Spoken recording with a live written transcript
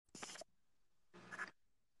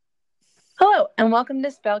and welcome to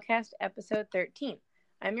Spellcast episode 13.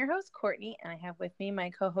 I'm your host, Courtney, and I have with me my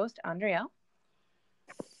co-host, Andriel.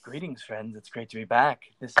 Greetings, friends. It's great to be back.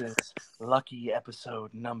 This is lucky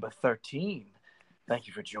episode number 13. Thank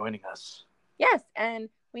you for joining us. Yes, and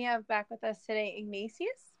we have back with us today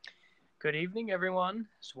Ignatius. Good evening, everyone.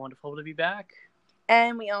 It's wonderful to be back.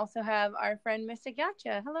 And we also have our friend, Mystic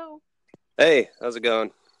Yacha. Hello. Hey, how's it going?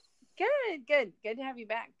 Good to have you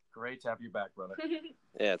back. Great to have you back, brother.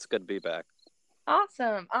 Yeah, it's good to be back.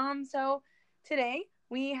 Awesome. So today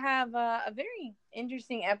we have a very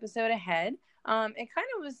interesting episode ahead. It kind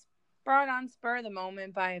of was brought on spur of the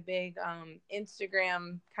moment by a big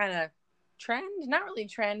Instagram kind of trend. Not really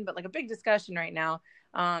trend, but like a big discussion right now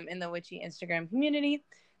in the witchy Instagram community.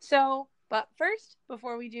 So, but first,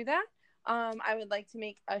 before we do that, I would like to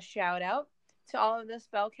make a shout out to all of the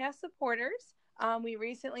Spellcast supporters. We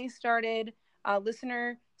recently started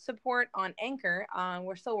listener support on Anchor.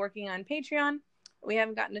 We're still working on Patreon. We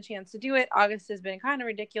haven't gotten a chance to do it. August has been kind of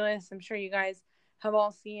ridiculous. I'm sure you guys have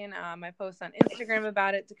all seen my posts on Instagram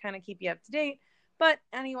about it to kind of keep you up to date. But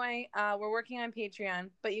anyway, we're working on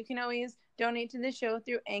Patreon. But you can always donate to the show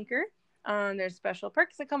through Anchor. There's special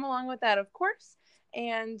perks that come along with that, of course.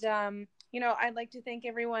 And, I'd like to thank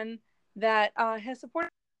everyone that has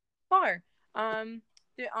supported so far. On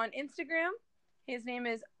Instagram, his name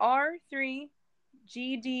is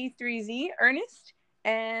R3GD3Z Ernest.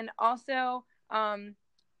 And also XFX,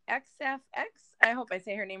 I hope I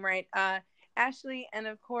say her name right, Ashley, and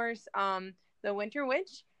of course the Winter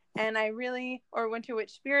Witch, and Winter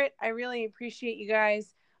Witch Spirit. I really appreciate you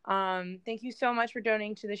guys. Thank you so much for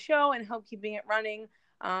donating to the show and help keeping it running.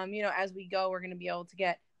 As we go, we're going to be able to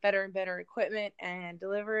get better and better equipment and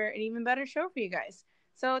deliver an even better show for you guys.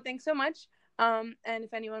 So thanks so much. And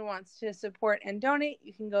if anyone wants to support and donate,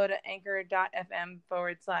 you can go to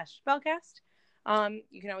anchor.fm/spellcast.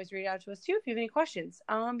 You can always reach out to us too if you have any questions.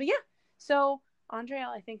 So Andriel,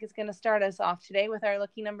 I think, is going to start us off today with our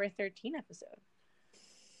lucky number 13 episode.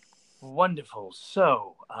 Wonderful.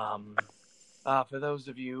 So, for those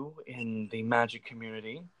of you in the magic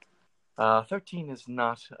community, 13 is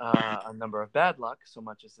not a number of bad luck so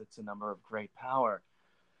much as it's a number of great power.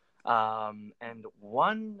 And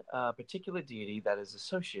one particular deity that is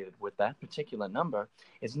associated with that particular number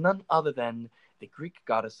is none other than the Greek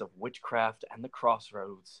goddess of witchcraft and the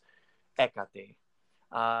crossroads, Hecate.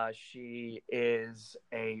 She is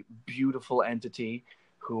a beautiful entity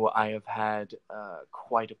who I have had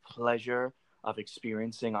quite a pleasure of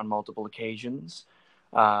experiencing on multiple occasions.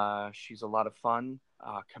 She's a lot of fun,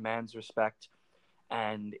 commands respect,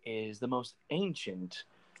 and is the most ancient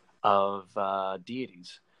of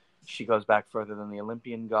deities. She goes back further than the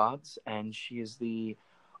Olympian gods, and she is the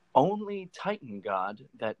only Titan god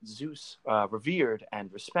that Zeus revered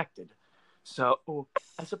and respected. So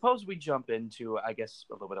I suppose we jump into, I guess,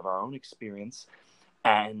 a little bit of our own experience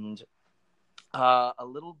and a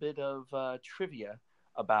little bit of trivia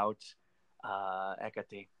about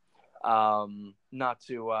Hecate. Not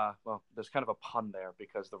to, there's kind of a pun there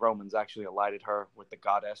because the Romans actually elided her with the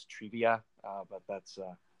goddess Trivia, but that's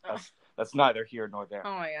neither here nor there.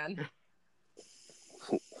 Oh my god.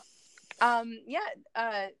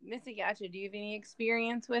 Mystic Yacha, do you have any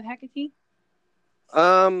experience with Hecate?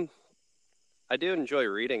 I do enjoy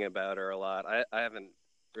reading about her a lot. I haven't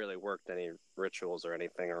really worked any rituals or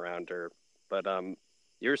anything around her, but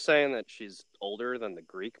you're saying that she's older than the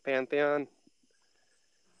Greek pantheon?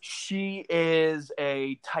 She is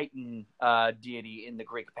a Titan deity in the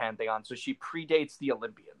Greek pantheon, so she predates the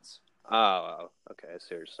Olympians. Oh, okay, I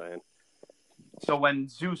see what you're saying. So when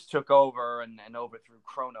Zeus took over and overthrew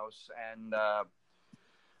Kronos and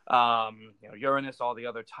Uranus, all the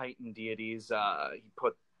other Titan deities, he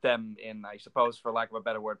put them in, I suppose, for lack of a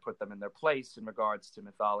better word, put them in their place in regards to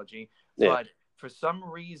mythology. Yeah. But for some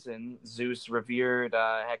reason, Zeus revered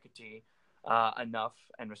Hecate enough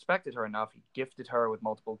and respected her enough. He gifted her with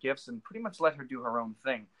multiple gifts and pretty much let her do her own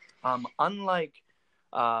thing. Unlike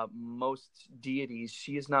most deities,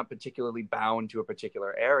 she is not particularly bound to a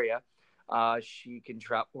particular area. She can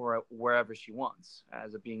travel wherever she wants.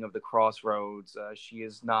 As a being of the crossroads, she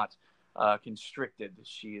is not constricted.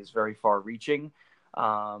 She is very far-reaching.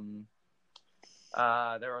 There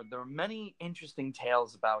are many interesting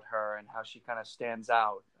tales about her and how she kind of stands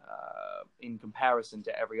out in comparison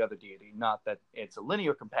to every other deity. Not that it's a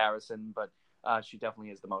linear comparison, but she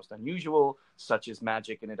definitely is the most unusual, such as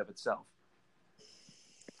magic in and of itself.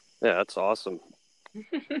 Yeah, that's awesome.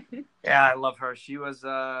 Yeah, I love her. She was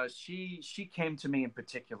she came to me in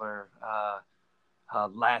particular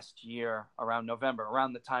last year around November,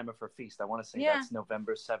 around the time of her feast. I want to say that's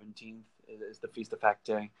November 17th is the Feast of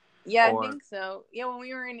Hecate. Yeah, I Or think so. Yeah, when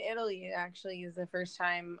we were in Italy, it actually is the first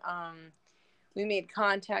time we made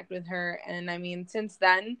contact with her. And I mean, since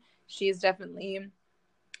then, she's definitely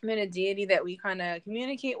been a deity that we kind of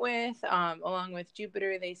communicate with, along with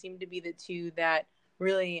Jupiter. They seem to be the two that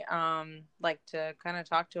really like to kind of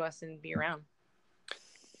talk to us and be around.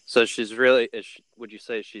 So she's really, would you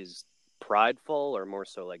say she's prideful or more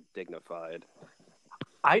so like dignified?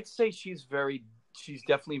 I'd say she's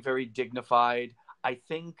definitely very dignified. I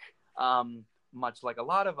think, much like a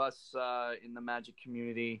lot of us in the magic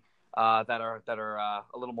community that are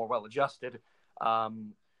a little more well adjusted,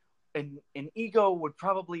 an ego would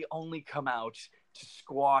probably only come out to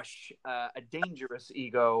squash a dangerous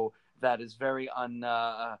ego that is very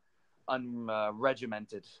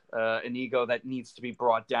unregimented, an ego that needs to be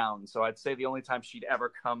brought down. So I'd say the only time she'd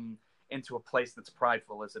ever come into a place that's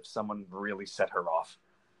prideful is if someone really set her off.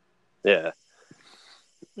 Yeah.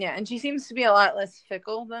 Yeah, and she seems to be a lot less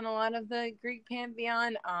fickle than a lot of the Greek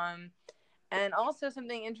pantheon. And also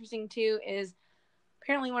something interesting too is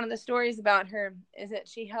apparently one of the stories about her is that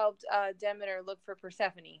she helped Demeter look for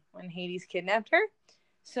Persephone when Hades kidnapped her.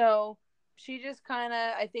 So she just kind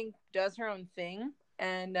of, I think, does her own thing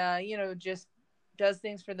and, just does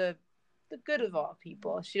things for the good of all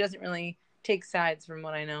people. She doesn't really take sides from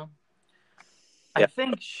what I know. I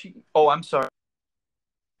think she... Oh, I'm sorry.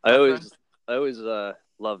 I always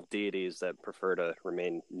love deities that prefer to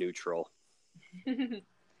remain neutral.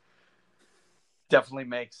 Definitely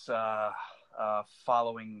makes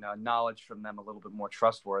following knowledge from them a little bit more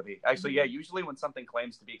trustworthy. Actually, yeah, usually when something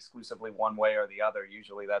claims to be exclusively one way or the other,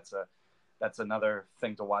 usually that's another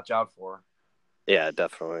thing to watch out for. Yeah,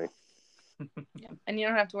 definitely. Yeah. And you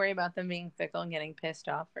don't have to worry about them being fickle and getting pissed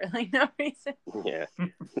off for like no reason. Yeah.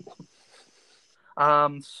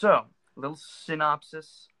 So, a little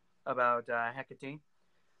synopsis about Hecate.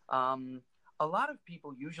 A lot of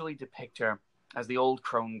people usually depict her as the old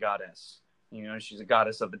crone goddess. You know, she's a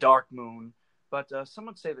goddess of the dark moon, but some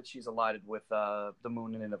would say that she's allied with the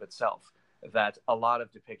moon in and of itself, that a lot of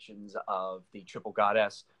depictions of the triple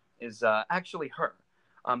goddess is actually her.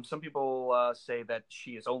 Some people say that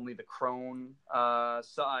she is only the crone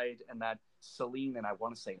side, and that Selene and I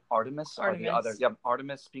want to say Artemis are the other. Yeah,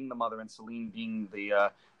 Artemis being the mother and Selene being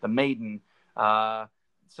the maiden.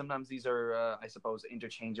 Sometimes these are, I suppose,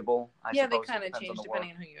 interchangeable. They kind of change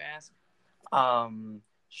depending on who you ask.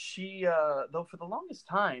 She, though, for the longest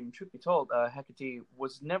time, truth be told, Hecate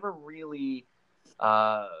was never really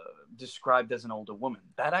described as an older woman.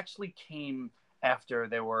 That actually came after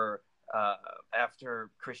after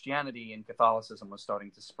Christianity and Catholicism was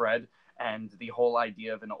starting to spread, and the whole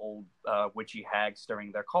idea of an old witchy hag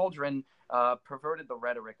stirring their cauldron perverted the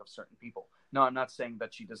rhetoric of certain people. No, I'm not saying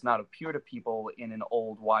that she does not appear to people in an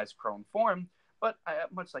old wise crone form, but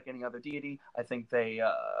much like any other deity, I think they,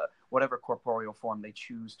 whatever corporeal form they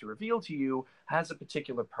choose to reveal to you, has a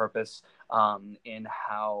particular purpose in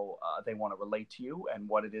how they want to relate to you and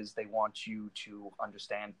what it is they want you to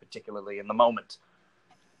understand, particularly in the moment.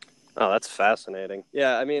 Oh, that's fascinating.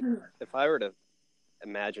 Yeah, I mean, if I were to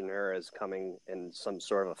imagine her as coming in some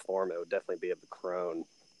sort of a form, it would definitely be of the crone.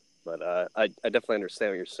 But I definitely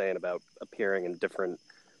understand what you're saying about appearing in different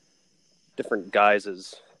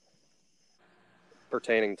guises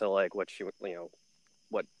pertaining to like what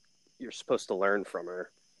what you're supposed to learn from her.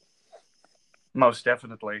 Most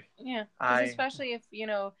definitely. Yeah, especially if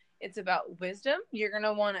it's about wisdom, you're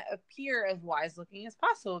gonna want to appear as wise looking as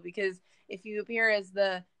possible, because if you appear as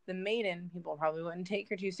the maiden, people probably wouldn't take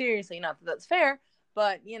her too seriously. Not that that's fair,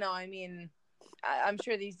 but I mean, I'm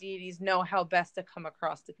sure these deities know how best to come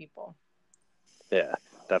across to people. Yeah,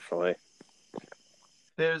 definitely.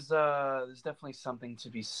 There's definitely something to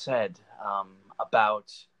be said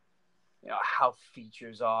about how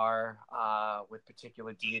features are with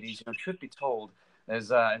particular deities. Truth be told,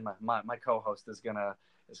 there's and my co-host is gonna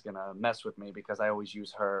mess with me because I always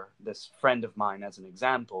use this friend of mine as an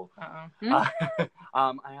example. I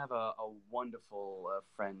have a wonderful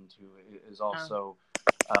friend who is also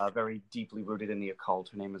very deeply rooted in the occult.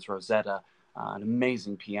 Her name is Rosetta, an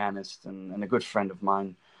amazing pianist and a good friend of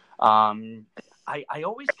mine. I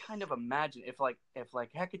always kind of imagine if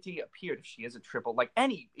Hecate appeared, if she is a triple,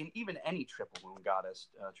 even any triple moon goddess,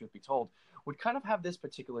 truth be told, would kind of have this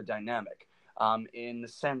particular dynamic, in the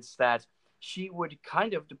sense that she would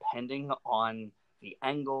kind of, depending on the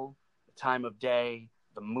angle, the time of day,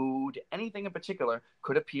 the mood, anything in particular,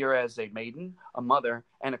 could appear as a maiden, a mother,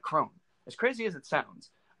 and a crone. As crazy as it sounds,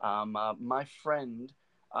 my friend,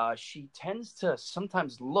 she tends to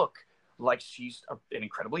sometimes look like she's an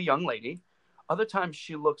incredibly young lady. Other times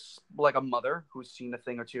she looks like a mother who's seen a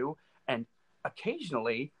thing or two, and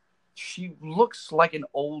occasionally she looks like an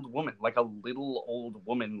old woman, like a little old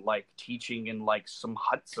woman, like teaching in like some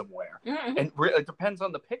hut somewhere. Mm-hmm. And it depends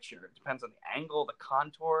on the picture. It depends on the angle, the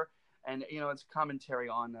contour, and it's commentary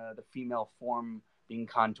on the female form being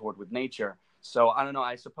contoured with nature. So I don't know.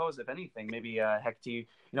 I suppose if anything, maybe Hecate,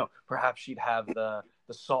 perhaps she'd have the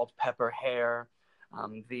salt pepper hair,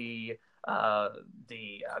 the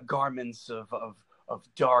garments of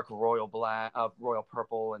dark royal black, royal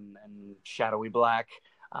purple, and shadowy black.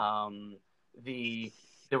 The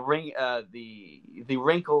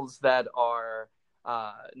wrinkles that are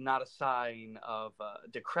not a sign of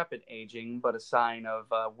decrepit aging, but a sign of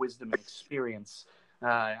wisdom and experience.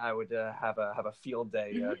 I would have a field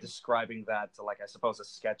day describing that to, like, I suppose, a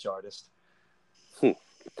sketch artist. Yeah,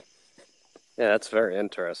 that's very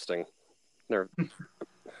interesting. I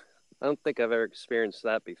don't think I've ever experienced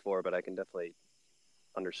that before, but I can definitely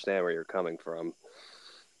understand where you're coming from.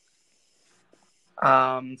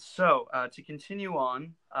 So to continue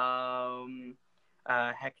on,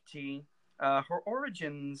 Hecate, her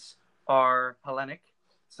origins are Hellenic.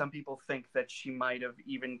 Some people think that she might have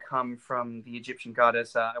even come from the Egyptian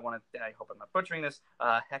goddess. I hope I'm not butchering this.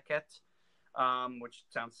 Heket, which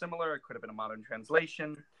sounds similar. It could have been a modern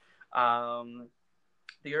translation.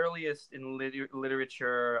 The earliest in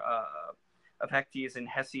literature of Hecate is in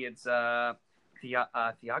Hesiod's Theogony.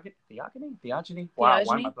 Wow,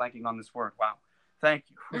 why am I blanking on this word? Wow. Thank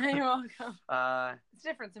you. You're welcome. It's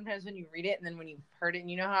different sometimes when you read it, and then when you've heard it and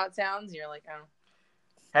you know how it sounds, you're like, oh.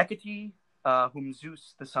 Hecate, whom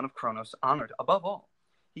Zeus, the son of Cronos, honored above all.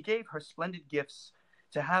 He gave her splendid gifts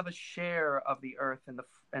to have a share of the earth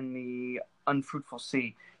and the unfruitful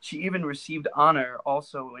sea. She even received honor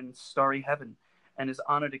also in starry heaven, and is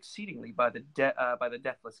honored exceedingly by the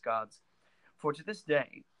deathless gods. For to this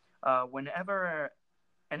day, whenever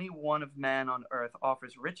any one of man on earth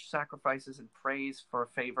offers rich sacrifices and prays for a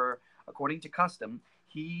favor according to custom,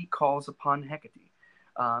 he calls upon Hecate.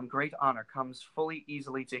 Great honor comes fully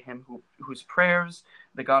easily to him whose prayers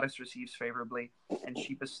the goddess receives favorably, and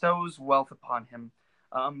she bestows wealth upon him,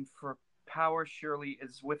 for power surely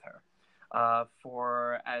is with her.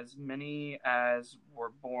 For as many as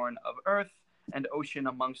were born of earth and ocean,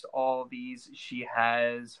 amongst all these she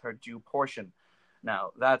has her due portion.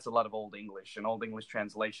 Now, that's a lot of Old English, and Old English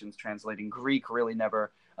translations translating Greek really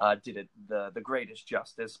never did it the greatest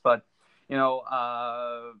justice. But, in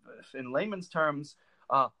layman's terms,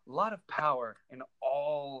 a lot of power in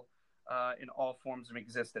all forms of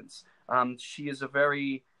existence. She is a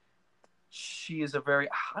very,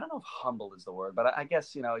 I don't know if humble is the word, but I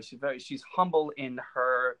guess, she's humble in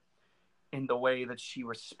the way that she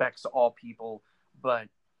respects all people, but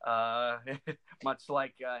much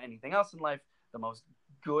like anything else in life, the most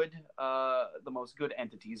good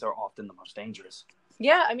entities are often the most dangerous.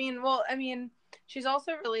 Yeah, she's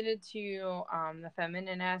also related to the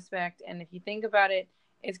feminine aspect, and if you think about it,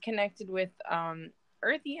 it's connected with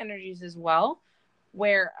earthy energies as well,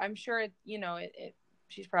 where I'm sure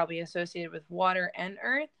she's probably associated with water and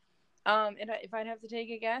earth. If I'd have to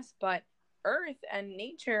take a guess, but earth and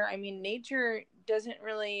nature, nature doesn't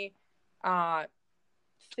really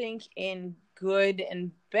think in good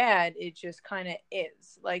and bad. It just kind of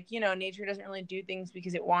is. Like, nature doesn't really do things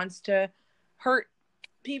because it wants to hurt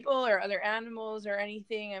people or other animals or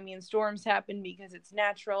anything. Storms happen because it's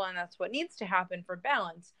natural, and that's what needs to happen for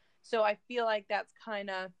balance. So I feel like that's kind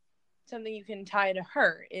of something you can tie to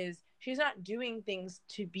her, is she's not doing things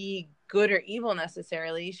to be good or evil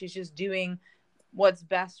necessarily. She's just doing what's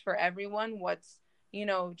best for everyone, what's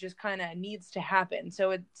just kind of needs to happen.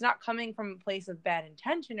 So it's not coming from a place of bad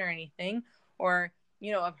intention or anything, or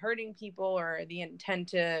of hurting people or the intent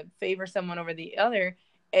to favor someone over the other.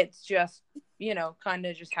 It's just kind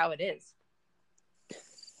of just how it is.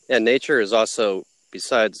 Yeah, nature is also,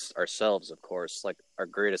 besides ourselves, of course, like our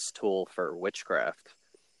greatest tool for witchcraft.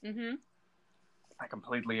 Mm-hmm. I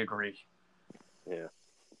completely agree. Yeah.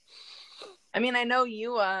 I know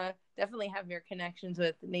you definitely have your connections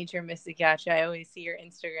with Nature Mystic Gacha. I always see your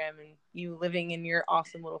Instagram and you living in your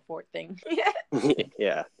awesome little fort thing.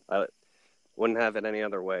 Yeah, I wouldn't have it any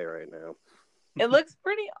other way right now. It looks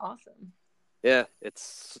pretty awesome. Yeah,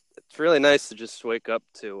 it's really nice to just wake up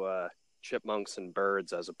to chipmunks and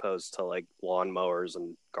birds as opposed to like lawnmowers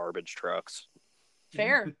and garbage trucks.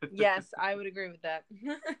 Fair. Yes, I would agree with that.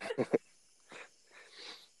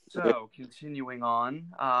 So, continuing on.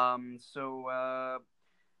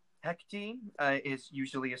 Hecate is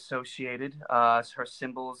usually associated. Her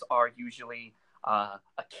symbols are usually a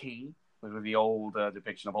key, with the old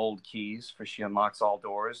depiction of old keys, for she unlocks all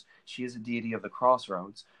doors. She is a deity of the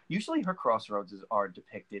crossroads. Usually her crossroads are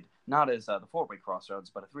depicted not as the four-way crossroads,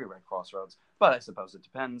 but a three-way crossroads. But I suppose it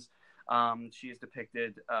depends. She is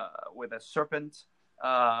depicted with a serpent,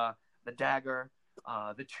 the dagger,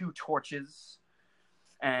 the two torches,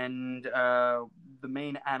 and the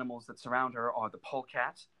main animals that surround her are the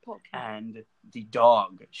polecat and the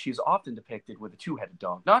dog. She's often depicted with a two-headed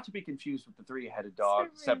dog, not to be confused with the three-headed dog,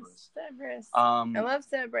 Cerberus. I love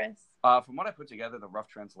Cerberus. From what I put together, the rough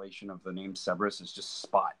translation of the name Cerberus is just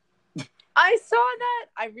spot. I saw that.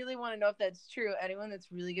 I really want to know if that's true. Anyone that's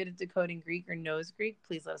really good at decoding Greek or knows Greek,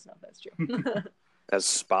 please let us know if that's true. As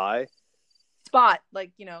spy? Spot,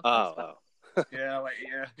 like, you know. Oh. Yeah. Like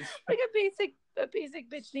a basic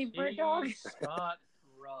bitch named Bird Dog. Spot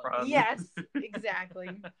run. Yes,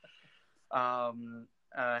 exactly.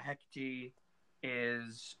 Hecate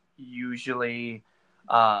is usually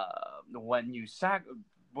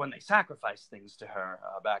when they sacrifice things to her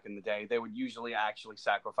back in the day, they would usually actually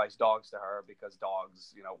sacrifice dogs to her because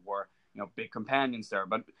dogs, were big companions there.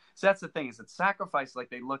 But so that's the thing, is that sacrifice, like,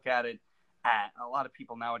 they look at it. A lot of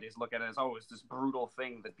people nowadays look at it as, it's this brutal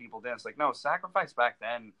thing that people did. It's like, no, sacrifice back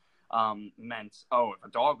then meant, if a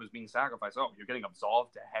dog was being sacrificed, you're getting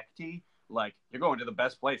absolved to Hecate. Like, you're going to the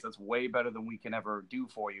best place. That's way better than we can ever do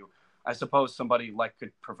for you. I suppose somebody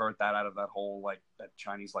could pervert that out of that whole that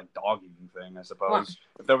Chinese dog eating thing. I suppose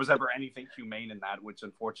if there was ever anything humane in that, which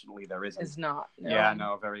unfortunately there isn't. It's not. No. Yeah,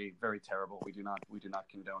 no, very very terrible. We do not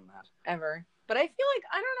condone that ever. But I feel like,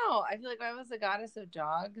 I don't know. I feel like if I was a goddess of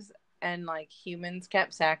dogs and humans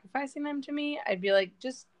kept sacrificing them to me, I'd be like,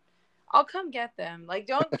 I'll come get them.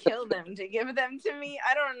 Don't kill them to give them to me.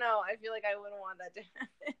 I don't know. I feel like I wouldn't want that to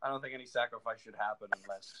happen. I don't think any sacrifice should happen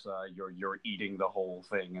unless you're eating the whole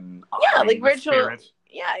thing and ritual. Spirit.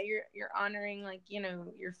 Yeah, you're honoring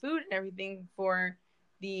your food and everything for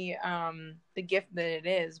the gift that it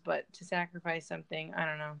is. But to sacrifice something, I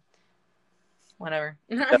don't know. Whatever.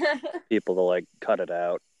 People to cut it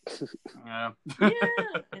out. Yeah. Yeah,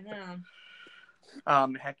 I know.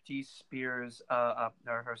 Hecate spears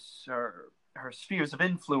her spheres of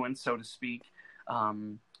influence, so to speak,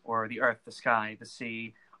 or the earth, the sky, the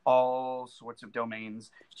sea, all sorts of domains.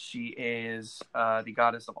 She is the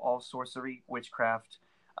goddess of all sorcery, witchcraft,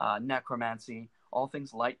 necromancy, all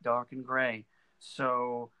things light, dark, and gray.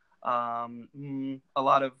 So a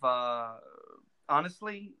lot of,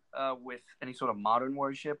 honestly, with any sort of modern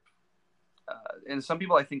worship, and some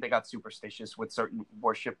people, I think they got superstitious with certain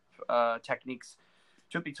worship techniques.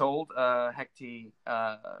 Truth be told, Hecate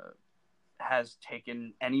has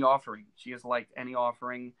taken any offering. She has liked any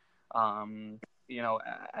offering,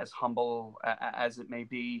 as humble as it may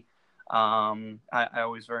be. I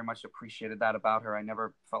always very much appreciated that about her. I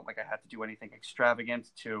never felt like I had to do anything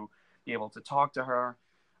extravagant to be able to talk to her.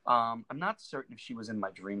 I'm not certain if she was in my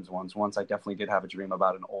dreams once. Once I definitely did have a dream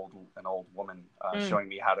about an old woman showing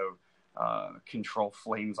me how to control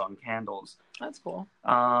flames on candles. That's cool.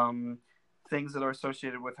 Things that are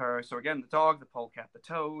associated with her. So again, the dog, the polecat, the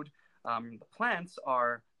toad. The plants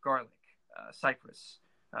are garlic, cypress,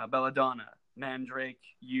 belladonna, mandrake,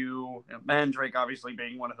 yew. Mandrake obviously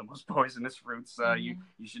being one of the most poisonous fruits. You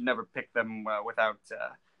should never pick them without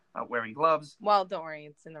wearing gloves. Well, don't worry,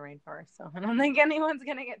 it's in the rainforest, so I don't think anyone's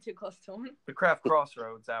gonna get too close to them. The Craft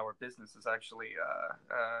Crossroads, our business, is actually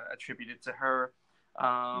attributed to her.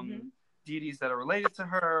 Deities that are related to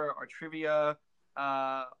her are Trivia,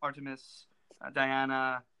 Artemis,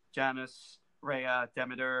 Diana, Janus, Rhea,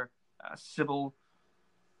 Demeter, Sybil.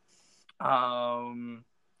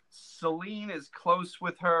 Selene is close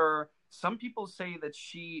with her. Some people say that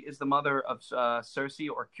she is the mother of Circe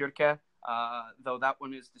or Kyrke, though that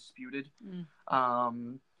one is disputed.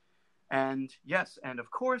 And yes, and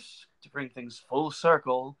of course, to bring things full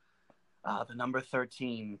circle, the number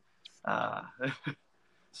 13.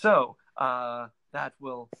 So that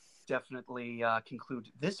will definitely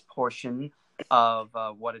conclude this portion of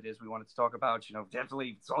what it is we wanted to talk about.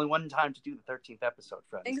 Definitely, it's only one time to do the 13th episode,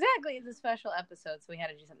 friends. Exactly, it's a special episode, so we had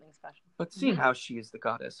to do something special. But seeing how she is the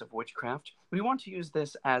goddess of witchcraft, we want to use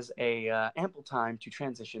this as a ample time to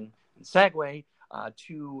transition and segue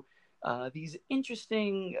to these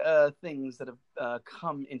interesting things that have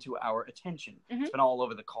come into our attention. It's been all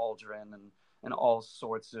over the cauldron and all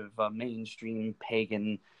sorts of mainstream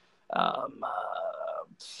pagan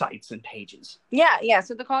sites and pages. Yeah.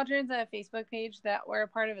 So the Cauldron's a Facebook page that we're a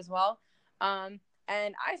part of as well. And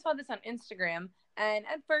I saw this on Instagram. And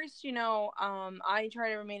at first, I try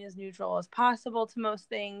to remain as neutral as possible to most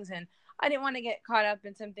things. And I didn't want to get caught up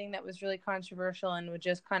in something that was really controversial and would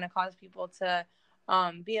just kind of cause people to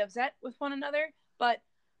be upset with one another. But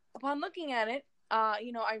upon looking at it,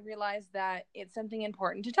 I realized that it's something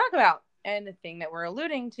important to talk about. And the thing that we're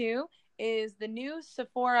alluding to is the new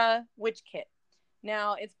Sephora Witch Kit.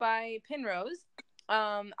 Now, it's by Pinrose.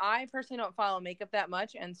 I personally don't follow makeup that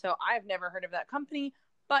much, and so I've never heard of that company,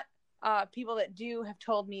 but people that do have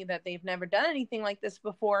told me that they've never done anything like this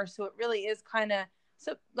before, so it really is kind of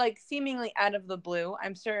like seemingly out of the blue.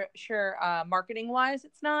 I'm sure marketing wise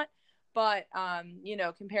it's not, but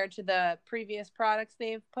compared to the previous products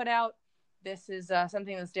they've put out, this is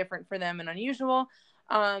something that's different for them and unusual.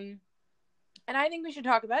 And I think we should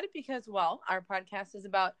talk about it because, well, our podcast is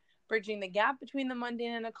about bridging the gap between the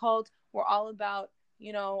mundane and occult. We're all about,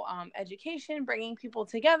 education, bringing people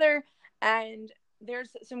together. And there's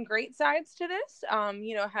some great sides to this,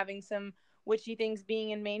 having some witchy things being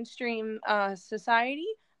in mainstream society.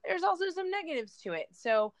 There's also some negatives to it.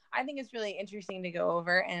 So I think it's really interesting to go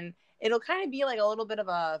over. And it'll kind of be like a little bit of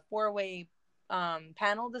a four-way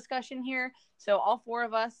panel discussion here. So all four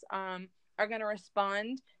of us are going to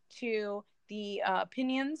respond to the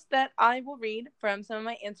opinions that I will read from some of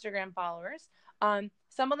my Instagram followers.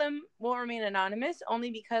 Some of them will remain anonymous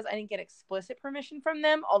only because I didn't get explicit permission from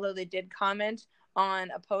them, although they did comment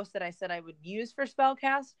on a post that I said I would use for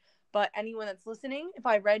Spellcast. But anyone that's listening, if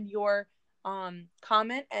I read your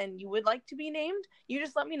comment and you would like to be named, you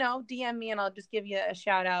just let me know, DM me, and I'll just give you a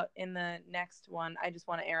shout out in the next one. I just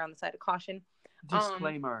want to err on the side of caution.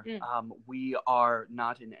 Disclaimer, we are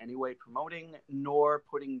not in any way promoting nor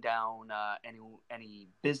putting down any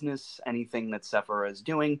business, anything that Sephora is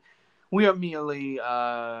doing. We are merely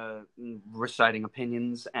reciting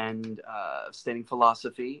opinions and stating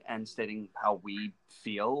philosophy and stating how we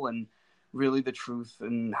feel and really the truth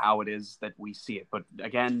and how it is that we see it. But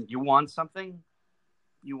again, you want something,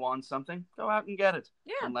 go out and get it.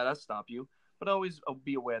 Yeah. Don't let us stop you. But always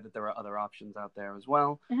be aware that there are other options out there as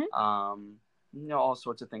well. Mm-hmm. All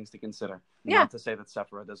sorts of things to consider. Yeah. Not to say that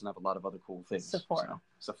Sephora doesn't have a lot of other cool things. Sephora.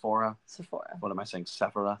 Sephora. What am I saying?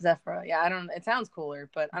 Sephora. Yeah, it sounds cooler,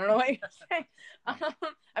 but I don't know what you're saying.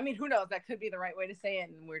 I mean, who knows? That could be the right way to say it,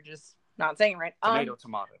 and we're just not saying it right. Tomato.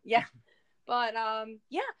 Yeah. But,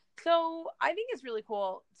 so I think it's really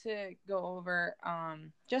cool to go over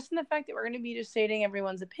just in the fact that we're going to be just stating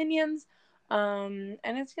everyone's opinions. And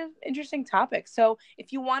it's an interesting topic. So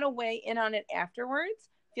if you want to weigh in on it afterwards,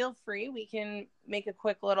 feel free. We can make a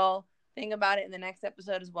quick little thing about it in the next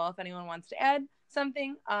episode as well if anyone wants to add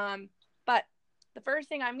something. But the first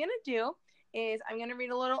thing I'm going to do is I'm going to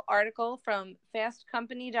read a little article from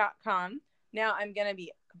fastcompany.com. Now, I'm going to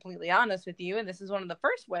be completely honest with you, and this is one of the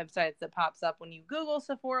first websites that pops up when you Google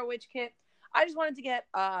Sephora Witch Kit. I just wanted to get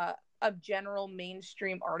a general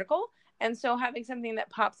mainstream article. And so having something that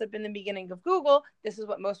pops up in the beginning of Google, this is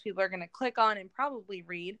what most people are going to click on and probably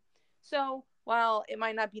read. So while it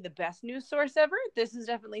might not be the best news source ever, this is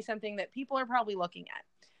definitely something that people are probably looking at.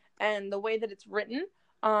 And the way that it's written,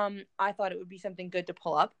 I thought it would be something good to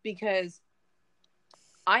pull up because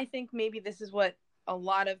I think maybe this is what a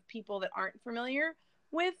lot of people that aren't familiar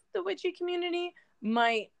with the witchy community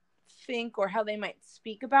might think or how they might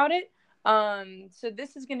speak about it. So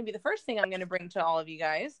this is going to be the first thing I'm going to bring to all of you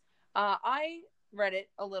guys. I read it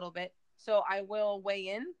a little bit, so I will weigh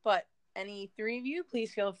in, but any three of you,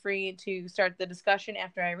 please feel free to start the discussion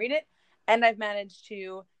after I read it. And I've managed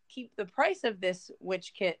to keep the price of this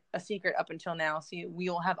witch kit a secret up until now, so we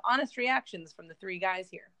will have honest reactions from the three guys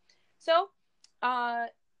here. So,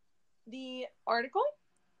 the article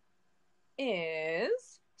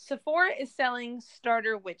is Sephora is selling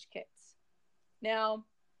starter witch kits. Now,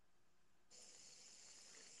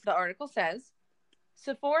 the article says,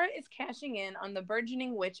 Sephora is cashing in on the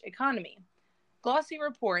burgeoning witch economy. Glossy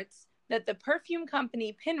reports that the perfume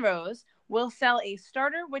company Penrose will sell a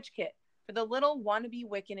starter witch kit for the little wannabe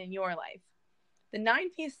Wiccan in your life. The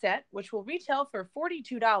 9-piece set, which will retail for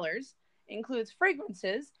 $42, includes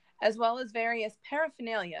fragrances as well as various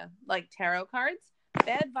paraphernalia like tarot cards,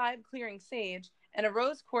 bad vibe clearing sage, and a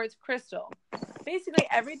rose quartz crystal. Basically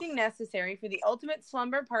everything necessary for the ultimate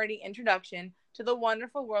slumber party introduction to the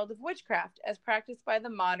wonderful world of witchcraft as practiced by the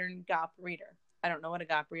modern GOP reader. I don't know what a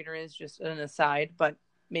GOP reader is, just an aside, but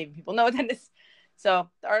maybe people know what that is. So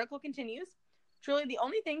the article continues. Truly the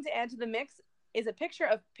only thing to add to the mix is a picture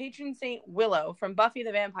of patron saint Willow from Buffy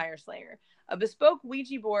the Vampire Slayer, a bespoke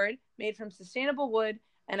Ouija board made from sustainable wood,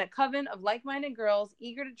 and a coven of like-minded girls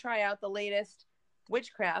eager to try out the latest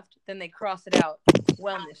witchcraft, then they cross it out,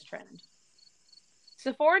 wellness trend.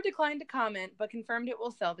 Sephora declined to comment, but confirmed it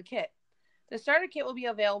will sell the kit. The starter kit will be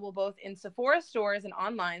available both in Sephora stores and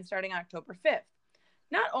online starting October 5th.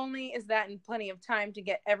 Not only is that in plenty of time to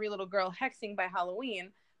get every little girl hexing by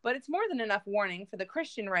Halloween, but it's more than enough warning for the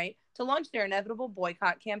Christian right to launch their inevitable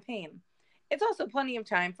boycott campaign. It's also plenty of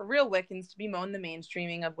time for real Wiccans to bemoan the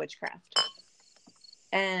mainstreaming of witchcraft.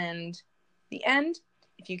 And the end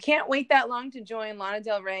If you can't wait that long to join Lana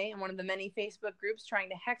Del Rey in one of the many Facebook groups trying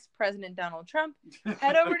to hex President Donald Trump,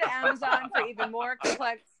 head over to Amazon for even more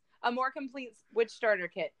complex, a more complete Witch starter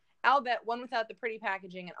kit. I'll bet one without the pretty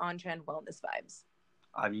packaging and on-trend wellness vibes.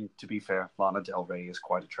 I mean, to be fair, Lana Del Rey is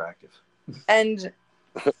quite attractive. And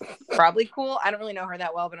probably cool. I don't really know her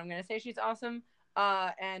that well, but I'm going to say she's awesome.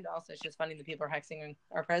 And also, it's just funny that people are hexing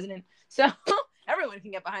our president. So everyone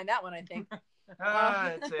can get behind that one, I think. It's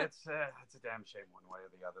a damn shame one way or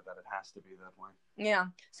the other that it has to be that way. Yeah.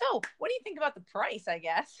 So, what do you think about the price, I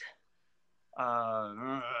guess?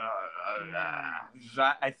 I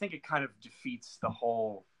think it kind of defeats the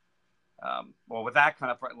whole, with that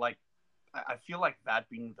kind of, like, I feel like that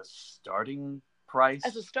being the starting price.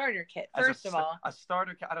 As a starter kit, first of all. A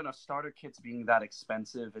starter kit, I don't know, starter kits being that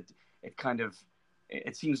expensive, it kind of,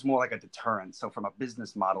 it seems more like a deterrent. So from a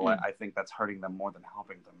business model, I think that's hurting them more than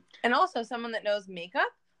helping them. And also, someone that knows makeup,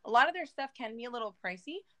 a lot of their stuff can be a little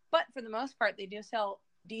pricey, but for the most part, they do sell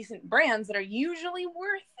decent brands that are usually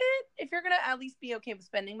worth it if you're going to at least be okay with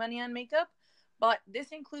spending money on makeup. But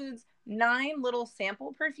this includes 9 little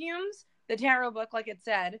sample perfumes, the tarot book, like it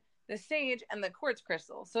said, the sage, and the quartz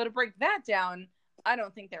crystal. So to break that down, I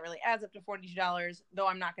don't think that really adds up to $42, though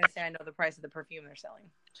I'm not going to say I know the price of the perfume they're selling.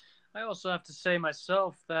 I also have to say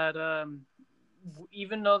myself that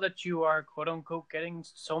even though that you are quote unquote getting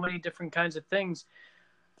so many different kinds of things,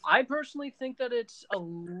 I personally think that it's a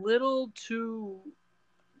little too,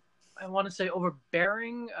 I want to say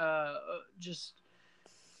overbearing, just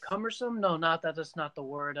cumbersome. No, not that. That's not the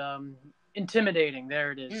word. Intimidating.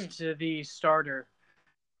 There it is. To the starter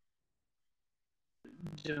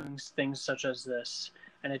doing things such as this,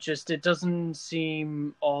 and it doesn't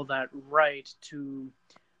seem all that right to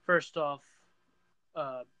first off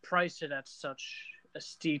price it at such a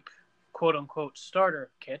steep quote unquote starter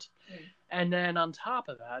kit, and then on top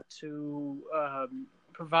of that to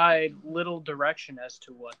provide little direction as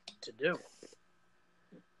to what to do.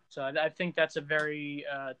 So I think that's a very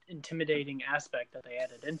intimidating aspect that they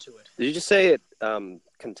added into it. Did you just say it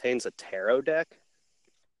contains a tarot deck?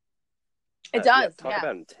 It does. Talk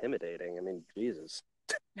about intimidating. I mean, Jesus.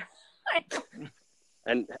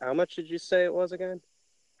 And how much did you say it was again?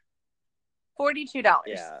 $42.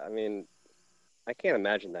 Yeah, I mean, I can't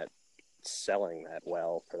imagine that selling that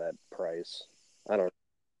well for that price. I don't.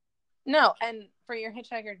 No, and for your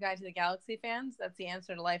Hitchhiker's Guide to the Galaxy fans, that's the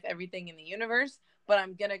answer to life, everything in the universe. But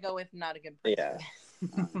I'm gonna go with not a good price. Yeah.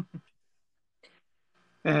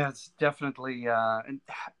 Yeah, it's definitely. And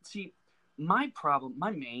see, my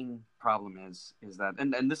main problem is that,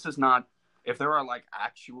 and this is not, if there are like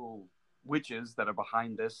actual witches that are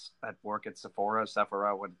behind this that work at Sephora,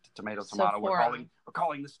 what tomato, we're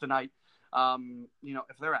calling this tonight.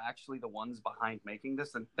 If they're actually the ones behind making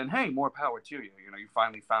this, then hey, more power to you. You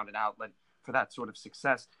finally found an outlet for that sort of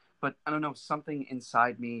success. But I don't know, something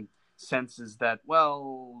inside me senses that,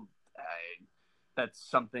 that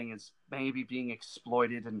something is maybe being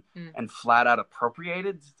exploited and flat out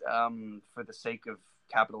appropriated for the sake of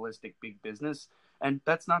capitalistic big business. And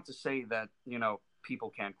that's not to say that,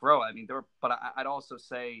 people can't grow. I mean, but I'd also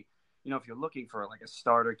say, if you're looking for like a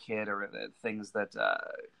starter kit or things that,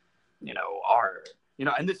 are,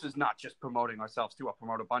 and this is not just promoting ourselves too. I'll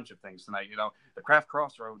promote a bunch of things tonight. The Craft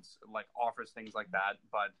Crossroads offers things like that,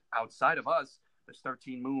 but outside of us, there's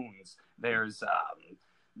 13 Moons. There's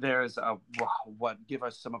give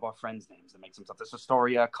us some of our friends' names that make some stuff. There's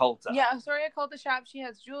Astoria Culta. Yeah, Astoria Culta shop. She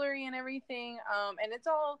has jewelry and everything, and it's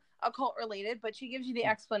all occult related, but she gives you the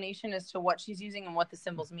explanation as to what she's using and what the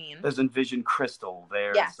symbols mean. There's Envision Crystal.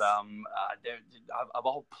 There's a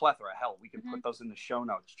whole plethora. Hell, we can put those in the show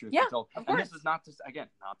notes. Truth be told, and this is not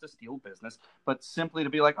to steal business, but simply to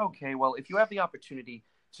be like, okay, well, if you have the opportunity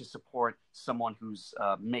to support someone who's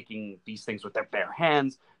making these things with their bare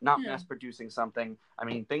hands, not mass-producing something. I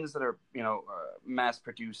mean, things that are,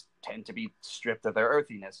 mass-produced tend to be stripped of their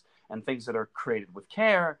earthiness, and things that are created with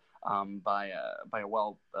care by a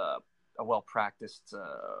well-practiced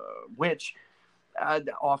witch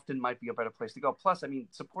often might be a better place to go. Plus, I mean,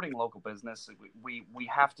 supporting local business, we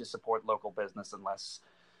have to support local business unless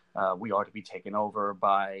we are to be taken over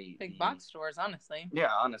by big box stores, honestly. Yeah,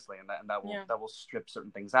 honestly, and that will strip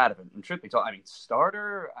certain things out of it. And truth be told, I mean,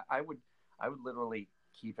 starter, I would literally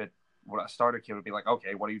keep it. What a starter kit would be like.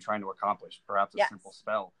 Okay, what are you trying to accomplish? Perhaps a simple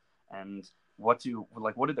spell. And what do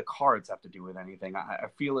the cards have to do with anything? I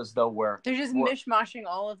feel as though they're just mishmashing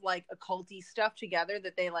all of like occulty stuff together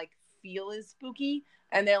that they like feel is spooky,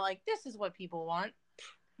 and they're like, this is what people want.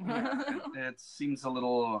 Yeah, it seems a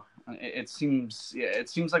little. It seems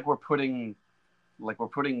like we're putting Like we're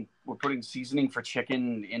putting seasoning for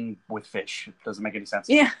chicken in with fish. It doesn't make any sense.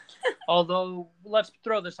 Yeah. Although, let's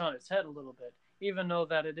throw this on its head a little bit. Even though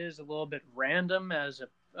that it is a little bit random as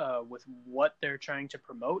with what they're trying to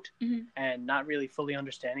promote, and not really fully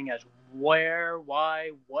understanding as where,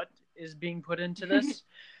 why, what is being put into this.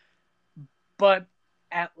 But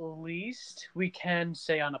at least we can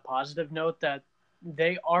say on a positive note that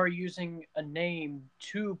they are using a name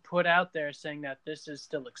to put out there saying that this is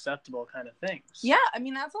still acceptable kind of things. Yeah, I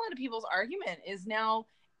mean, that's a lot of people's argument is now,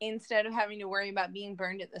 instead of having to worry about being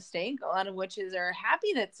burned at the stake, a lot of witches are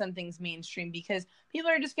happy that something's mainstream because people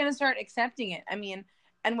are just going to start accepting it. I mean,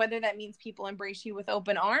 and whether that means people embrace you with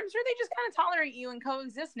open arms or they just kind of tolerate you and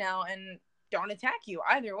coexist now and don't attack you.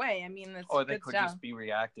 Either way, I mean, that's or they good could stuff. just be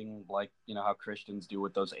reacting like, you know, how Christians do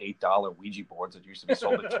with those $8 Ouija boards that used to be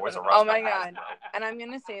sold at Toys R Us. Oh my God. And I'm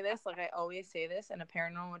going to say this, like I always say this, and a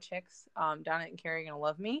Paranormal Chicks, Donna and Carrie are going to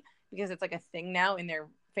love me because it's like a thing now in their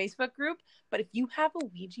Facebook group. But if you have a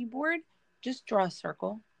Ouija board, just draw a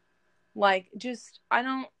circle. Like, just,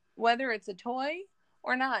 whether it's a toy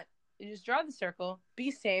or not, you just draw the circle,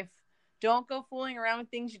 be safe. Don't go fooling around with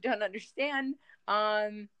things you don't understand.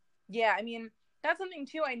 Yeah, I mean, that's something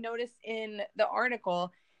too I noticed in the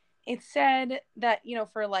article. It said that, you know,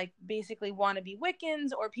 for like basically wannabe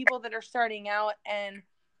Wiccans or people that are starting out, and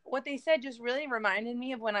what they said just really reminded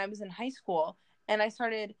me of when I was in high school and I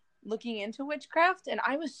started looking into witchcraft, and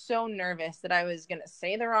I was so nervous that I was going to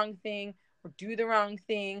say the wrong thing or do the wrong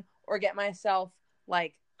thing or get myself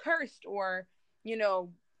like cursed or, you know,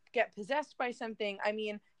 get possessed by something. I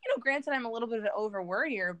mean, you know, granted, I'm a little bit of an over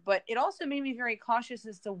worrier, but it also made me very cautious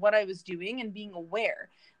as to what I was doing and being aware.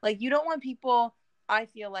 Like, you don't want people, I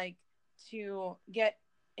feel like, to get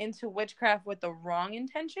into witchcraft with the wrong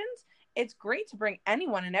intentions. It's great to bring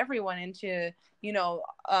anyone and everyone into, you know,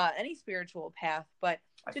 any spiritual path, but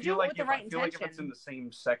to do it with the right intention. I feel like if it's in the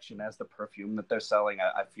same section as the perfume that they're selling,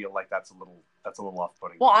 I feel like that's a little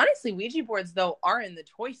off-putting. Well, honestly, Ouija boards though are in the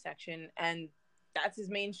toy section, and that's as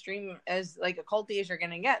mainstream as like occulty as you're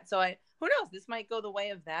gonna get. So who knows? This might go the way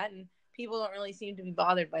of that, and people don't really seem to be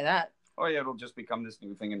bothered by that. Oh yeah, it'll just become this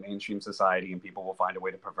new thing in mainstream society, and people will find a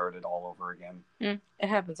way to pervert it all over again. It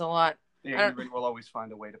happens a lot. Yeah, human will always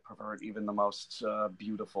find a way to pervert even the most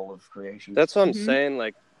beautiful of creations. That's what I'm saying.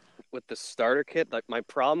 Like with the starter kit, like my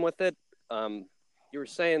problem with it, you were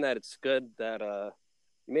saying that it's good that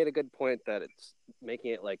you made a good point that it's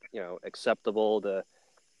making it like, you know, acceptable to,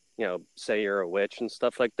 you know, say you're a witch and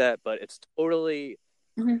stuff like that, but it's totally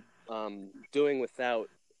doing without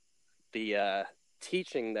the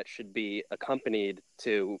teaching that should be accompanied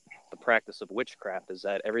to the practice of witchcraft, is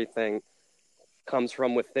that everything comes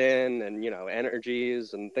from within and, you know,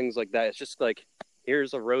 energies and things like that. It's just like,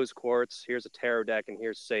 here's a rose quartz, here's a tarot deck, and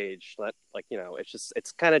here's sage. Like, you know,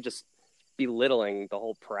 it's kind of just belittling the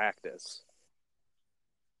whole practice.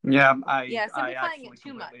 Yeah, I simplifying it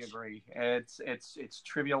too completely much. agree. It's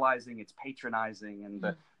trivializing, it's patronizing, and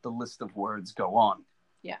the list of words go on.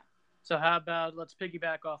 Yeah. So how about, let's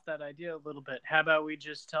piggyback off that idea a little bit. How about we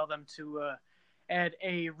just tell them to add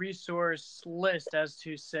a resource list as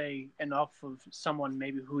to, say, enough of someone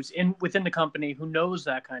maybe who's within the company who knows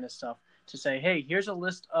that kind of stuff, to say, hey, here's a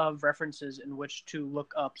list of references in which to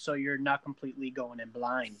look up so you're not completely going in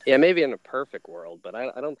blind. Yeah, maybe in a perfect world, but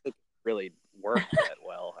I don't think it really worked that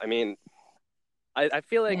well. I mean, I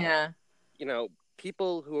feel like, you know,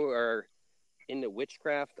 people who are into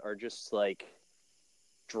witchcraft are just like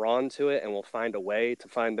drawn to it and will find a way to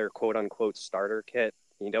find their quote unquote starter kit.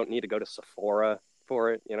 You don't need to go to Sephora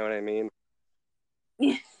for it. You know what I mean?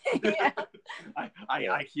 Yeah.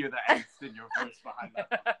 I hear the angst in your voice behind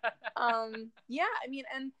that. Yeah, I mean,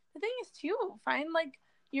 and the thing is too, find like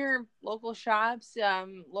your local shops,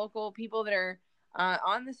 local people that are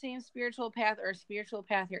on the same spiritual path or spiritual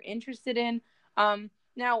path you're interested in.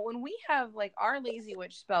 Now, when we have like our Lazy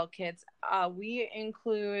Witch spell kits, we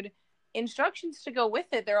include instructions to go with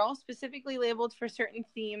it. They're all specifically labeled for certain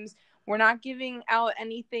themes. We're not giving out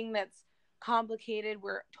anything that's complicated.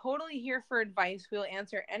 We're totally here for advice. We'll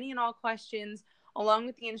answer any and all questions along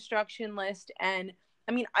with the instruction list. And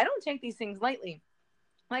I mean, I don't take these things lightly.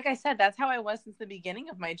 Like I said, that's how I was since the beginning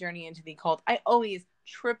of my journey into the occult. I always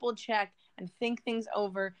triple check and think things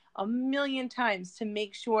over a million times to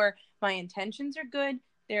make sure my intentions are good,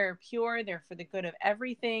 they're pure, they're for the good of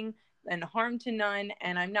everything and harm to none.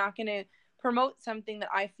 And I'm not going to promote something that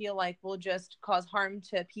I feel like will just cause harm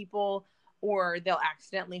to people, or they'll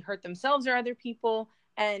accidentally hurt themselves or other people.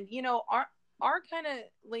 And, you know, our kind of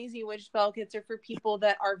Lazy Witch spell kits are for people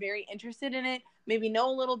that are very interested in it, maybe know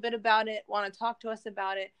a little bit about it, want to talk to us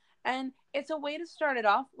about it, And it's a way to start it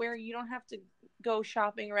off where you don't have to go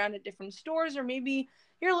shopping around at different stores, or maybe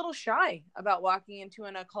you're a little shy about walking into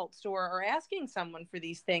an occult store or asking someone for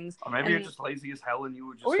these things. Or maybe you're just lazy as hell and you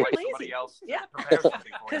would just Or you're like lazy. somebody else to Yeah. prepare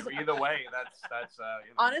something for you. 'Cause- Either way, that's you know.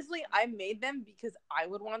 Honestly, I made them because I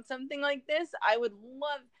would want something like this. I would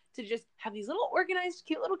love to just have these little organized,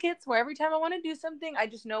 cute little kits where every time I want to do something, I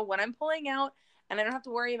just know what I'm pulling out, and I don't have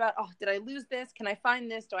to worry about, oh, did I lose this? Can I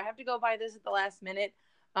find this? Do I have to go buy this at the last minute?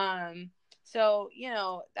 So, you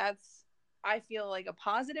know, that's, I feel like a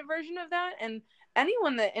positive version of that. And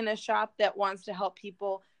anyone that in a shop that wants to help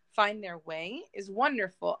people find their way is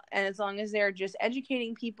wonderful. And as long as they're just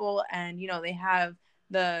educating people and, you know, they have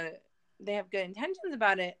good intentions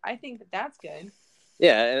about it, I think that that's good.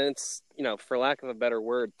 Yeah, and it's, you know, for lack of a better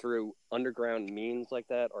word, through underground means like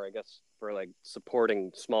that, or I guess for like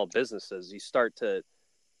supporting small businesses, you start to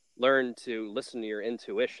learn to listen to your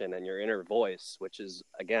intuition and your inner voice, which is,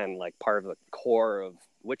 again, like part of the core of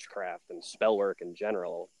witchcraft and spell work in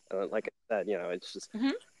general. Like I said, you know, it's just,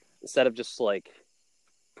 instead of just like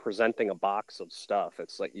presenting a box of stuff,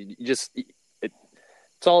 it's like it's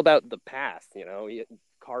all about the path, you know. You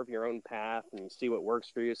carve your own path and you see what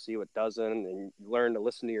works for you, see what doesn't, and you learn to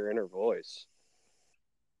listen to your inner voice.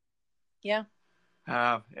 Yeah.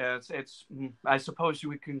 It's I suppose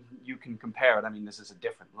you can compare it. I mean, this is a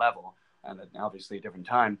different level and obviously a different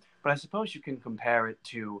time, but I suppose you can compare it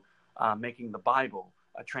to making the Bible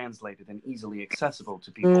translated and easily accessible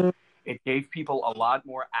to people. It gave people a lot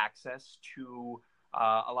more access to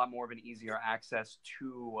a lot more of an easier access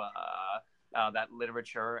to that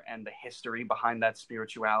literature and the history behind that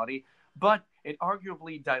spirituality, but it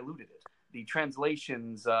arguably diluted it. The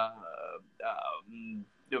translations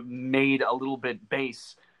made a little bit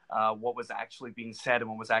base what was actually being said and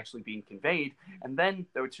what was actually being conveyed. And then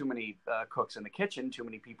there were too many cooks in the kitchen, too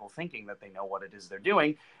many people thinking that they know what it is they're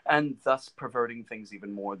doing, and thus perverting things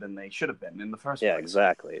even more than they should have been in the first place. Yeah,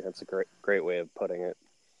 exactly. That's a great way of putting it.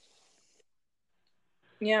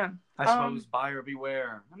 Yeah. I suppose buyer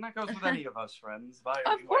beware. And that goes with any of us, friends. Buyer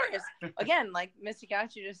beware. Of course. Again, like Mr.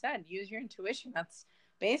 Gacci just said, use your intuition. That's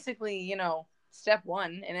basically, you know, step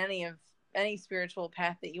one in any spiritual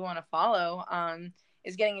path that you want to follow,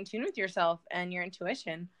 is getting in tune with yourself and your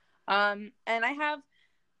intuition. And I have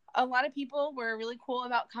a lot of people were really cool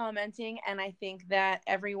about commenting, and I think that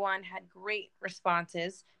everyone had great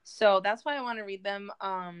responses. So that's why I want to read them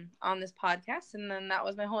on this podcast. And then that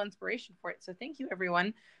was my whole inspiration for it. So thank you,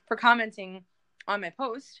 everyone, for commenting on my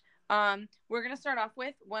post. We're going to start off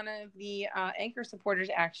with one of the Anchor supporters,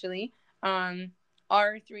 actually,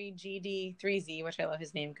 R3GD3Z, which I love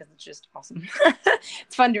his name because it's just awesome.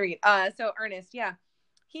 It's fun to read. So Ernest, yeah,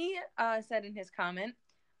 he said in his comment,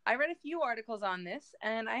 I read a few articles on this,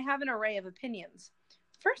 and I have an array of opinions.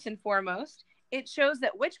 First and foremost, it shows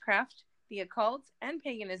that witchcraft, the occult, and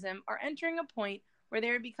paganism are entering a point where they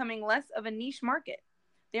are becoming less of a niche market.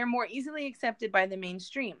 They are more easily accepted by the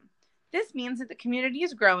mainstream. This means that the community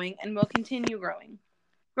is growing and will continue growing.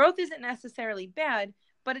 Growth isn't necessarily bad,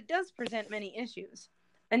 but it does present many issues.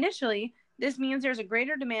 Initially, this means there's a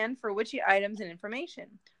greater demand for witchy items and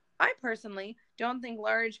information. I personally don't think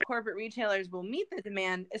large corporate retailers will meet the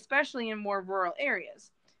demand, especially in more rural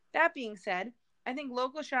areas. That being said, I think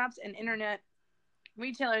local shops and internet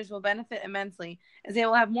retailers will benefit immensely as they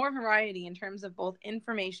will have more variety in terms of both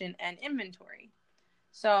information and inventory.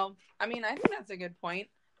 So, I mean, I think that's a good point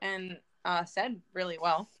and said really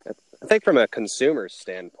well. I think from a consumer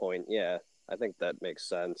standpoint, yeah, I think that makes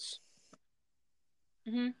sense.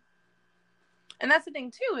 Mm-hmm. And that's the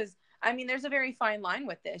thing, too, is, I mean, there's a very fine line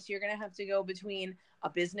with this. You're going to have to go between a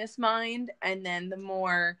business mind and then the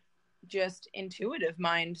more just intuitive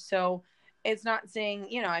mind. So it's not saying,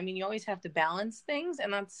 you know, I mean, you always have to balance things,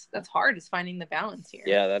 and that's hard, is finding the balance here.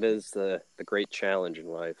 Yeah, that is the great challenge in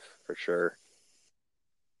life, for sure.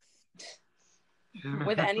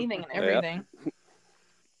 With anything and everything.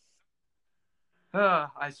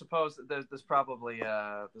 I suppose there's probably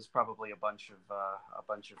a bunch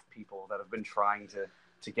of people that have been trying to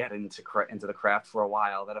get into the craft for a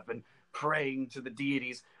while, that have been praying to the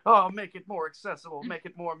deities. Oh, make it more accessible, make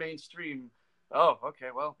it more mainstream. Oh, okay,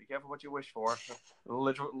 well, be careful what you wish for.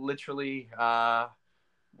 Literally,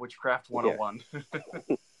 Witchcraft 101.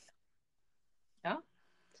 Yeah.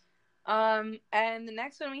 And the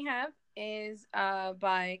next one we have is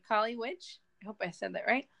by Kali Witch. I hope I said that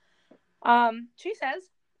right. She says,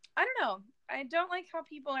 I don't know. I don't like how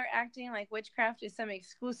people are acting like witchcraft is some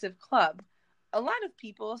exclusive club. A lot of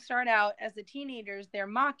people start out as the teenagers they're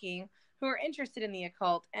mocking who are interested in the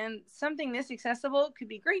occult, and something this accessible could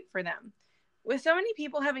be great for them. With so many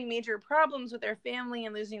people having major problems with their family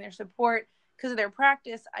and losing their support, Because of their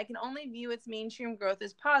practice, I can only view its mainstream growth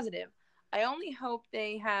as positive. I only hope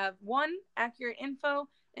they have 1, accurate info,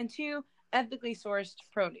 and 2, ethically sourced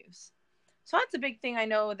produce. So that's a big thing I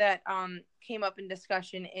know that came up in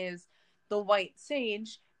discussion is the white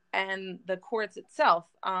sage and the quartz itself.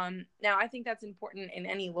 Now, I think that's important in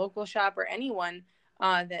any local shop or anyone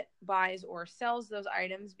that buys or sells those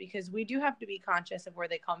items, because we do have to be conscious of where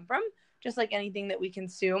they come from, just like anything that we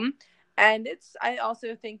consume. And I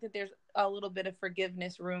also think that there's a little bit of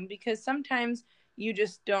forgiveness room, because sometimes you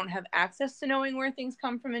just don't have access to knowing where things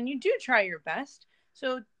come from, and you do try your best.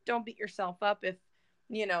 So don't beat yourself up if,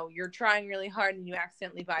 you're trying really hard and you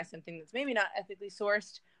accidentally buy something that's maybe not ethically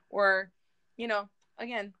sourced, or,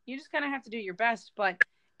 again, you just kind of have to do your best. But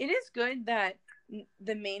it is good that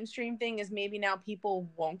the mainstream thing is maybe now people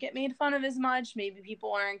won't get made fun of as much. Maybe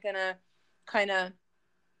people aren't going to kind of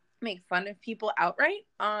make fun of people outright.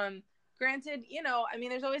 Granted,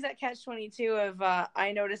 there's always that catch-22 of,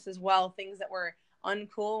 I noticed as well, things that were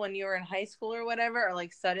uncool when you were in high school or whatever are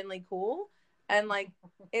like suddenly cool. And like,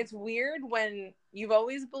 it's weird when you've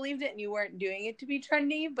always believed it and you weren't doing it to be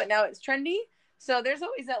trendy, but now it's trendy. So there's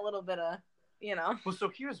always that little bit of, Well, so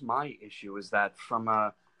here's my issue is that from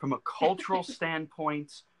a cultural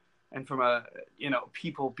standpoint, and from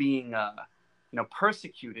people being,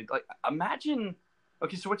 persecuted, like, imagine,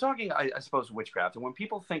 okay, so we're talking, I suppose, witchcraft. And when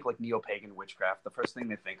people think like neo-pagan witchcraft, the first thing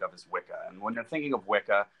they think of is Wicca. And when they're thinking of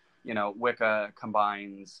Wicca, Wicca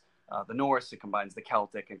combines the Norse, it combines the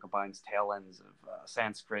Celtic, it combines tail ends of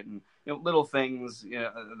Sanskrit, and little things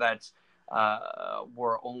that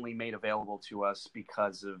were only made available to us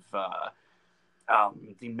because of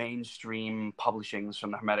the mainstream publishings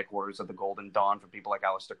from the Hermetic Orders of the Golden Dawn, from people like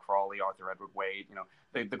Aleister Crowley, Arthur Edward Wade,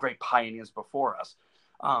 the great pioneers before us.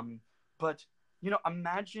 But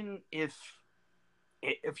imagine if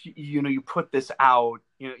you put this out,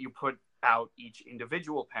 you put out each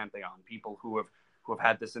individual pantheon, people who have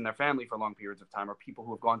had this in their family for long periods of time, or people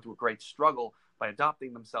who have gone through a great struggle by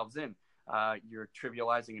adopting themselves in. You're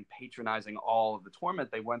trivializing and patronizing all of the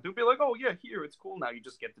torment they went through. Be like, oh yeah, here, it's cool now. You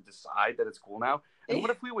just get to decide that it's cool now. And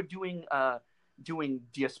what if we were doing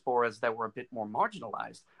diasporas that were a bit more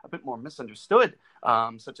marginalized, a bit more misunderstood,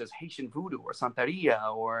 such as Haitian voodoo or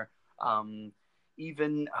Santeria, or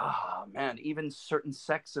even certain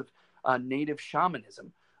sects of native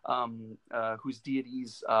shamanism, whose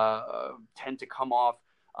deities tend to come off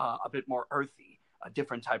a bit more earthy, a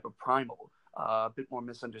different type of primal, a bit more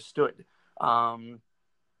misunderstood. I'm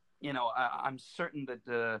certain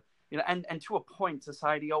that and to a point,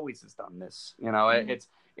 society always has done this.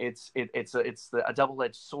 It's a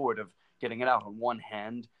double-edged sword of getting it out. On one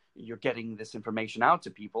hand, you're getting this information out to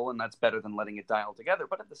people, and that's better than letting it die altogether.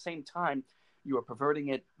 But at the same time, you are perverting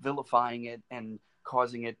it, vilifying it, and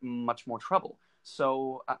causing it much more trouble.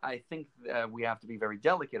 So I think we have to be very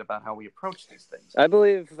delicate about how we approach these things. I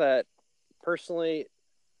believe that, personally,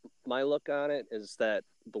 my look on it is that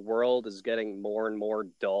the world is getting more and more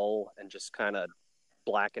dull and just kind of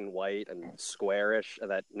black and white and squarish, and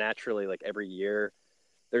that naturally, like, every year,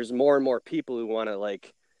 there's more and more people who want to,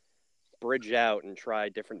 like, bridge out and try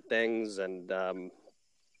different things and,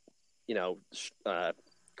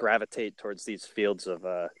 gravitate towards these fields of,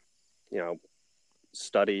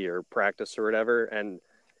 study or practice or whatever. And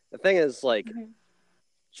the thing is, like,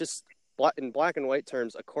 just in black and white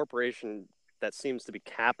terms, a corporation that seems to be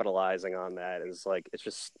capitalizing on that is like, it's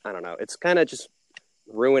just, I don't know, it's kind of just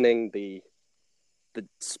ruining the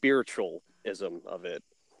spiritualism of it.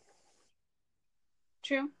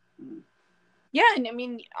 True. Yeah, and I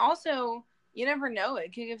mean, also, you never know.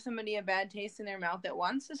 It could give somebody a bad taste in their mouth that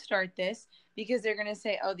wants to start this, because they're going to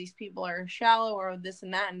say, oh, these people are shallow, or this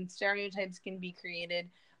and that, and stereotypes can be created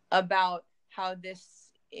about how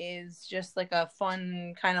this is just like a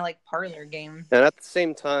fun kind of like parlor game. And at the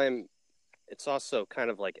same time, it's also kind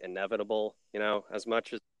of like inevitable, as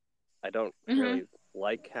much as I don't really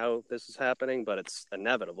like how this is happening, but it's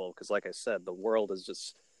inevitable because, like I said, the world is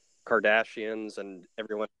just Kardashians and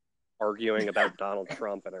everyone arguing about Donald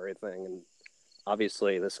Trump and everything. And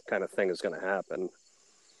obviously this kind of thing is going to happen.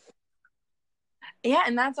 Yeah,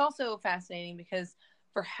 and that's also fascinating, because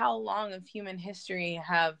for how long of human history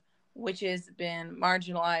have witches been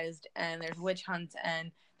marginalized, and there's witch hunts,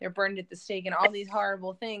 and they're burned at the stake, and all these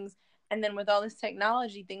horrible things. And then with all this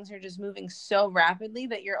technology, things are just moving so rapidly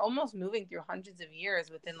that you're almost moving through hundreds of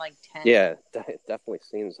years within like 10. Yeah, it definitely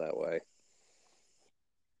seems that way.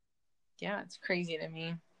 Yeah, it's crazy to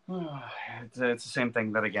me. It's the same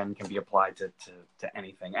thing that, again, can be applied to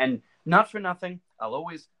anything. And not for nothing, I will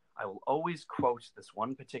always quote this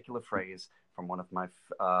one particular phrase from one of my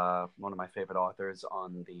favorite authors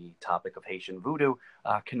on the topic of Haitian voodoo,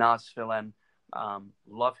 Knas Philen,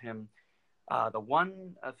 love him. The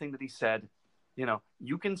one thing that he said,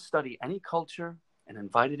 you can study any culture and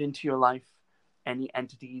invite it into your life, any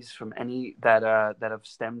entities from any that have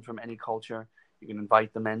stemmed from any culture. You can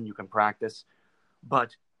invite them in, you can practice.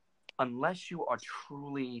 But unless you are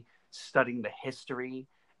truly studying the history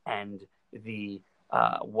and the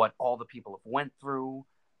what all the people have went through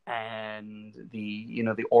and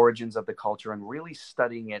the origins of the culture, and really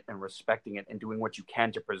studying it and respecting it and doing what you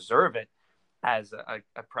can to preserve it as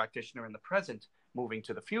a practitioner in the present, moving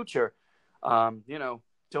to the future,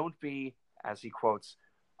 don't be, as he quotes,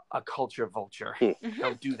 a culture vulture.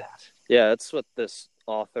 Don't do that. Yeah, that's what this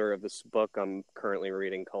author of this book I'm currently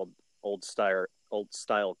reading called Old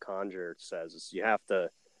Style Conjure says. Is you have to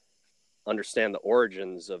understand the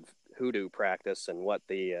origins of hoodoo practice and what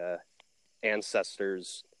the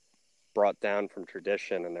ancestors brought down from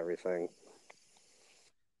tradition and everything.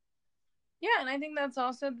 Yeah, and I think that's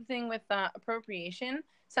also the thing with appropriation.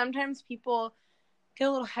 Sometimes people get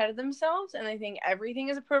a little ahead of themselves, and they think everything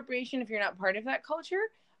is appropriation if you're not part of that culture.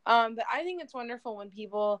 But I think it's wonderful when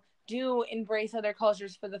people do embrace other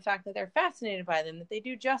cultures for the fact that they're fascinated by them, that they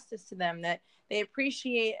do justice to them, that they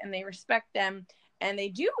appreciate and they respect them, and they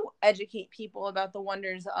do educate people about the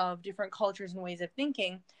wonders of different cultures and ways of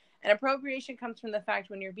thinking. And appropriation comes from the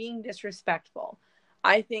fact when you're being disrespectful.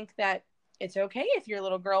 I think that it's okay if your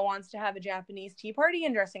little girl wants to have a Japanese tea party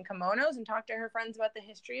and dress in kimonos and talk to her friends about the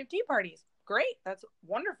history of tea parties. Great. That's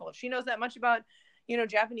wonderful. If she knows that much about,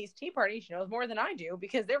 Japanese tea parties, she knows more than I do,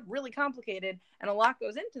 because they're really complicated and a lot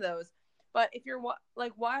goes into those. But if you're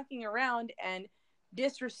walking around and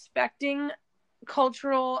disrespecting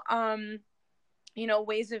cultural,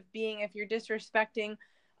 ways of being, if you're disrespecting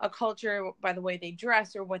a culture by the way they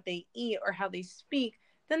dress or what they eat or how they speak,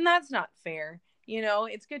 then that's not fair.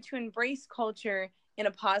 It's good to embrace culture in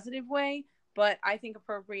a positive way, but I think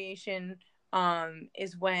appropriation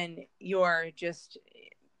is when you're just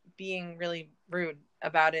being really rude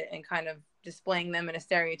about it and kind of displaying them in a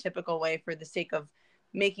stereotypical way for the sake of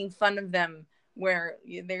making fun of them, where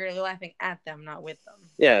they're laughing at them, not with them.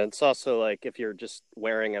 Yeah, it's also like if you're just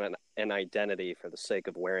wearing an identity for the sake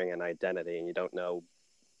of wearing an identity and you don't know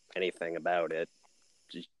anything about it,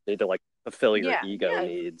 you need to fulfill your ego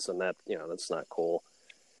needs, and that that's not cool.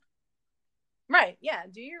 Right. Yeah.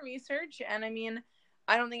 Do your research. And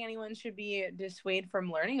I don't think anyone should be dissuaded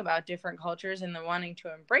from learning about different cultures and then wanting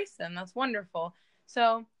to embrace them. That's wonderful.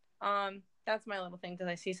 So that's my little thing, because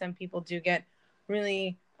I see some people do get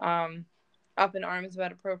really up in arms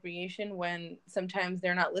about appropriation when sometimes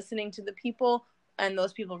they're not listening to the people, and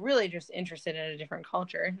those people really just interested in a different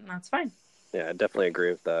culture, and that's fine. Yeah, I definitely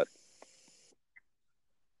agree with that.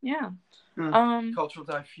 Yeah. Cultural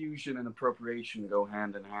diffusion and appropriation go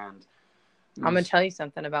hand in hand. I'm going to tell you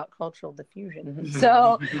something about cultural diffusion.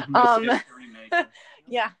 So,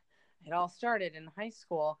 yeah, it all started in high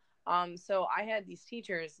school. So I had these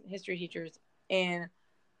history teachers in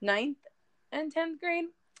 9th and 10th grade.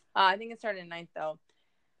 I think it started in 9th though,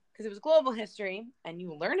 because it was global history and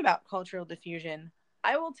you learn about cultural diffusion.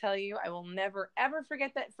 I will tell you, I will never, ever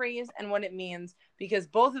forget that phrase and what it means, because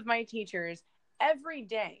both of my teachers every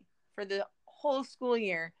day for the whole school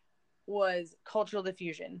year was cultural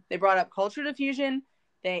diffusion. They brought up cultural diffusion.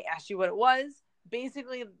 They asked you what it was.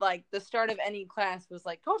 Basically, the start of any class was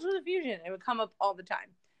cultural diffusion. It would come up all the time.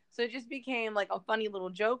 So it just became a funny little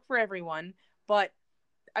joke for everyone. But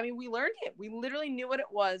we learned it. We literally knew what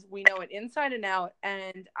it was. We know it inside and out.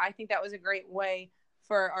 And I think that was a great way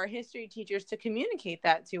for our history teachers to communicate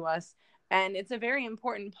that to us. And it's a very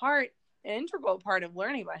important part, an integral part of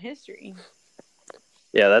learning about history.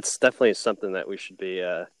 Yeah, that's definitely something that we should be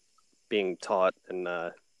being taught in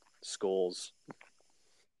schools.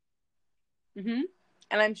 Mm-hmm.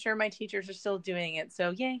 And I'm sure my teachers are still doing it. So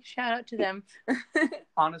yay, shout out to them.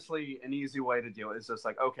 Honestly, an easy way to do it is just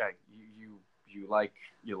okay, you like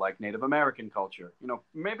Native American culture.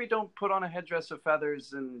 Maybe don't put on a headdress of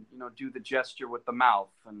feathers and do the gesture with the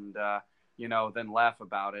mouth and then laugh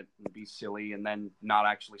about it and be silly, and then not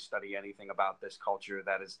actually study anything about this culture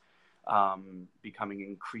that is becoming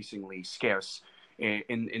increasingly scarce.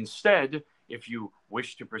 Instead, if you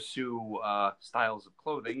wish to pursue styles of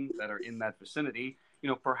clothing that are in that vicinity,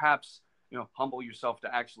 perhaps humble yourself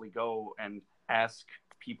to actually go and ask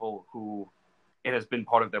people who it has been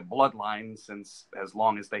part of their bloodline since as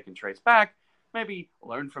long as they can trace back. Maybe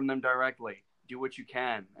learn from them directly. Do what you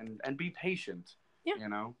can and be patient.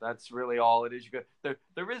 Yeah. That's really all it is.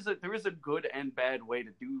 There is a good and bad way to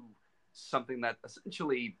do something that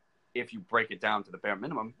essentially, if you break it down to the bare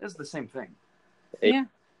minimum, is the same thing. Yeah.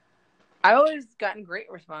 I've always gotten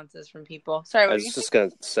great responses from people. Sorry, I what was were you just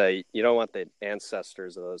going to say, you don't want the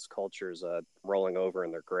ancestors of those cultures rolling over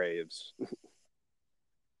in their graves.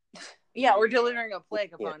 Yeah, we're delivering a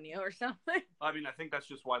plague upon you or something. I mean, I think that's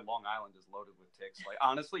just why Long Island is loaded with ticks. Like,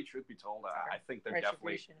 honestly, truth be told, I think they're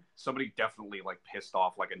somebody definitely like pissed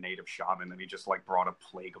off like a native shaman, and he just like brought a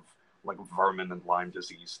plague of like vermin and Lyme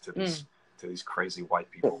disease to these crazy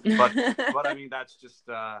white people. But I mean, that's just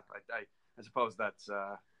I suppose that's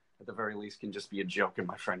at the very least can just be a joke in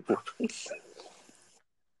my friend group.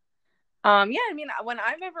 I mean, when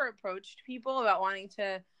I've ever approached people about wanting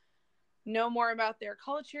to know more about their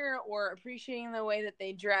culture or appreciating the way that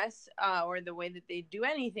they dress or the way that they do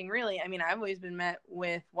anything, really, I mean, I've always been met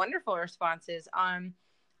with wonderful responses.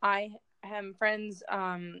 I am friends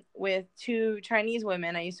with 2 Chinese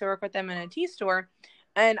women. I used to work with them in a tea store,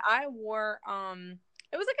 and I wore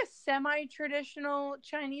it was like a semi-traditional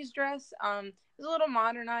Chinese dress. It was a little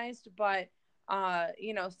modernized, but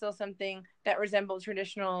still something that resembled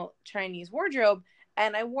traditional Chinese wardrobe.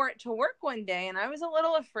 And I wore it to work one day, and I was a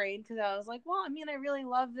little afraid because I was like, well, I mean, I really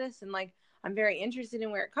love this, and like, I'm very interested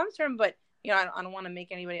in where it comes from, but I don't want to make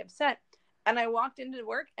anybody upset. And I walked into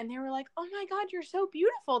work, and they were like, oh my God, you're so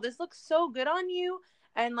beautiful. This looks so good on you.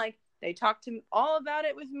 And like, they talked to me all about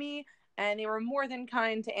it with me, and they were more than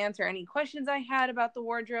kind to answer any questions I had about the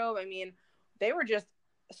wardrobe. I mean, they were just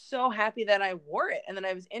so happy that I wore it and that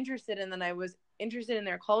I was interested in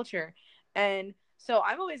their culture. And so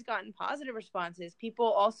I've always gotten positive responses. People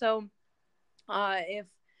also, if,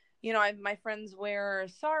 my friends wear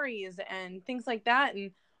saris and things like that,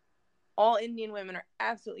 and all Indian women are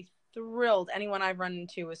absolutely thrilled. Anyone I've run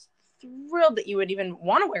into is thrilled that you would even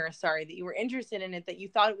want to wear a sari, that you were interested in it, that you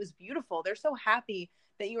thought it was beautiful. They're so happy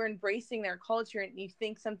that you are embracing their culture and you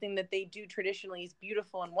think something that they do traditionally is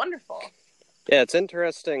beautiful and wonderful. Yeah, it's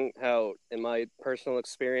interesting how, in my personal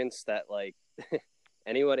experience, that like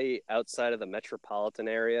anybody outside of the metropolitan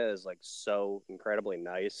area is like so incredibly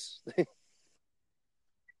nice.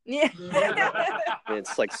 Yeah.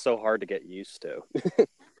 It's like so hard to get used to.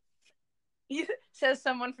 Says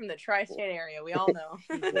someone from the tri-state area. We all know.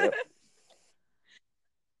 Yep.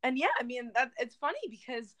 And yeah, I mean, it's funny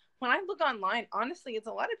because when I look online, honestly, it's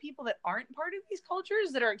a lot of people that aren't part of these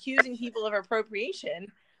cultures that are accusing people of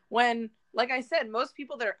appropriation. When, like I said, most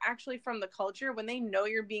people that are actually from the culture, when they know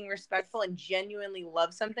you're being respectful and genuinely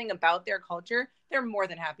love something about their culture, they're more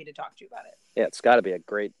than happy to talk to you about it. Yeah, it's got to be a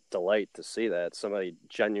great delight to see that somebody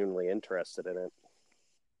genuinely interested in it.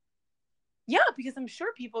 Yeah, because I'm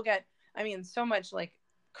sure people get, so much like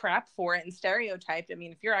crap for it and stereotyped. I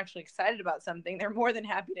mean, if you're actually excited about something, they're more than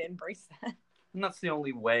happy to embrace that. And that's the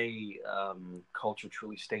only way culture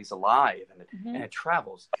truly stays alive and it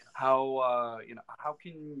travels. How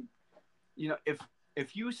can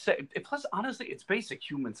if you say, plus honestly, it's basic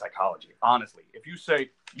human psychology. Honestly, if you say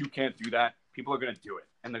you can't do that, people are going to do it,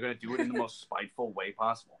 and they're going to do it in the most spiteful way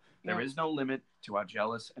possible. There is no limit to how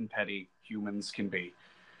jealous and petty humans can be.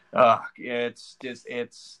 It's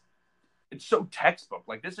so textbook.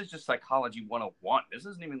 Like, this is just psychology 101. This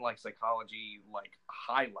isn't even like psychology like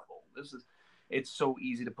high level. It's so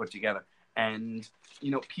easy to put together. And,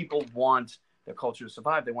 people want their culture to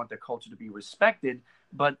survive. They want their culture to be respected.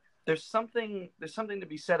 But there's something to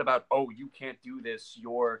be said about, oh, you can't do this.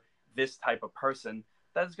 You're this type of person.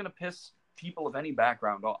 That is going to piss people of any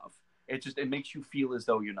background off. It makes you feel as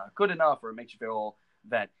though you're not good enough, or it makes you feel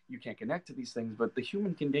that you can't connect to these things. But the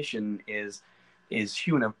human condition is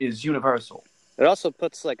universal. It also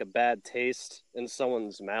puts like a bad taste in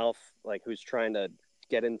someone's mouth, like who's trying to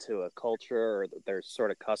get into a culture or their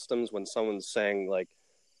sort of customs, when someone's saying like,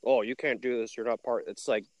 oh, you can't do this, you're not part. It's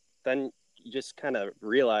like, then you just kind of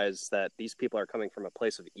realize that these people are coming from a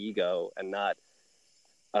place of ego and not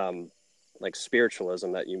like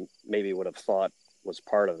spiritualism that you maybe would have thought was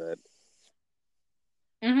part of it.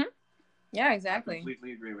 Mm-hmm. Yeah, exactly. I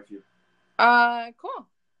completely agree with you. Cool.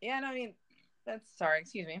 Yeah, no,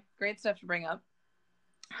 excuse me. Great stuff to bring up.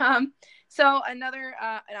 So another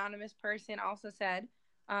anonymous person also said,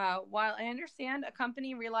 while I understand a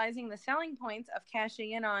company realizing the selling points of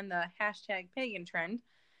cashing in on the #pagan trend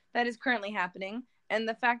that is currently happening, and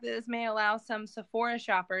the fact that this may allow some Sephora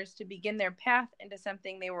shoppers to begin their path into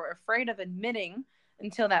something they were afraid of admitting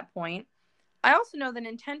until that point, I also know that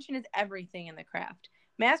intention is everything in the craft.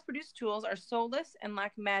 Mass-produced tools are soulless and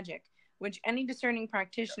lack magic, which any discerning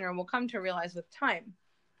practitioner will come to realize with time.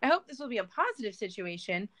 I hope this will be a positive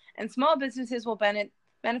situation, and small businesses will benefit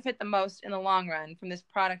the most in the long run from this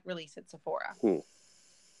product release at Sephora. Yeah,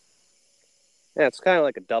 it's kind of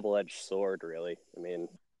like a double-edged sword, really. I mean,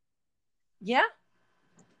 yeah,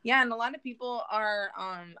 and a lot of people are,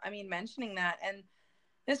 mentioning that, and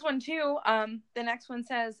This one too, the next one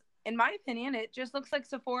says, in my opinion, it just looks like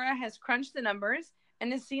Sephora has crunched the numbers and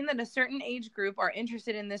has seen that a certain age group are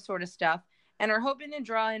interested in this sort of stuff and are hoping to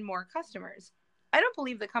draw in more customers. I don't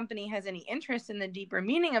believe the company has any interest in the deeper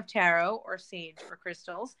meaning of tarot or sage or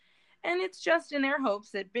crystals, and it's just in their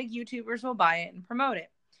hopes that big YouTubers will buy it and promote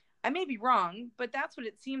it. I may be wrong, but that's what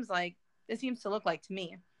it seems to look like to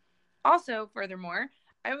me. Also, furthermore,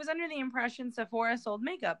 I was under the impression Sephora sold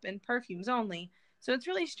makeup and perfumes only, so it's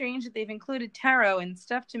really strange that they've included tarot and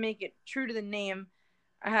stuff to make it true to the name.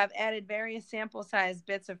 I have added various sample-sized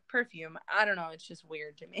bits of perfume. I don't know, it's just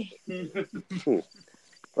weird to me.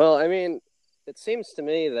 Well, I mean, it seems to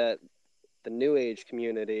me that the New Age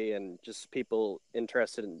community and just people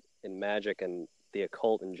interested in magic and the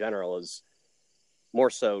occult in general is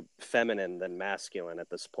more so feminine than masculine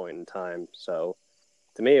at this point in time. So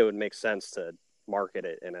to me, it would make sense to market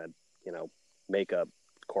it in a, makeup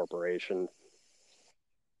corporation.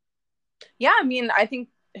 Yeah, I mean, I think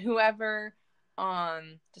whoever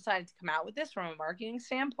decided to come out with this from a marketing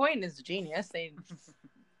standpoint is a genius. They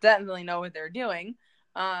definitely know what they're doing.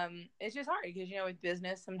 It's just hard because, with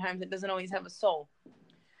business, sometimes it doesn't always have a soul.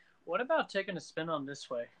 What about taking a spin on this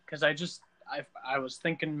way? Because I was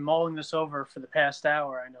mulling this over for the past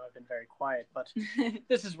hour. I know I've been very quiet, but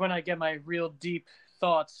this is when I get my real deep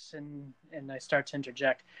thoughts and I start to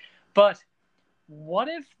interject. But what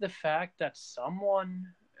if the fact that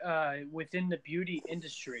someone within the beauty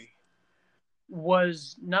industry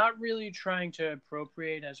was not really trying to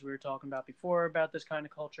appropriate, as we were talking about before, about this kind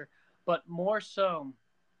of culture, but more so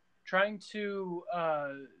trying to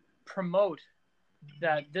promote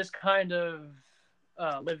that this kind of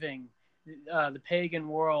living, the pagan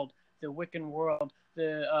world, the Wiccan world,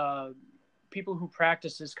 the people who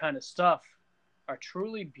practice this kind of stuff are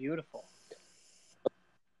truly beautiful.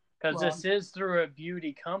 Because this is through a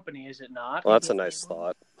beauty company, is it not? Well, that's a nice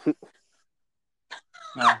thought.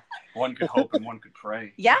 One could hope and one could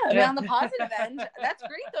pray. Yeah, I mean, on the positive end, that's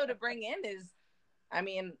great though to bring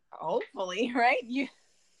in. Hopefully, right?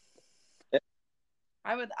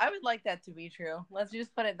 I would like that to be true. Let's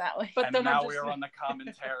just put it that way. But and now we are on the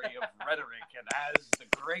commentary of rhetoric, and as the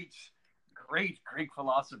great Greek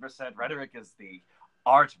philosopher said, rhetoric is the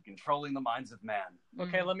art of controlling the minds of man.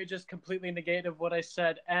 Okay, let me just completely negate of what I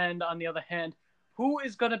said. And on the other hand, who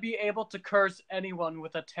is going to be able to curse anyone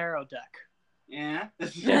with a tarot deck? Yeah. I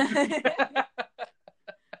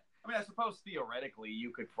mean, I suppose theoretically you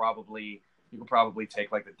could probably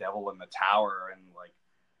take like the devil in the tower and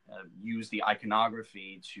use the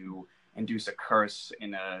iconography to induce a curse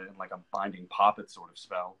in a binding poppet sort of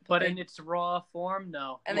spell. But in its raw form,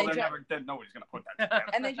 no. And nobody's going to put that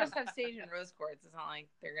together. And they just have sage and rose quartz. It's not like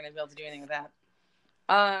they're going to be able to do anything with that.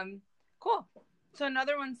 Cool. So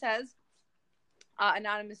another one says,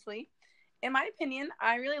 anonymously, in my opinion,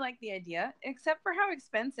 I really like the idea, except for how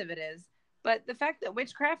expensive it is. But the fact that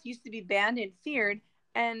witchcraft used to be banned and feared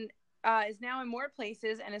and is now in more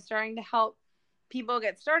places and is starting to help people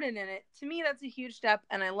get started in it, to me, that's a huge step,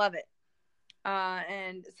 and I love it.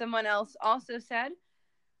 And someone else also said,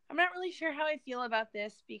 I'm not really sure how I feel about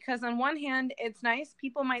this, because on one hand, it's nice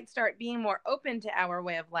people might start being more open to our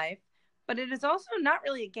way of life, but it is also not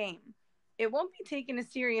really a game. It won't be taken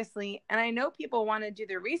as seriously, and I know people want to do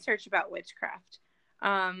their research about witchcraft.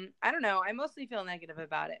 I don't know. I mostly feel negative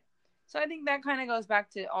about it. So I think that kind of goes back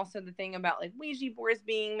to also the thing about Ouija boards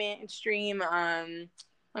being mainstream.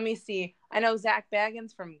 Let me see. I know Zach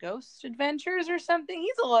Baggins from Ghost Adventures or something.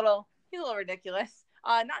 He's a little ridiculous.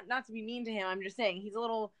 Not to be mean to him. I'm just saying he's a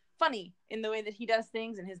little funny in the way that he does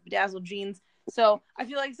things and his bedazzled jeans. So I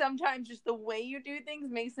feel like sometimes just the way you do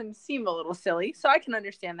things makes them seem a little silly. So I can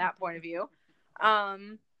understand that point of view.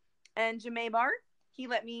 And Jamae Bar, he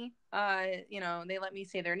let me, they let me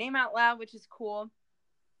say their name out loud, which is cool.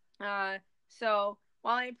 So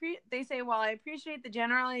while I appreciate the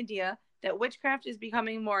general idea that witchcraft is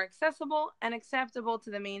becoming more accessible and acceptable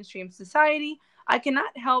to the mainstream society, I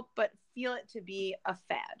cannot help but feel it to be a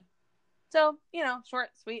fad. So, short,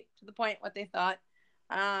 sweet, to the point, what they thought.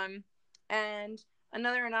 And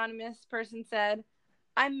another anonymous person said,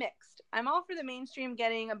 I'm mixed. I'm all for the mainstream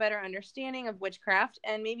getting a better understanding of witchcraft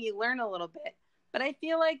and maybe learn a little bit. But I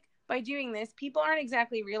feel like by doing this, people aren't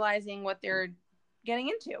exactly realizing what they're getting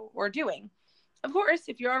into or doing. Of course,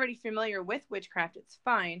 if you're already familiar with witchcraft, it's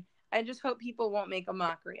fine. I just hope people won't make a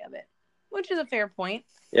mockery of it, which is a fair point.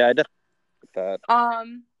 Yeah, I definitely agree with that.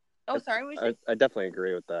 Sorry. I definitely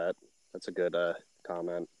agree with that. That's a good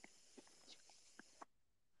comment.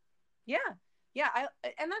 Yeah.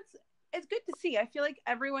 It's good to see. I feel like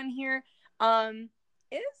everyone here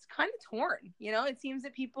is kind of torn. It seems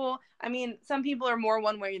that people, some people are more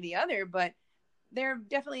one way or the other, but they're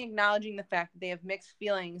definitely acknowledging the fact that they have mixed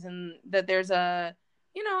feelings and that there's a,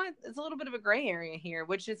 it's a little bit of a gray area here,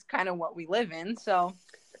 which is kind of what we live in. So,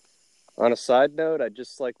 on a side note, I'd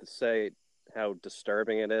just like to say how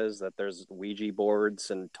disturbing it is that there's Ouija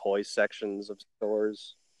boards and toy sections of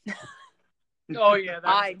stores. Oh yeah,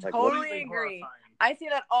 I that's totally agree. horrifying. I see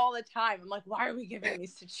that all the time. I'm like, why are we giving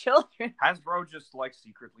these to children? Hasbro just like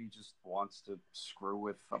secretly just wants to screw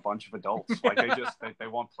with a bunch of adults. Like they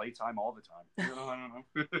want playtime all the time. I don't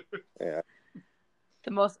know. Yeah.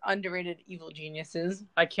 The most underrated evil geniuses.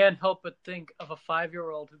 I can't help but think of a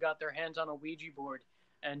 5-year-old who got their hands on a Ouija board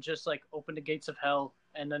and just like opened the gates of hell,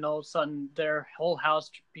 and then all of a sudden their whole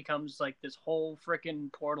house becomes like this whole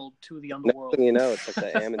freaking portal to the underworld. Next thing you know, it's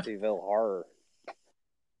like the Amityville Horror.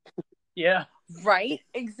 Yeah. Right?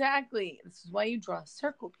 Exactly. This is why you draw a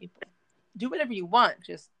circle, people. Do whatever you want,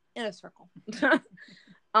 just in a circle.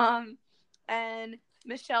 And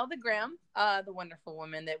Michelle the Graham, the wonderful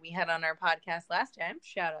woman that we had on our podcast last time,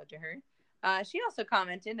 shout out to her. She also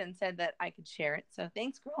commented and said that I could share it. So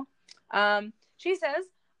thanks, girl. She says,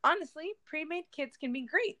 honestly, pre-made kits can be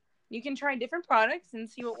great. You can try different products and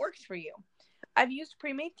see what works for you. I've used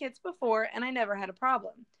pre-made kits before and I never had a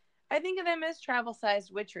problem. I think of them as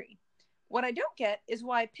travel-sized witchery. What I don't get is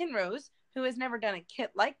why Pinrose, who has never done a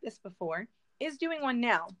kit like this before, is doing one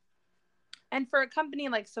now. And for a company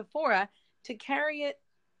like Sephora to carry it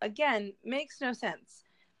again makes no sense.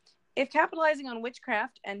 If capitalizing on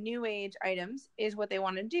witchcraft and new age items is what they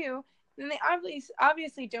want to do, then they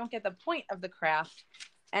obviously don't get the point of the craft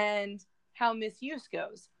and how misuse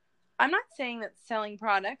goes. I'm not saying that selling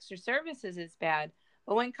products or services is bad,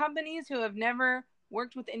 but when companies who have never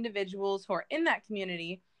worked with individuals who are in that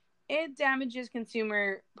community, it damages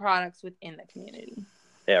consumer products within the community.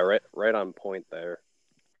 Yeah, right on point there.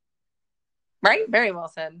 Right? Very well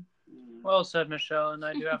said. Well said, Michelle. And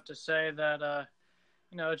I do have to say that,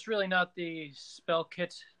 it's really not the spell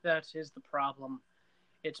kit that is the problem.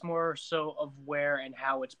 It's more so of where and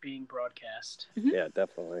how it's being broadcast. Yeah,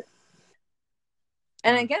 definitely.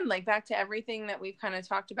 And again, like back to everything that we've kind of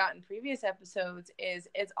talked about in previous episodes, is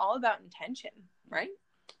it's all about intention, right?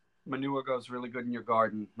 Manure goes really good in your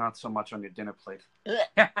garden, not so much on your dinner plate.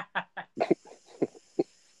 I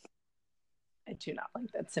do not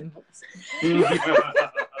like that symbolism.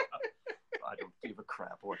 I don't give a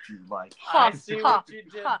crap what you like. I see what you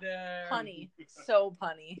did there. Punny. So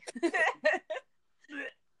punny.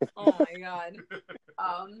 Oh my god.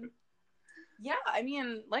 Yeah, I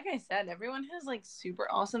mean, like I said, everyone has like super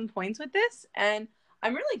awesome points with this, and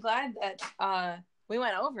I'm really glad that we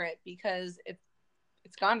went over it because it's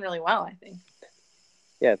gone really well, I think.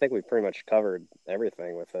 Yeah, I think we pretty much covered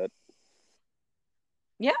everything with it.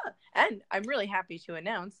 Yeah, and I'm really happy to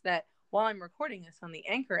announce that while I'm recording this on the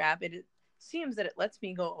Anchor app, it seems that it lets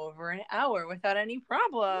me go over an hour without any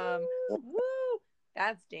problem. Woo!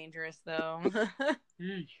 That's dangerous, though.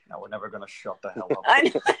 No, we're never going to shut the hell up.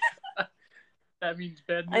 I know. That means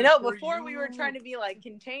bad news. I know, for before you. we were trying to be like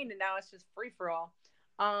contained, and now it's just free for all.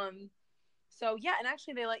 So yeah, and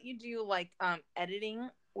actually they let you do like editing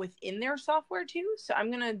within their software too. So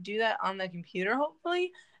I'm gonna do that on the computer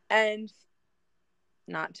hopefully, and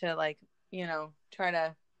not to like try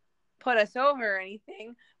to put us over or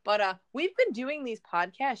anything, but we've been doing these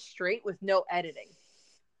podcasts straight with no editing.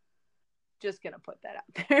 Just gonna put that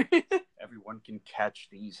out there. Everyone can catch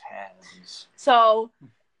these hands. So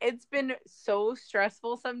it's been so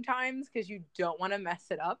stressful sometimes because you don't want to mess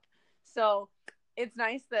it up. So it's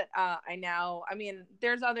nice that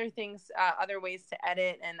there's other things, other ways to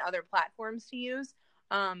edit and other platforms to use.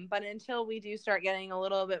 But until we do start getting a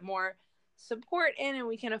little bit more support in and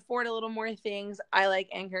we can afford a little more things, I like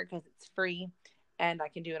Anchor because it's free and I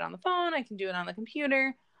can do it on the phone. I can do it on the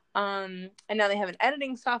computer. And now they have an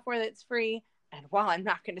editing software that's free. And while I'm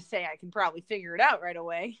not going to say I can probably figure it out right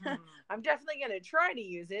away, I'm definitely going to try to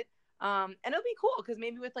use it. And it'll be cool because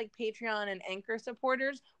maybe with like Patreon and Anchor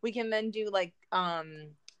supporters, we can then do like,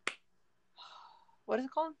 what is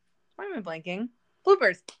it called? Why am I blanking?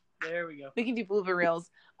 Bloopers. There we go. We can do blooper reels.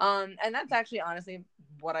 And that's actually honestly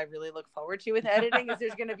what I really look forward to with editing is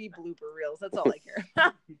there's going to be blooper reels. That's all I care.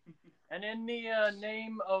 And in the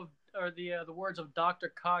name of, or the words of Dr.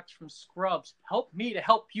 Cox from Scrubs, help me to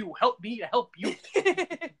help you, help me to help you.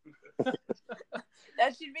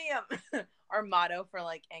 That should be our motto for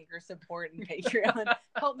like Anchor support and Patreon.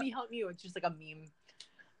 Help me, help you. It's just like a meme.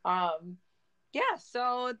 Yeah,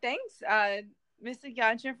 so thanks, Miss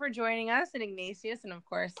Agata, for joining us, and Ignatius, and of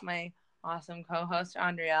course my awesome co-host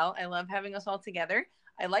Andrielle. I love having us all together.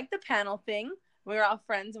 I like the panel thing. We're all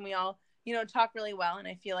friends and we all, talk really well, and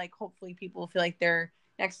I feel like hopefully people feel like they're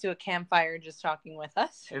next to a campfire just talking with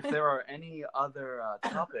us. If there are any other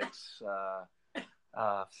topics,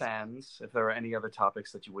 fans, if there are any other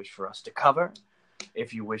topics that you wish for us to cover,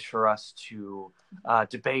 if you wish for us to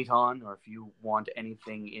debate on, or if you want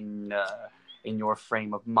anything in your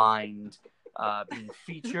frame of mind being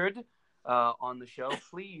featured on the show,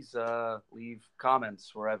 please leave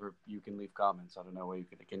comments wherever you can leave comments. I don't know where you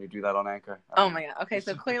can you do that on Anchor? Oh my god. Okay,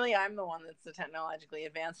 so clearly I'm the one that's the technologically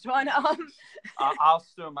advanced one. I'll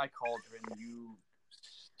stir my cauldron. You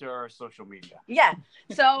stir social media. Yeah.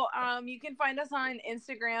 So you can find us on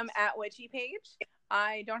Instagram at Witchy Page.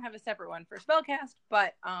 I don't have a separate one for Spellcast,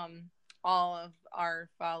 but all of our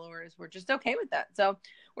followers were just okay with that. So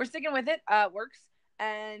we're sticking with it. It works.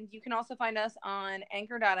 And you can also find us on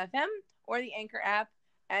Anchor.fm or the Anchor app.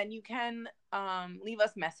 And you can leave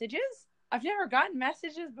us messages. I've never gotten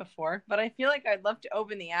messages before, but I feel like I'd love to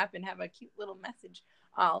open the app and have a cute little message.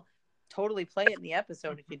 I'll totally play it in the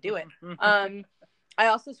episode if you do it. I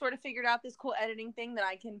also sort of figured out this cool editing thing that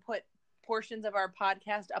I can put portions of our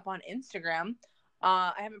podcast up on Instagram.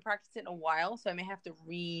 I haven't practiced it in a while, so I may have to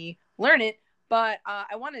relearn it, but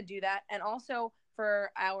I want to do that. And also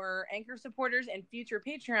for our Anchor supporters and future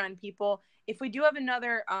Patreon people, if we do have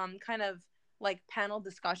another kind of like panel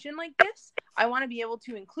discussion like this, I want to be able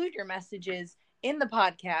to include your messages in the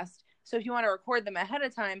podcast. So if you want to record them ahead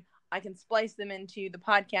of time, I can splice them into the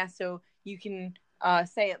podcast so you can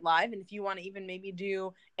say it live. And if you want to even maybe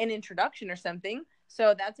do an introduction or something.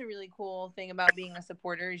 So that's a really cool thing about being a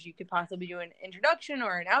supporter, is you could possibly do an introduction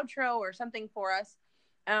or an outro or something for us.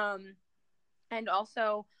 And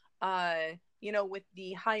also, with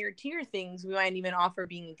the higher tier things, we might even offer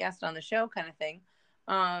being a guest on the show kind of thing.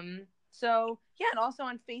 So yeah, and also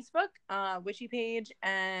on Facebook, Witchy Page,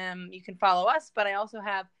 you can follow us, but I also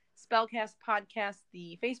have Spellcast Podcast,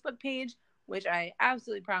 the Facebook page, which I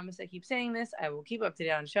absolutely promise I keep saying this. I will keep up to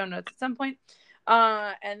date on show notes at some point.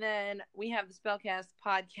 And then we have the Spellcast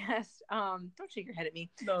Podcast. Don't shake your head at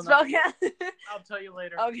me. No. Spellcast. I'll tell you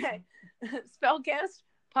later. Okay. Spellcast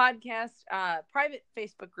Podcast, private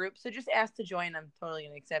Facebook group. So just ask to join. I'm totally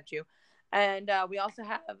going to accept you. And we also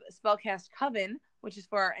have Spellcast Coven, which is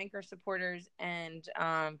for our Anchor supporters and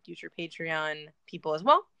future Patreon people as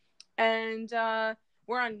well. And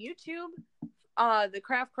we're on YouTube. The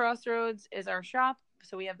Craft Crossroads is our shop.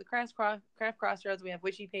 So we have the Craft Crossroads. We have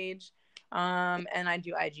Witchy Page. And I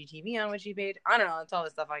do IGTV on Witchy Page. I don't know. That's all the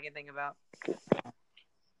stuff I can think about.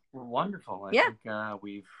 Wonderful. I think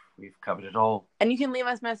we've covered it all. And you can leave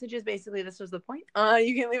us messages. Basically, this was the point.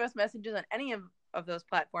 You can leave us messages on any of those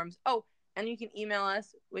platforms. Oh, and you can email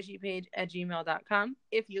us, witchypage@gmail.com,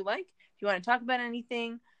 if you like. If you want to talk about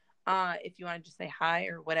anything, if you want to just say hi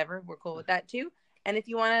or whatever, we're cool with that too. And if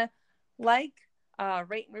you want to rate and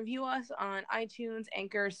review us on iTunes,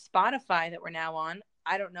 Anchor, Spotify that we're now on.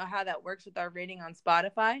 I don't know how that works with our rating on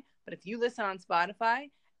Spotify, but if you listen on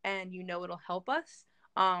Spotify and it'll help us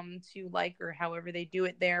to like, or however they do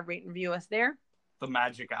it there, rate and review us there. The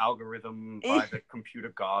magic algorithm by the computer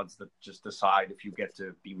gods that just decide if you get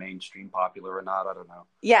to be mainstream popular or not. I don't know.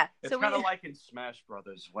 Yeah. It's kind of like in Smash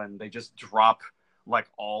Brothers when they just drop like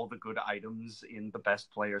all the good items in the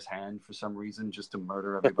best player's hand for some reason just to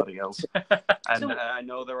murder everybody else. And I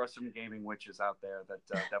know there are some gaming witches out there that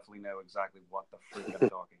definitely know exactly what the freak I'm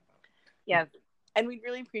talking about. Yeah. And we'd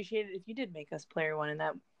really appreciate it if you did make us player one in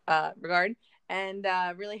that regard and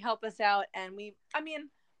really help us out. And we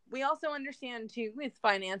also understand too with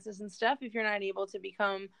finances and stuff, if you're not able to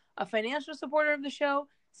become a financial supporter of the show,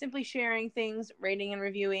 simply sharing things, rating and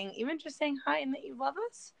reviewing, even just saying hi and that you love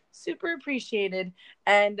us, super appreciated.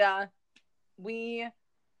 And we're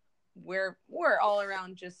all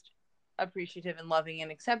around just appreciative and loving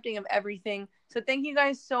and accepting of everything. So thank you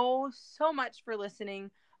guys so much for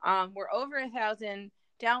listening. We're over 1,000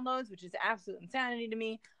 downloads, which is absolute insanity to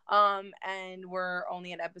me. And we're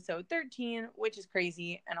only at episode 13, which is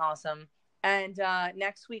crazy and awesome. And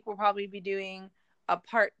next week we'll probably be doing a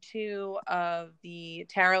part 2 of the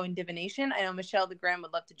tarot and divination. I know Michelle the Graham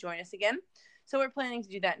would love to join us again. So we're planning to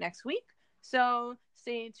do that next week. So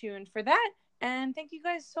stay tuned for that. And thank you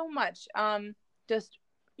guys so much. Just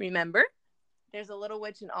remember, there's a little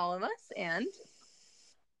witch in all of us. And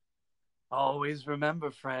always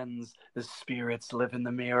remember, friends, the spirits live in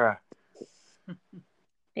the mirror.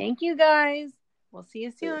 Thank you, guys. We'll see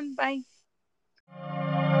you soon. Bye.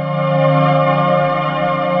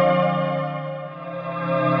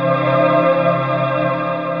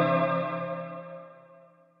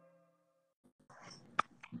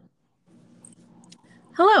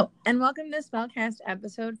 Hello, and welcome to Spellcast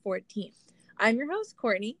episode 14. I'm your host,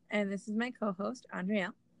 Courtney, and this is my co-host,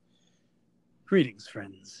 Andrea. Greetings,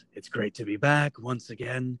 friends. It's great to be back once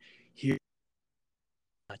again here.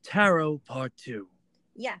 Tarot Part 2.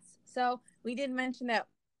 Yes. So we did mention that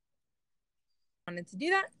we wanted to do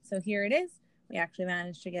that. So here it is. We actually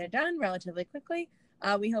managed to get it done relatively quickly.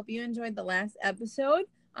 We hope you enjoyed the last episode.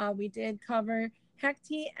 We did cover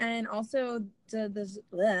Hecate and also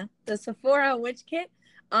the Sephora Witch Kit,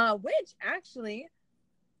 which actually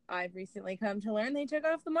I've recently come to learn they took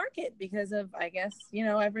off the market because of, I guess,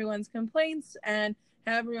 everyone's complaints and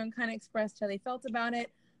how everyone kind of expressed how they felt about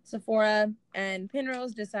it. Sephora and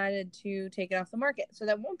Penrose decided to take it off the market. So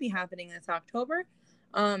that won't be happening this October.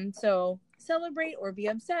 So celebrate or be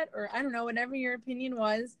upset or I don't know, whatever your opinion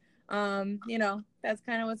was. That's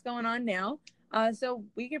kind of what's going on now. So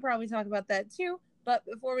we could probably talk about that too. But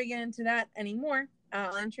before we get into that anymore,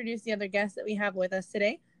 I'll introduce the other guests that we have with us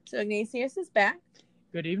today. So Ignatius is back.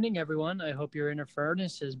 Good evening, everyone. I hope your inner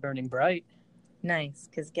furnace is burning bright. Nice,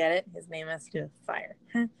 because get it? His name has to do with fire.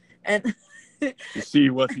 And You see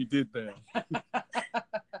what he did there.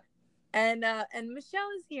 and Michelle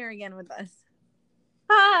is here again with us.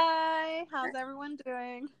 Hi, how's everyone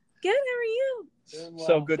doing? Good, how are you?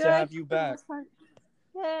 So good to have you back.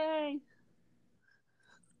 Yay.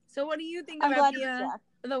 So what do you think I'm about glad to be back.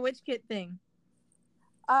 the witch kit thing?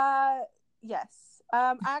 Yes.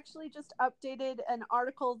 I actually just updated an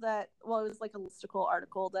article it was like a listicle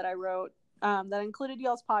article that I wrote that included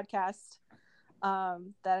y'all's podcast. I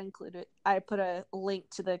put a link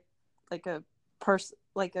to a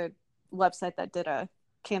website that did a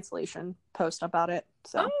cancellation post about it.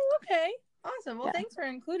 So. Oh, okay. Awesome. Well, Yeah. Thanks for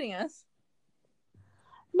including us.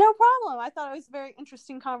 No problem. I thought it was a very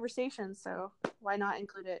interesting conversation, so why not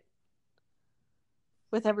include it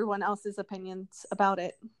with everyone else's opinions about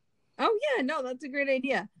it? Oh yeah, no, that's a great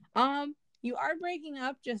idea. You are breaking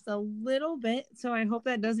up just a little bit, so I hope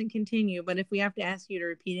that doesn't continue. But if we have to ask you to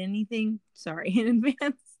repeat anything, sorry in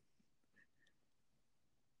advance.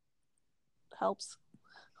 Helps.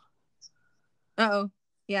 Uh-oh.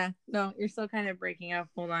 Yeah, no, you're still kind of breaking up.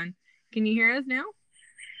 Hold on. Can you hear us now?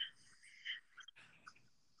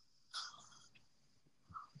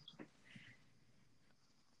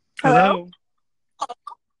 Hello?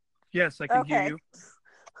 Yes, I can hear Okay. you.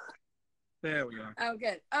 There we are. Oh,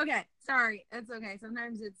 good. Okay. Sorry. It's okay.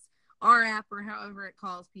 Sometimes it's our app or however it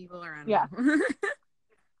calls people around. Yeah.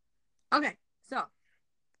 Okay. So,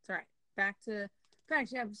 sorry. Back to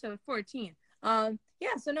episode 14. Yeah.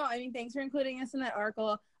 So no, I mean, thanks for including us in that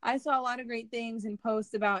article. I saw a lot of great things and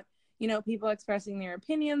posts about, people expressing their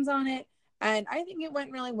opinions on it. And I think it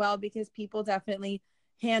went really well because people definitely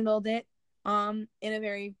handled it in a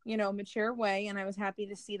very, mature way. And I was happy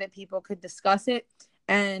to see that people could discuss it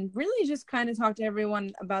and really just kind of talk to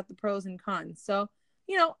everyone about the pros and cons. So,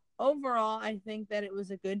 overall, I think that it was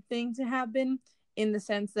a good thing to happen in the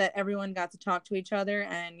sense that everyone got to talk to each other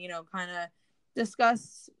and, kind of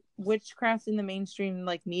discuss witchcraft in the mainstream,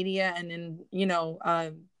 like media and in,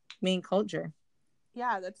 main culture.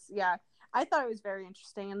 Yeah, I thought it was very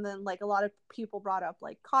interesting. And then a lot of people brought up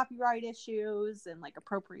copyright issues and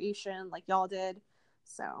appropriation like y'all did.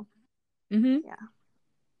 So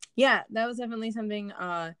Yeah, that was definitely something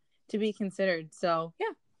to be considered. So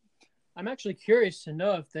yeah. I'm actually curious to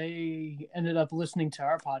know if they ended up listening to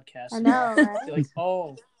our podcast. I know, right? Like,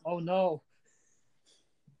 oh no.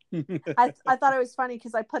 I thought it was funny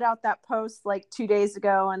because I put out that post 2 days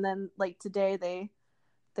ago, and then today they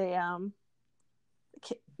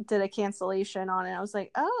did a cancellation on it. I was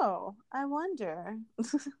like, oh, I wonder.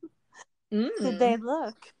 Did they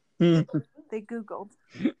look? They Googled.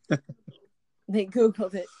 They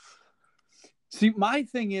Googled it. See, my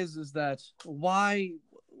thing is that why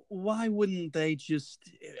wouldn't they just,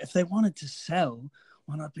 if they wanted to sell,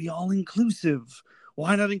 why not be all inclusive?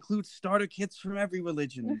 Why not include starter kits from every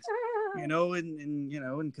religion?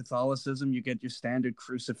 In Catholicism, you get your standard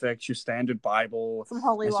crucifix, your standard Bible. Some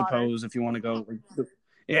holy water. I suppose if you want to go,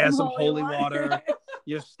 some holy water.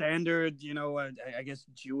 Your standard, I guess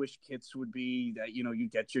Jewish kits would be that, you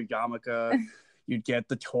get your yarmulke, you'd get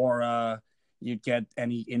the Torah, you'd get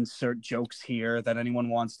any insert jokes here that anyone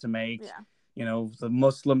wants to make. Yeah. The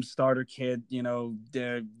Muslim starter kit, you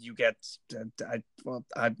get,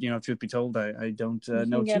 truth be told, I don't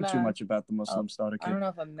know too much about the Muslim starter kit. I don't know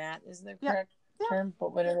if a mat is the correct term,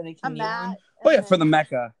 but whatever they A can mat. Oh yeah, for the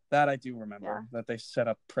Mecca. That I do remember, that they set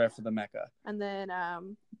up prayer for the Mecca. And then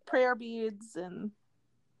prayer beads and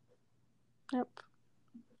yep.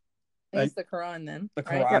 It's the Quran then. The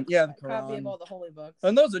right? Quran, yeah, the Quran. Copy of all the holy books.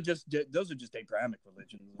 And those are just Abrahamic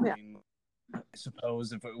religions. Yeah. I mean, I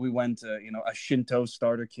suppose if we went to a Shinto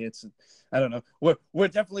starter kits, I don't know. We're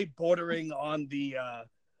definitely bordering on the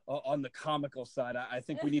on the comical side. I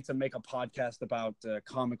think we need to make a podcast about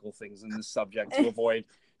comical things in this subject to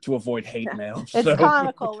avoid hate mail. It's So.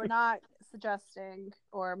 comical. We're not suggesting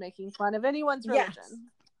or making fun of anyone's religion. Yes.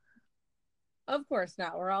 Of course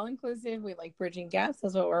not. We're all inclusive. We like bridging gaps.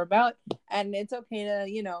 That's what we're about. And it's okay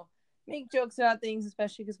to, make jokes about things,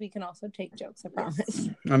 especially because we can also take jokes, I promise.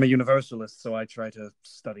 I'm a universalist, so I try to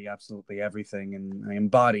study absolutely everything, and I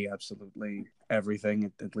embody absolutely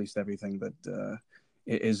everything, at least everything that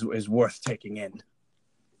is worth taking in.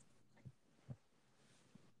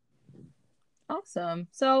 Awesome.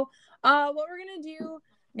 So what we're going to do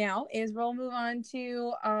now is we'll move on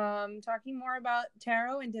to talking more about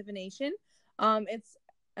tarot and divination. It's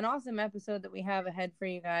an awesome episode that we have ahead for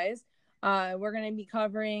you guys. We're going to be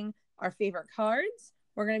covering our favorite cards.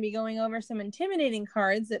 We're going to be going over some intimidating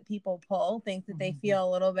cards that people pull, think that they feel a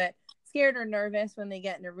little bit scared or nervous when they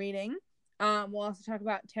get into reading. We'll also talk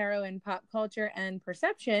about tarot and pop culture and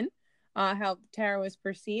perception, how tarot is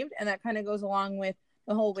perceived, and that kind of goes along with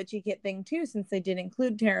the whole witchy kit thing too, since they did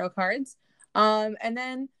include tarot cards. And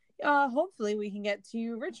then hopefully we can get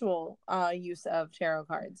to ritual use of tarot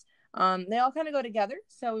cards. They all kind of go together,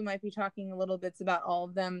 so we might be talking a little bits about all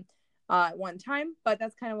of them at one time, but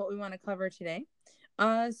that's kind of what we want to cover today.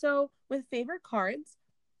 So with favorite cards,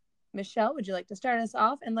 Michelle, would you like to start us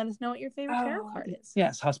off and let us know what your favorite tarot card is?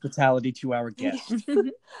 Yes, hospitality to our guest.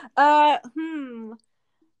 I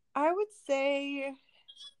would say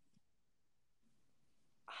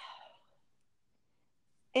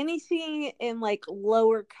anything in like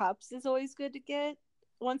lower cups is always good to get.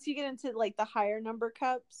 Once you get into like the higher number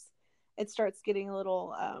cups, it starts getting a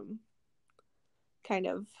little kind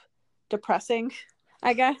of depressing,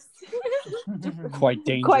 I guess. Quite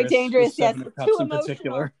dangerous. Quite dangerous, yes. Too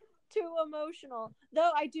emotional. Too emotional.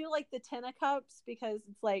 Though I do like the 10 of cups because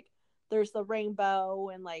it's like there's the rainbow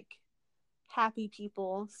and like happy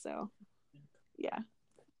people. So yeah.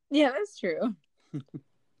 Yeah, that's true.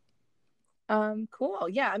 Cool.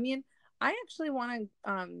 Yeah, I mean, I actually want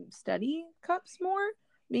to study cups more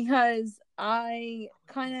because I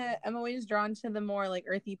kind of am always drawn to the more like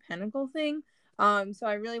earthy pentacle thing. So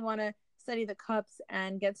I really want to study the cups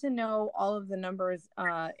and get to know all of the numbers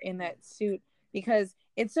in that suit, because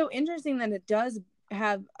it's so interesting that it does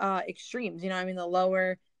have extremes. I mean, the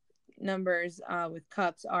lower numbers with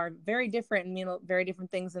cups are very different and mean very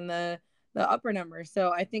different things than the upper numbers.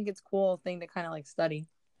 So I think it's a cool thing to kind of like study.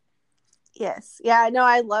 Yes. Yeah, no,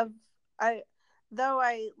 though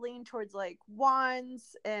I lean towards like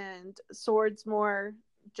wands and swords more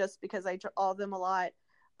just because I draw all of them a lot.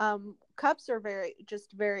 Cups are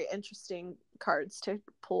very interesting cards to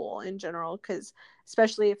pull in general, because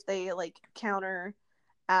especially if they like counteract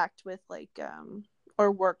with like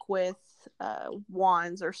or work with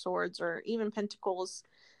wands or swords or even pentacles.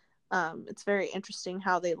 It's very interesting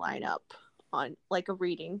how they line up on like a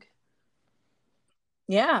reading.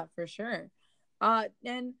 Yeah, for sure.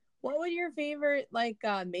 And what would your favorite like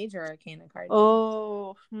major arcana card be?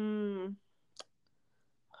 Oh,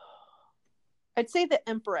 I'd say the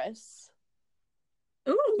Empress.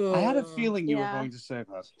 Ooh. I had a feeling you were going to say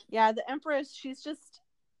that. Yeah, the Empress, she's just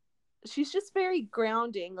very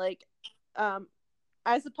grounding, like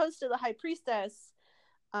as opposed to the High Priestess.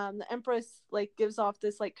 The Empress like gives off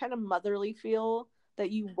this like kind of motherly feel that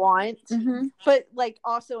you want, but like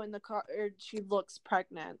also in the card she looks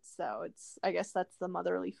pregnant, so I guess that's the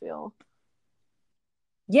motherly feel.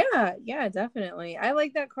 Yeah, definitely. I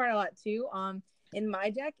like that card a lot too. In my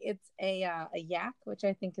deck, it's a yak, which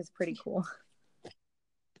I think is pretty cool.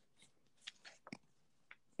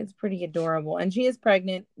 It's pretty adorable, and she is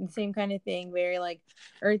pregnant. Same kind of thing, very like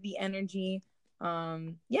earthy energy.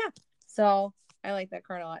 Yeah, so I like that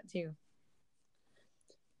card a lot too.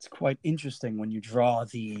 It's quite interesting when you draw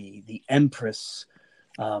the Empress.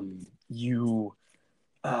 When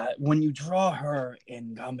you draw her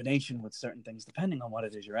in combination with certain things, depending on what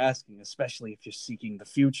it is you're asking, especially if you're seeking the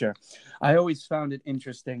future, I always found it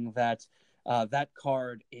interesting that that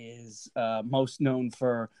card is most known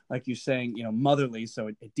for, like you're saying, motherly. So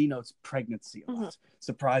it denotes pregnancy a lot.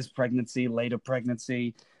 Surprise pregnancy, later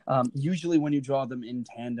pregnancy. Usually when you draw them in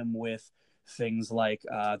tandem with things like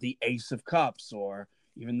the Ace of Cups or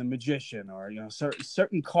even the Magician, or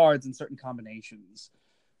certain cards and certain combinations.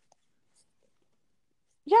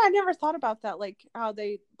 Yeah, I never thought about that, like how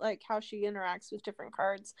she interacts with different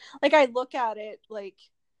cards. Like I look at it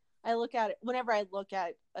whenever I look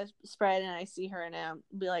at a spread and I see her, and I'll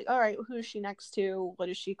be like, all right, who is she next to? What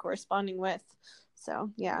is she corresponding with?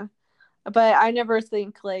 So yeah, but I never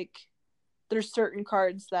think like there's certain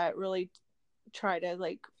cards that really try to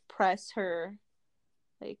like press her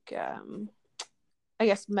like I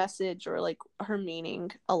guess, message or like her meaning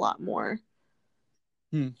a lot more.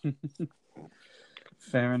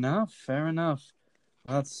 Fair enough. Fair enough.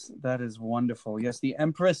 That is wonderful. Yes, the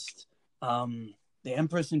Empress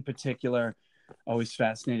in particular always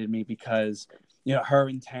fascinated me because, you know, her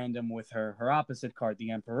in tandem with her opposite card, the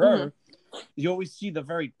Emperor, you always see the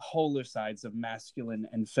very polar sides of masculine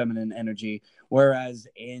and feminine energy. Whereas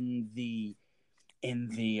in the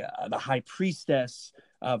High Priestess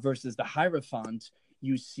versus the Hierophant,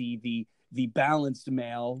 you see the balanced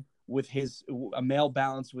male with a male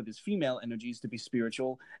balance with his female energies to be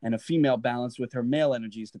spiritual, and a female balance with her male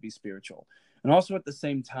energies to be spiritual. And also at the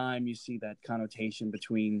same time, you see that connotation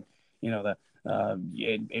between, you know,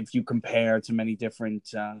 if you compare to many different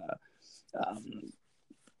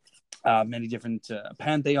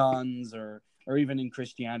pantheons, or even in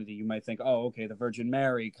Christianity, you might think, oh, okay, the Virgin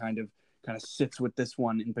Mary kind of sits with this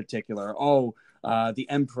one in particular. Oh, the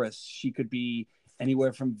Empress, she could be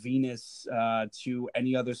anywhere from Venus to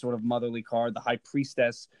any other sort of motherly card. The High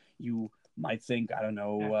Priestess, you might think, I don't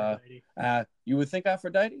know, you would think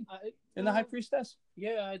Aphrodite in the High Priestess?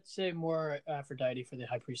 Yeah, I'd say more Aphrodite for the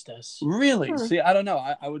High Priestess. Really? See, I don't know.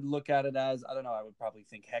 I would look at it as, I don't know, I would probably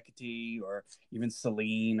think Hecate or even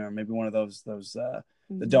Selene, or maybe one of those the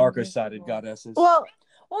darker sided goddesses. Well,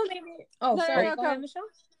 maybe. Oh, sorry. Go ahead, Michelle.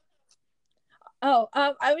 Oh,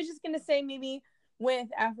 I was just gonna say maybe with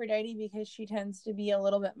Aphrodite, because she tends to be a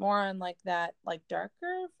little bit more on like that, like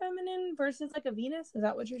darker feminine versus like a Venus. Is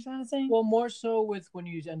that what you're trying to say? Well, more so with when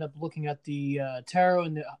you end up looking at the tarot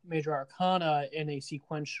and the major arcana in a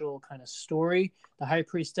sequential kind of story, the High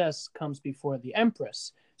Priestess comes before the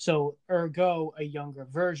Empress. So, ergo, a younger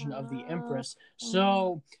version of the Empress.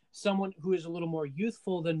 So, someone who is a little more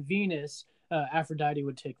youthful than Venus, Aphrodite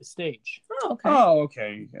would take the stage. Oh,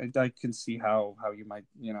 okay. I can see how you might,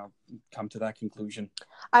 you know, come to that conclusion.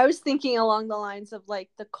 I was thinking along the lines of like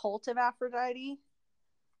the cult of Aphrodite.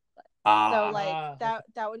 So like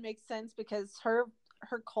that would make sense, because her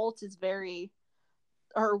cult is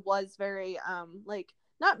was very like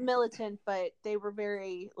not militant, but they were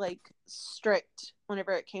very like strict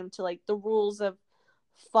whenever it came to like the rules of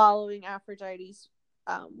following Aphrodite's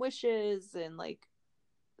wishes, and like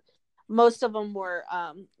most of them were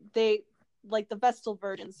they like the Vestal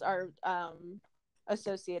Virgins are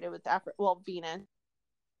associated with Venus,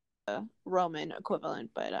 the Roman equivalent,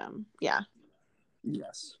 but yeah.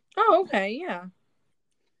 Yes. Oh, okay, yeah.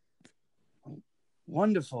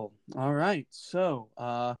 Wonderful. All right. So,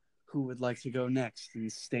 who would like to go next in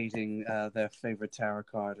stating their favorite tarot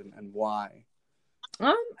card and why?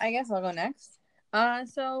 I guess I'll go next.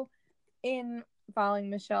 So in following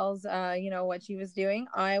Michelle's, what she was doing,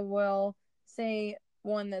 I will say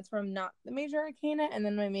one that's from not the major arcana, and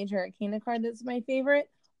then my major arcana card that's my favorite.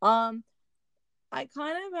 I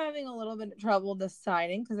kind of having a little bit of trouble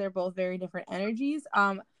deciding because they're both very different energies.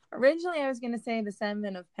 Originally I was going to say the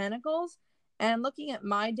Seven of Pentacles, and looking at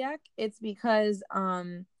my deck, it's because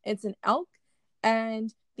it's an elk,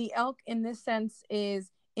 and the elk in this sense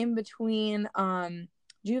is in between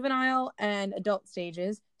juvenile and adult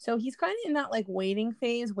stages. So he's kind of in that like waiting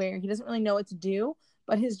phase where he doesn't really know what to do,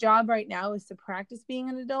 but his job right now is to practice being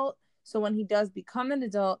an adult. So when he does become an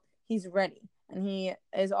adult, he's ready and he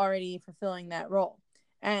is already fulfilling that role.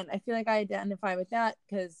 And I feel like I identify with that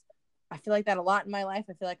because I feel like that a lot in my life.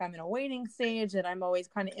 I feel like I'm in a waiting stage, that I'm always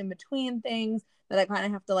kind of in between things, that I kind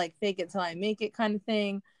of have to like fake it till I make it kind of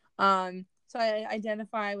thing. So I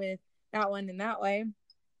identify with that one in that way.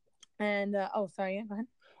 And sorry, yeah, go ahead.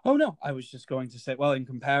 Oh no, I was just going to say, well, in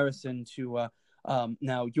comparison to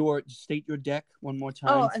now state your deck one more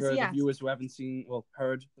time for the viewers who haven't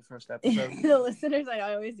heard the first episode. The listeners,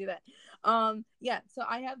 I always do that. So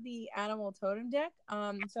I have the animal totem deck.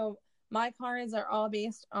 So my cards are all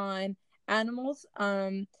based on animals.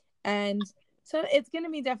 And so it's going to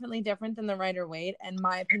be definitely different than the Rider-Waite, and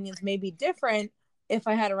my opinions may be different if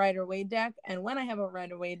I had a Rider-Waite deck, and when I have a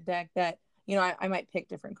Rider-Waite deck, that I might pick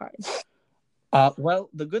different cards. Well,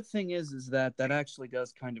 the good thing is that actually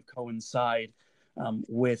does kind of coincide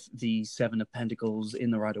with the Seven of Pentacles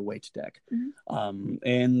in the Rider-Waite deck. Mm-hmm.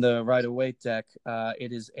 In the Rider-Waite deck,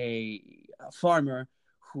 it is a farmer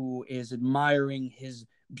who is admiring his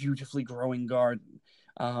beautifully growing garden.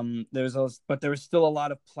 There is still a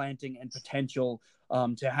lot of planting and potential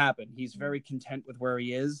to happen. He's very content with where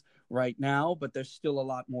he is right now, but there's still a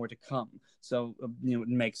lot more to come. So, it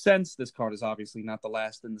makes sense. This card is obviously not the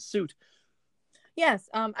last in the suit. Yes,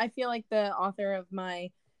 I feel like the author of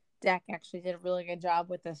my deck actually did a really good job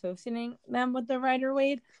with associating them with the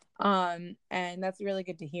Rider-Waite. And that's really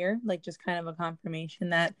good to hear, like just kind of a confirmation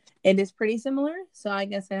that it is pretty similar. So I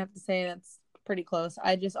guess I have to say that's pretty close.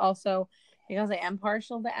 I just also because I am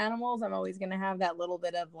partial to animals, I'm always gonna have that little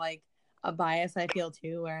bit of like a bias I feel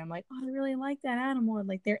too, where I'm like, oh, I really like that animal and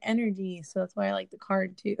like their energy, so that's why I like the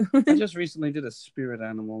card too. I just recently did a spirit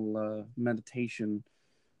animal meditation,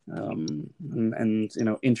 and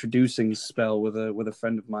introducing spell with a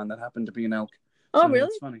friend of mine that happened to be an elk. Oh, So really?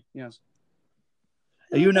 That's funny. Yes.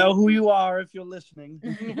 You know who you are if you're listening.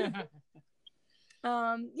 Yeah,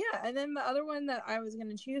 and then the other one that I was going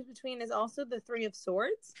to choose between is also the Three of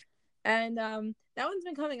Swords, and that one's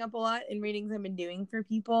been coming up a lot in readings I've been doing for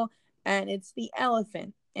people, and it's the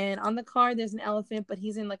elephant. And on the card there's an elephant, but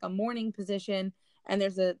he's in like a mourning position, and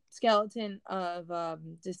there's a skeleton of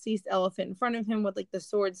deceased elephant in front of him with like the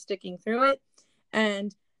sword sticking through it.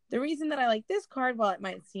 And the reason that I like this card, while it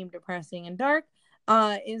might seem depressing and dark,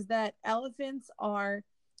 is that elephants are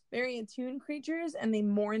very attuned creatures and they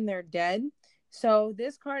mourn their dead. So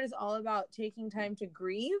this card is all about taking time to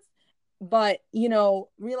grieve, but,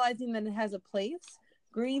 realizing that it has a place,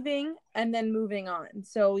 grieving, and then moving on.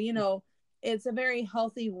 So, it's a very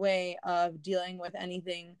healthy way of dealing with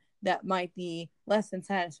anything that might be less than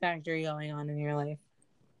satisfactory going on in your life.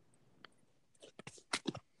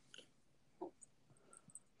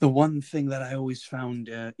 The one thing that I always found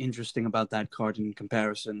interesting about that card in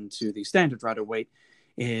comparison to the standard Rider-Waite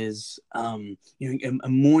is a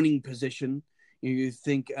mourning position. You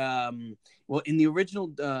think, in the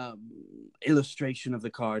original illustration of the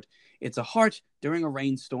card, it's a heart during a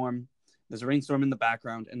rainstorm. There's a rainstorm in the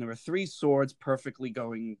background, and there are three swords perfectly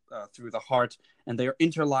going through the heart, and they are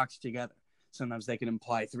interlocked together. Sometimes they can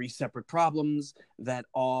imply three separate problems that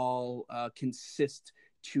all consist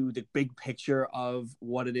to the big picture of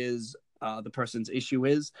what it is the person's issue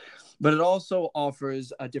is. But it also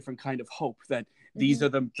offers a different kind of hope that these are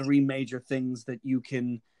the three major things that you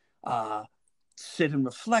can sit and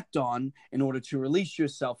reflect on in order to release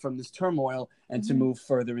yourself from this turmoil and to move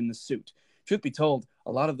further in the suit. Truth be told,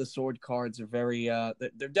 a lot of the sword cards are very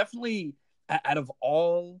they're definitely, out of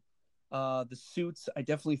all the suits, I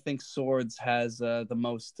definitely think swords has the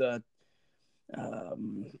most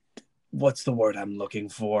what's the word I'm looking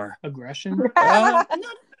for? Aggression? Not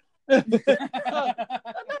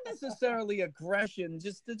necessarily aggression,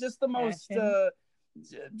 just the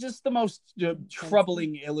most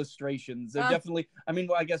troubling illustrations. They're definitely,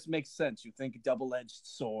 I guess it makes sense. You think double-edged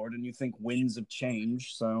sword and you think winds of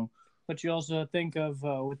change, so. But you also think of,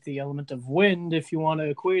 with the element of wind, if you want to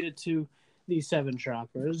equate it to the seven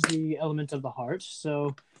chakras, the element of the heart.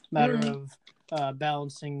 So matter of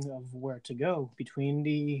balancing of where to go between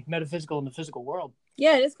the metaphysical and the physical world.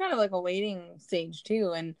 Yeah, it is kind of like a waiting stage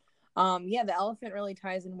too. And the elephant really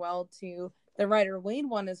ties in well to the Rider-Waite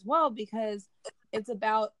one as well, because it's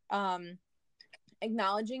about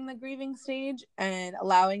acknowledging the grieving stage and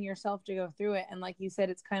allowing yourself to go through it. And like you said,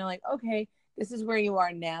 it's kind of like, okay, this is where you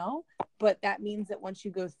are now, but that means that once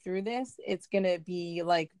you go through this, it's going to be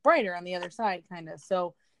like brighter on the other side, kind of.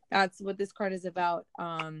 So that's what this card is about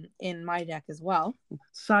in my deck as well.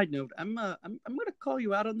 Side note, I'm going to call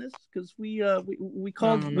you out on this because we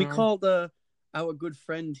called our good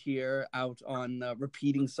friend here out on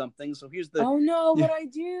repeating something. So here's the what I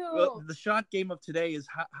do. Well, the shot game of today is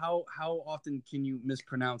how often can you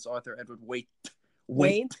mispronounce Arthur Edward Waite?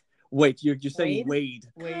 Wait, you're saying Wade.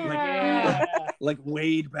 Like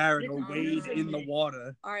Wade Barrett or Wade in the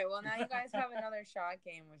water. All right, well, now you guys have another shot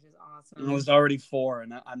game, which is awesome. And it was already 4,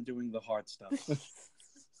 and I'm doing the hard stuff.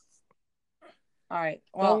 All right.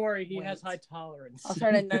 Well, don't worry, he has high tolerance. I'll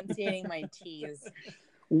start enunciating my T's.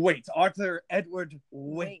 Wait, Arthur Edward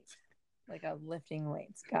Waite. Like a lifting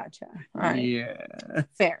weights. Gotcha. All right. Yeah.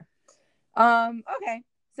 Fair. Okay.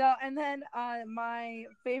 So, and then my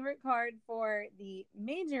favorite card for the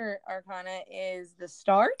major arcana is the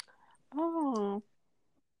Star. Oh.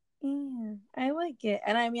 Yeah, I like it.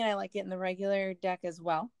 And I like it in the regular deck as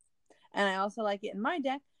well. And I also like it in my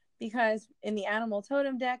deck because in the animal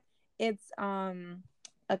totem deck, it's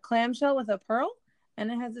a clamshell with a pearl.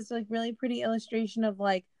 And it has this like really pretty illustration of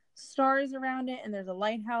like stars around it. And there's a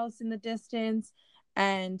lighthouse in the distance.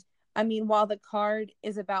 And while the card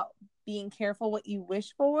is about being careful what you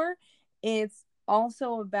wish for, it's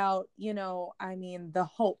also about, the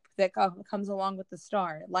hope that comes along with the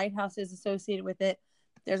star. Lighthouse is associated with it.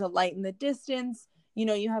 There's a light in the distance.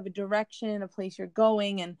 You have a direction, a place you're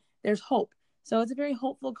going, and there's hope. So it's a very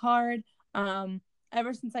hopeful card.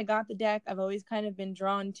 Ever since I got the deck, I've always kind of been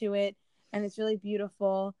drawn to it, and it's really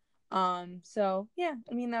beautiful. So yeah,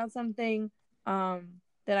 that's something that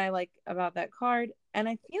I like about that card. And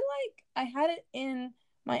I feel like I had it in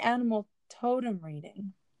my animal totem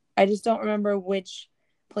reading. I just don't remember which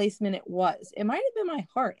placement it was. It might have been my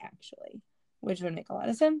heart, actually, which would make a lot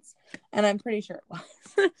of sense. And I'm pretty sure it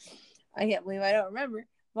was. I can't believe I don't remember.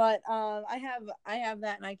 But I have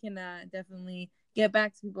that, and I can definitely get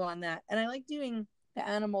back to people on that. And I like doing the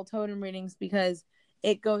animal totem readings because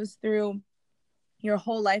it goes through your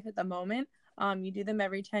whole life at the moment. You do them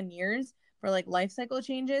every 10 years for like life cycle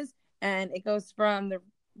changes, and it goes from the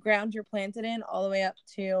ground you're planted in all the way up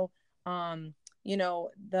to the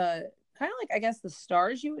kind of like, I guess, the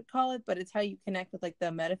stars you would call it, but it's how you connect with like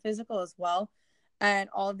the metaphysical as well, and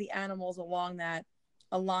all of the animals along that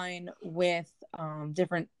align with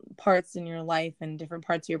different parts in your life and different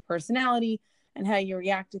parts of your personality and how you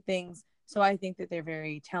react to things. So I think that they're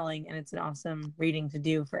very telling, and it's an awesome reading to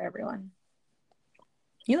do for everyone.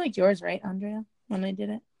 You liked yours, right, Andrea, when I did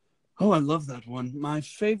it? Oh, I love that one. My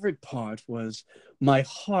favorite part was my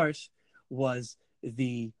heart was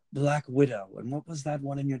the Black Widow. And what was that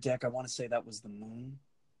one in your deck? I want to say that was the moon.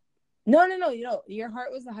 No. Your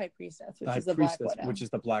heart was the High Priestess, which is the Black Widow. Which is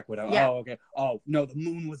the Black Widow. Yeah. Oh, okay. Oh, no, the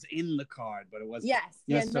moon was in the card, but it was. Yes.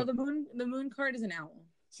 Yes, Yeah. so... No, the moon card is an owl.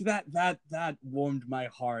 See, that warmed my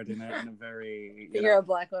heart in a very. You're a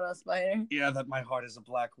Black Widow spider. Yeah, that my heart is a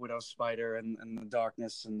Black Widow spider, and the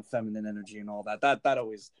darkness and the feminine energy and all that. That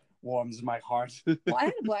always warms my heart. Well, I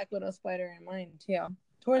had a Black Widow spider in mine too.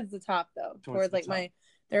 Towards the top, though. Towards like top. My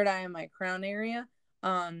third eye and my crown area.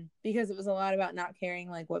 Because it was a lot about not caring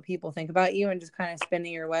like what people think about you and just kind of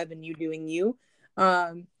spinning your web and you doing you.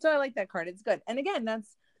 So I like that card. It's good. And again,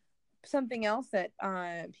 that's something else that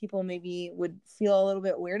people maybe would feel a little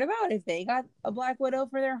bit weird about if they got a Black Widow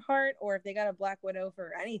for their heart, or if they got a Black Widow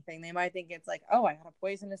for anything. They might think it's like, oh, I got a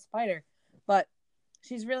poisonous spider. But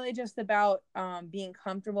she's really just about being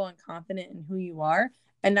comfortable and confident in who you are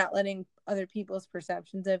and not letting other people's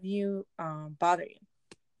perceptions of you bother you.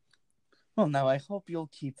 Well, now I hope you'll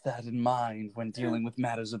keep that in mind when dealing with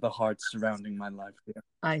matters of the heart surrounding my life here.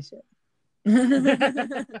 I should.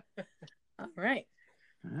 All right.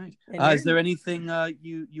 All right. Is there anything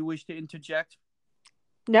you wish to interject?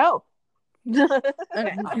 No.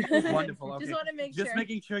 Okay. Wonderful. Okay. Just want to make sure. Just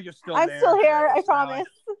making sure you're still I'm there. still here, I promise.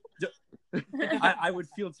 I would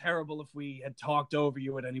feel terrible if we had talked over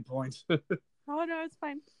you at any point. Oh, no, it's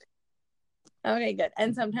fine. Okay, good.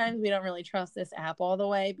 And sometimes we don't really trust this app all the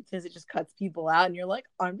way because it just cuts people out and you're like,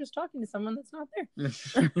 I'm just talking to someone that's not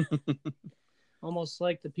there. Almost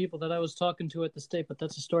like the people that I was talking to at the state, but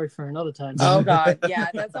that's a story for another time. Oh God, yeah,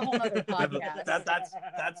 that's a whole other podcast.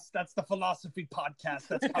 That's the philosophy podcast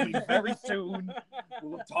that's coming very soon.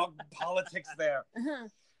 We'll talk politics there.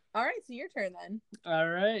 All right, so your turn then. All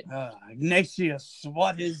right. Ignatius,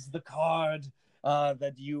 what is the card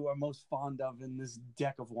that you are most fond of in this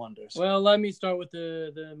deck of wonders? Well, let me start with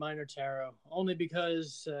the Minor Tarot, only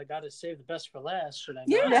because got to save the best for last. Should I?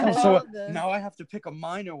 Yeah. So now I have to pick a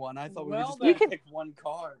minor one. I thought we were just going to pick one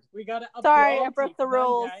card. We got to. Sorry, I broke the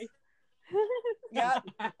rules. Yeah.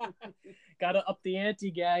 Got to up the ante,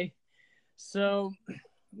 guy. So,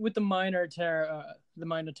 with the Minor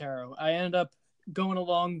Tarot, I ended up going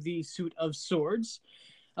along the Suit of Swords.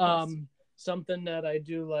 Yes. Something that I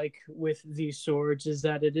do like with these swords is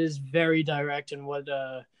that it is very direct in what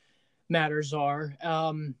matters are.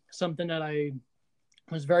 Something that I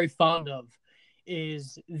was very fond of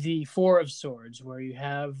is the Four of Swords, where you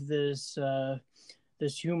have this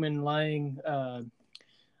human lying,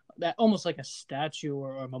 that almost like a statue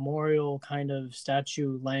or a memorial kind of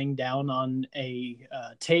statue laying down on a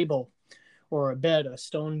table or a bed, a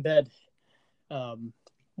stone bed.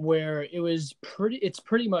 Where it's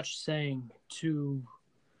pretty much saying to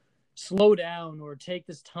slow down or take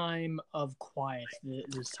this time of quiet,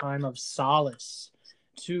 this time of solace,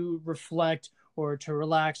 to reflect or to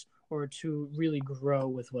relax or to really grow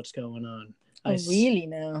with what's going on. Really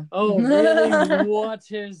now? Oh, really? What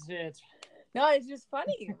is it? No, it's just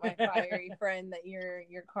funny, my fiery friend, that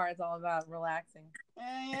your card's all about relaxing.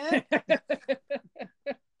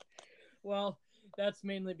 Well, that's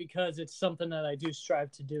mainly because it's something that I do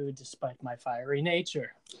strive to do despite my fiery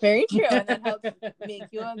nature. Very true, and that helps make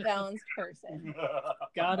you a balanced person.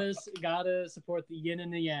 Gotta support the yin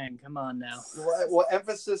and the yang. Come on now. Well,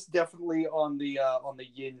 emphasis definitely on the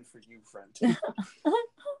yin for you, friend.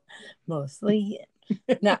 Mostly yin.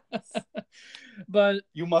 Nice. But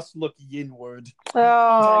you must look yinward.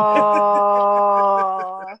 Oh,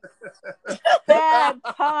 bad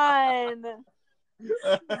pun.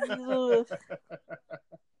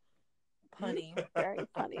 Punny. Very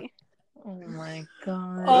funny. Oh my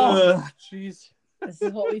God. oh, jeez. This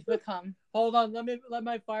is what we've become. Hold on, let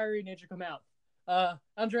my fiery nature come out.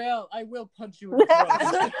 Andrea, I will punch you in the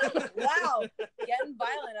throat. Wow, getting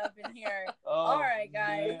violent up in here. All right,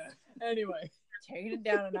 guys. Man. Anyway, taking it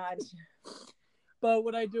down a notch. But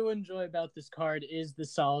what I do enjoy about this card is the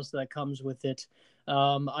solace that comes with it.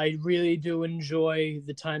 I really do enjoy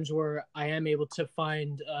the times where I am able to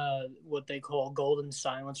find what they call golden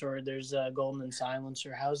silence, or there's golden and silence,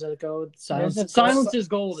 or how's that go? Silence is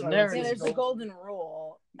golden. Yeah, there's the golden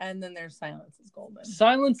rule, and then there's silence is golden.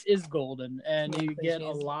 Silence is golden, and you get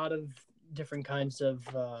a lot of different kinds of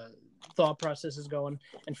thought processes going.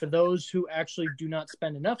 And for those who actually do not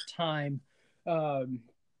spend enough time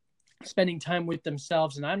spending time with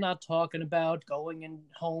themselves, and I'm not talking about going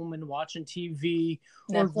home and watching TV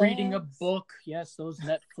or reading a book. Yes, those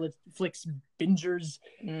Netflix bingers.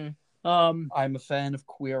 I'm a fan of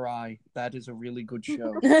Queer Eye. That is a really good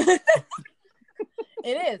show. It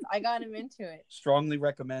is. I got him into it. Strongly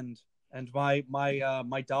recommend. And my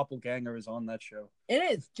doppelganger is on that show. It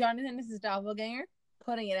is. Jonathan is his doppelganger.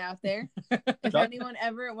 Putting it out there. If anyone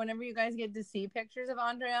whenever you guys get to see pictures of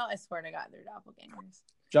Andreal, I swear to God, they're doppelgangers.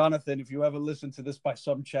 Jonathan, if you ever listen to this by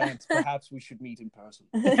some chance, perhaps we should meet in person.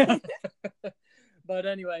 But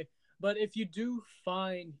anyway, if you do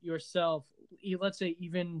find yourself, let's say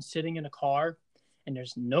even sitting in a car and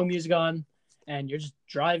there's no music on and you're just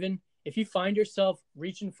driving, if you find yourself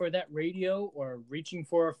reaching for that radio or reaching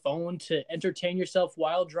for a phone to entertain yourself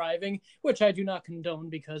while driving, which I do not condone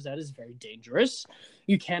because that is very dangerous.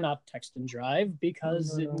 You cannot text and drive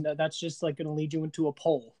because that's just like going to lead you into a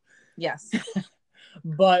pole. Yes.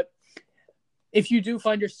 But if you do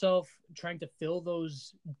find yourself trying to fill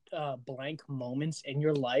those blank moments in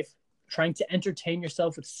your life, trying to entertain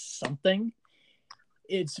yourself with something,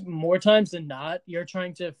 it's more times than not, you're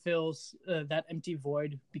trying to fill that empty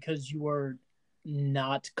void because you are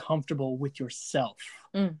not comfortable with yourself.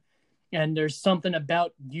 And there's something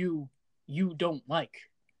about you don't like.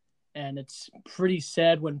 And it's pretty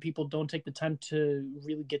sad when people don't take the time to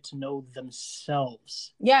really get to know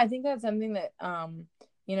themselves. Yeah, I think that's something that,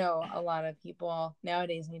 a lot of people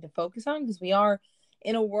nowadays need to focus on, because we are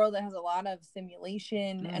in a world that has a lot of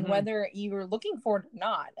stimulation, and whether you're looking for it or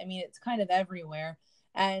not, I mean, it's kind of everywhere.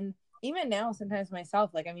 And even now, sometimes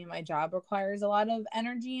myself, my job requires a lot of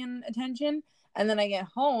energy and attention. And then I get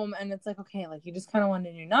home and it's like, okay, you just kind of want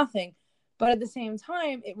to do nothing. But at the same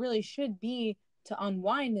time, it really should be to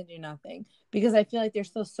unwind and do nothing, because I feel like there's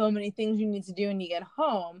still so many things you need to do when you get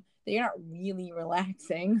home that you're not really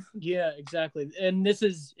relaxing. Yeah, exactly. And this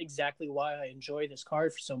is exactly why I enjoy this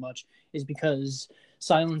card so much, is because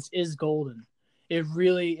silence is golden. It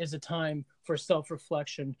really is a time for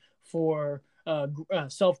self-reflection, for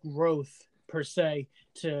self-growth per se,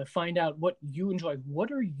 to find out what you enjoy.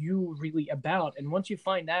 What are you really about? And once you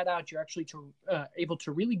find that out, you're actually able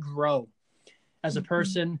to really grow as a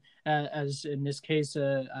person, as in this case,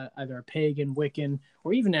 either a pagan, Wiccan,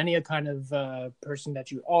 or even any kind of person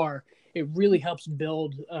that you are. It really helps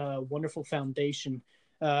build a wonderful foundation,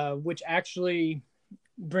 which actually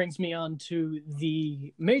brings me on to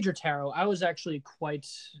the Major Tarot. I was actually quite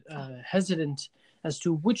hesitant as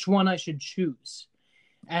to which one I should choose.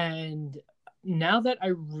 And now that I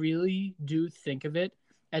really do think of it,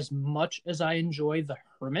 as much as I enjoy the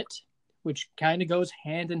Hermit, which kind of goes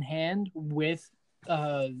hand in hand with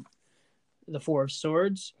the Four of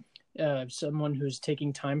Swords, someone who's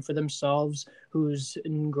taking time for themselves, who's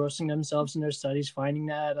engrossing themselves in their studies, finding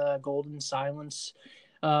that golden silence.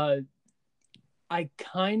 I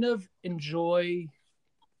kind of enjoy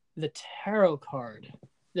the tarot card,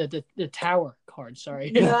 the Tower card.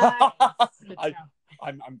 Sorry.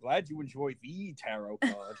 I'm glad you enjoy the tarot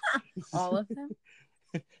card. All of them.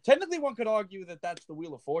 Technically, one could argue that that's the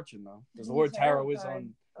Wheel of Fortune, though, because the word tarot is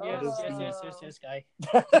on. Yes, guy.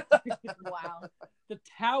 Wow. The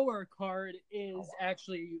Tower card is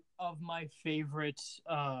actually of my favorite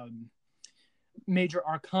major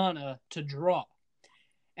arcana to draw.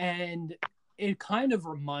 And it kind of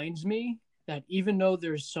reminds me that even though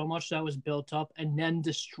there's so much that was built up and then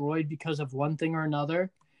destroyed because of one thing or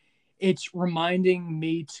another, it's reminding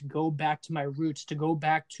me to go back to my roots, to go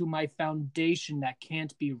back to my foundation that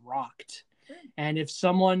can't be rocked. And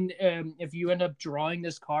if you end up drawing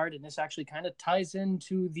this card, and this actually kind of ties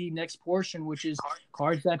into the next portion, which is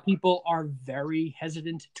cards that people are very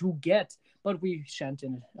hesitant to get, but we shan't,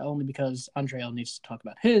 only because Andreal needs to talk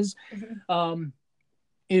about his.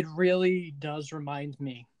 It really does remind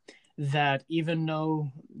me that even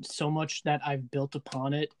though so much that I've built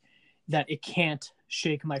upon it, that it can't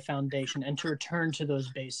shake my foundation, and to return to those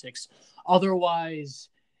basics. Otherwise,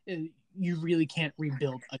 you really can't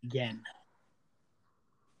rebuild again.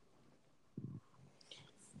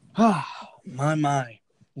 My.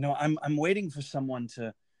 I'm waiting for someone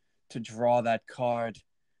to draw that card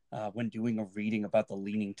when doing a reading about the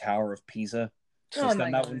Leaning Tower of Pisa. Because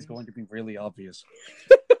then that one's going to be really obvious.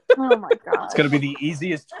 Oh my god. It's gonna be the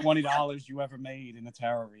easiest $20 you ever made in a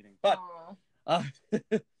tarot reading. But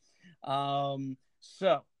I'm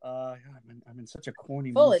in such a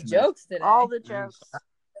corny Full mood of tonight. jokes today. All the jokes.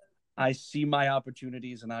 I see my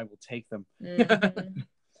opportunities and I will take them. Mhm.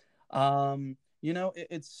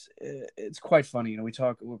 It's quite funny. We've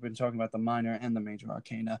been talking about the minor and the major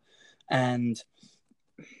arcana, and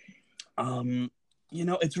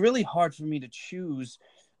it's really hard for me to choose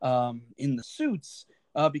in the suits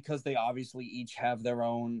because they obviously each have their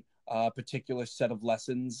own particular set of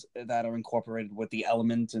lessons that are incorporated with the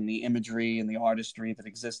element and the imagery and the artistry that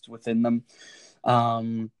exists within them.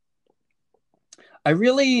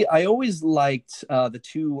 I always liked the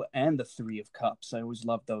 2 and the 3 of Cups. I always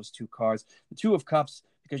loved those 2 cards. The 2 of Cups,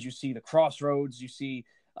 because you see the crossroads, you see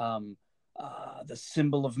the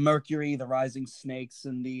symbol of Mercury, the rising snakes,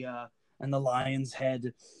 and the lion's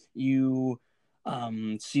head. You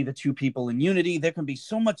see the 2 people in unity. There can be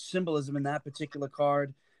so much symbolism in that particular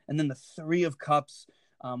card. And then the 3 of Cups,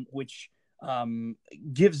 which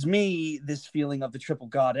gives me this feeling of the triple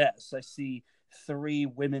goddess. I see 3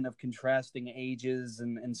 women of contrasting ages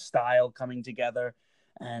and style coming together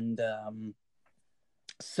and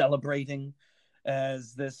celebrating,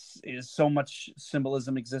 as this is so much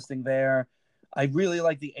symbolism existing there. I really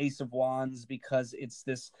like the Ace of Wands because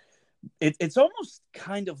it's almost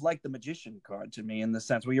kind of like the Magician card to me, in the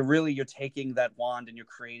sense where you're taking that wand and you're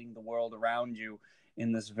creating the world around you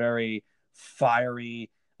in this very fiery,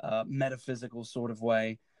 metaphysical sort of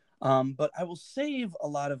way. But I will save a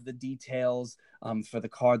lot of the details for the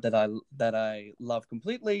card that I love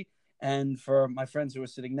completely, and for my friends who are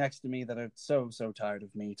sitting next to me that are so tired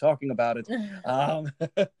of me talking about it.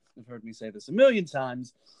 You've heard me say this a million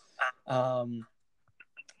times.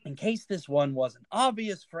 In case this one wasn't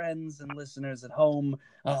obvious, friends and listeners at home,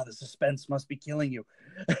 the suspense must be killing you.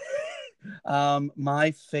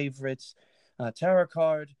 My favorite tarot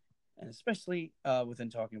card, and especially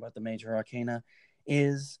within talking about the major arcana,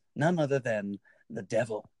 is none other than the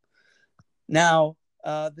Devil. Now,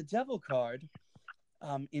 the Devil card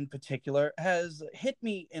in particular has hit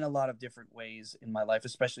me in a lot of different ways in my life,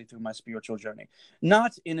 especially through my spiritual journey.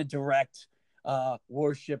 Not in a direct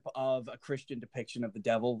worship of a Christian depiction of the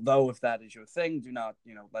devil, though if that is your thing, do not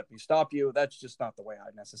let me stop you. That's just not the way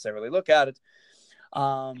I necessarily look at it.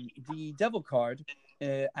 The Devil card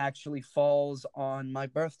actually falls on my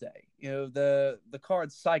birthday. The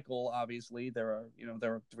cards cycle. Obviously, there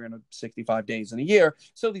are 365 days in a year,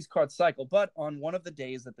 so these cards cycle. But on one of the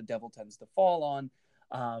days that the Devil tends to fall on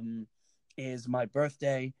is my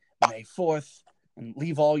birthday, May 4th. And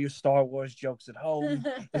leave all your Star Wars jokes at home.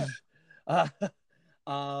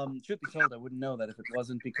 Truth be told, I wouldn't know that if it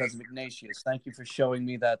wasn't because of Ignatius. Thank you for showing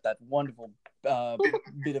me that wonderful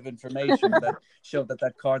bit of information that showed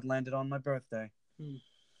that card landed on my birthday.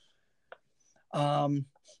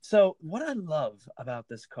 So what I love about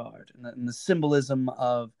this card and the symbolism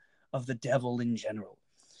of the devil in general,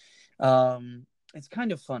 it's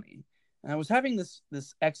kind of funny. And I was having this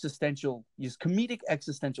comedic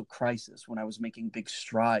existential crisis when I was making big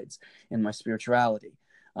strides in my spirituality,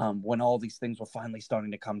 when all these things were finally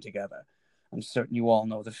starting to come together. I'm certain you all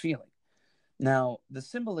know the feeling. Now, the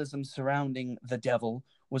symbolism surrounding the devil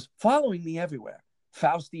was following me everywhere.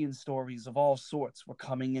 Faustian stories of all sorts were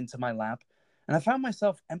coming into my lap, and I found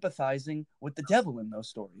myself empathizing with the devil in those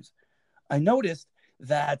stories. I noticed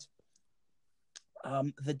that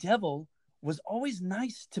the devil was always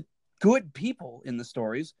nice to good people in the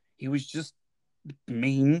stories. He was just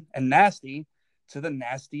mean and nasty to the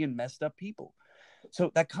nasty and messed up people.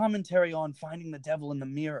 So that commentary on finding the devil in the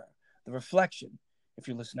mirror, the reflection. If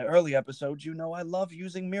you listen to early episodes, you know I love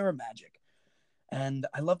using mirror magic. And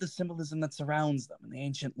I love the symbolism that surrounds them and the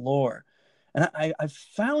ancient lore. And I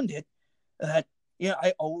found it that,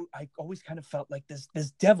 I always kind of felt like this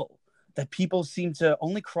devil that people seem to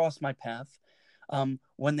only cross my path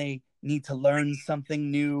when they need to learn something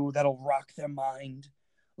new that'll rock their mind,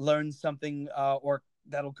 learn something or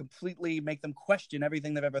that'll completely make them question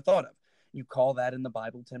everything they've ever thought of. You call that in the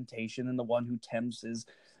Bible temptation, and the one who tempts is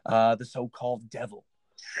the so-called devil,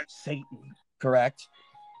 Satan, correct?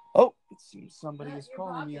 Oh, it seems somebody is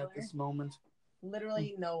calling me at this moment.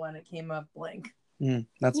 Literally no one. It came up blank.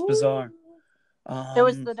 That's bizarre. It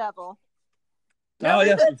was the devil. Oh,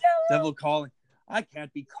 yes, devil calling. I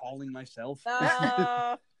can't be calling myself.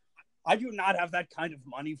 I do not have that kind of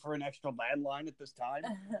money for an extra landline at this time.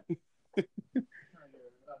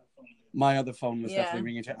 My other phone was definitely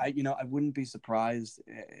ringing. I wouldn't be surprised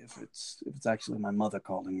if it's actually my mother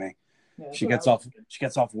calling me. Yeah, she gets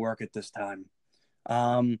off work at this time.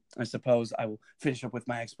 I suppose I will finish up with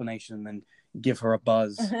my explanation and then give her a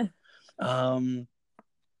buzz.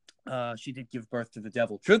 she did give birth to the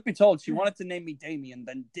devil. Truth be told, she wanted to name me Damien,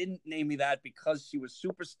 then didn't name me that because she was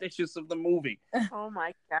superstitious of the movie. Oh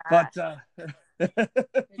my god. But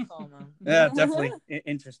Good call, Mom. yeah, definitely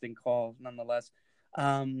interesting call nonetheless.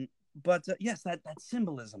 But yes, that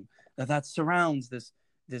symbolism that surrounds this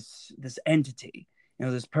entity,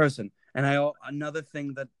 this person. And another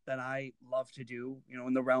thing that I love to do,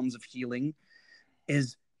 in the realms of healing,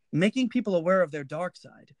 is making people aware of their dark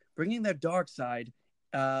side, bringing their dark side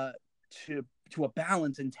to a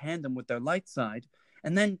balance in tandem with their light side,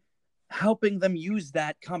 and then helping them use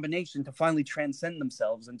that combination to finally transcend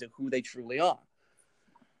themselves into who they truly are.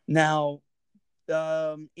 Now,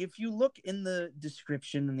 if you look in the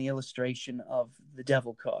description and the illustration of the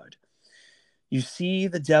devil card, you see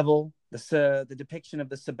the devil, the depiction of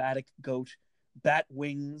the sabbatic goat, bat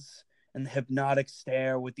wings, and the hypnotic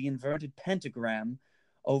stare with the inverted pentagram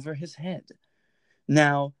over his head.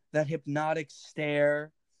 Now, that hypnotic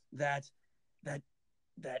stare, that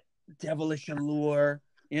devilish allure,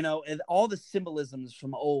 and all the symbolisms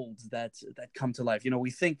from old that come to life.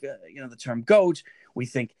 We think, the term goat, we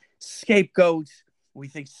think scapegoat, we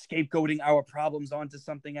think scapegoating our problems onto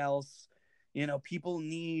something else. People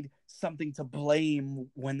need something to blame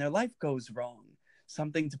when their life goes wrong,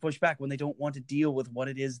 something to push back when they don't want to deal with what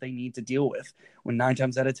it is they need to deal with. When 9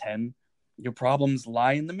 times out of 10, your problems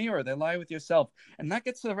lie in the mirror, they lie with yourself, and that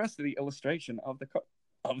gets to the rest of the illustration of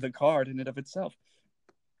the card in and of itself.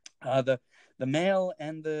 The male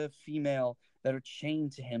and the female that are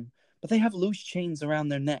chained to him, but they have loose chains around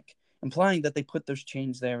their neck, implying that they put those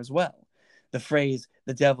chains there as well. The phrase,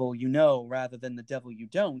 the devil you know rather than the devil you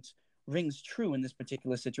don't, rings true in this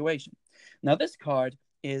particular situation. Now, this card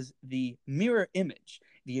is the mirror image,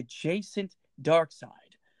 the adjacent dark side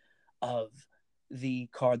of the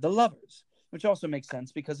card, the Lovers, which also makes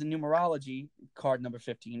sense because in numerology, card number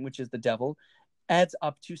 15, which is the devil, adds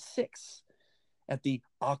up to 6 at the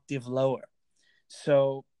octave lower.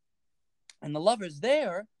 So, and the Lovers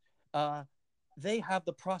there, they have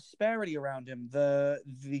the prosperity around him. The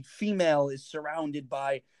female is surrounded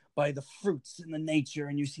by the fruits and the nature,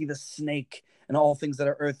 and you see the snake and all things that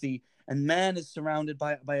are earthy. And man is surrounded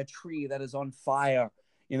by a tree that is on fire.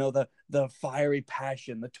 The fiery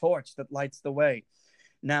passion, the torch that lights the way.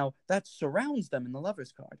 Now, that surrounds them in the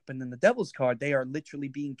Lover's card. But in the Devil's card, they are literally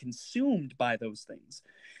being consumed by those things.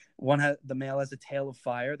 The male has a tail of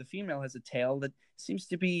fire. The female has a tail that seems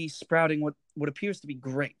to be sprouting what appears to be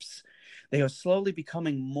grapes. They are slowly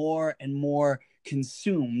becoming more and more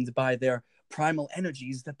consumed by their primal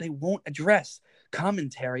energies that they won't address.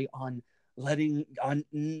 Commentary on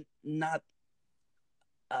not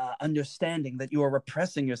understanding that you are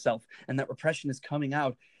repressing yourself, and that repression is coming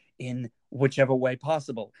out in whichever way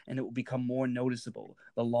possible, and it will become more noticeable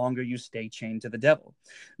the longer you stay chained to the devil.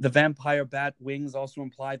 The vampire bat wings also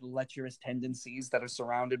imply the lecherous tendencies that are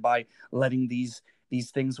surrounded by letting these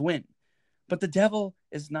things win. But the devil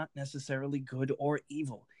is not necessarily good or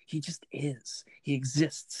evil. He just is. He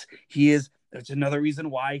exists. There's another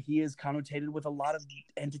reason why he is connotated with a lot of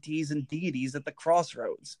entities and deities at the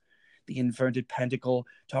crossroads. The inverted pentacle,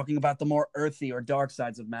 talking about the more earthy or dark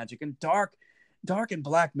sides of magic, and dark and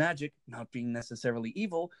black magic, not being necessarily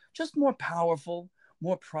evil, just more powerful,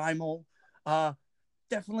 more primal,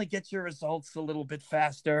 definitely gets your results a little bit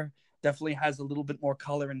faster, definitely has a little bit more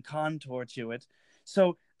color and contour to it.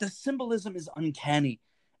 So the symbolism is uncanny,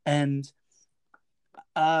 and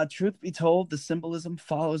truth be told, the symbolism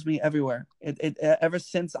follows me everywhere. It ever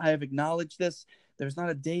since I have acknowledged this, there's not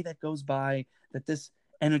a day that goes by that this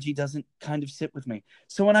energy doesn't kind of sit with me.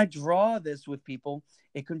 So when I draw this with people,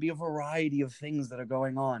 it can be a variety of things that are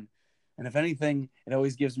going on. And if anything, it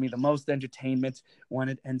always gives me the most entertainment when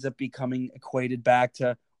it ends up becoming equated back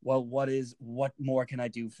to, well, what more can I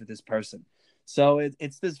do for this person? So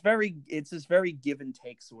it's this very give and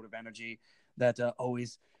take sort of energy that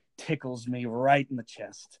always tickles me right in the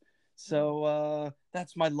chest. So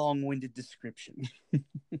that's my long-winded description.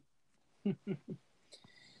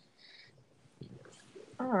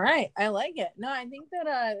 All right, I like it. No, I think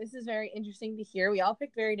that this is very interesting to hear. We all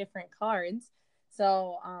picked very different cards,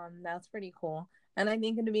 so that's pretty cool. And I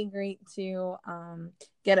think it'd be great to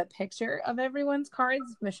get a picture of everyone's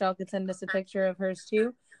cards. Michelle could send us a picture of hers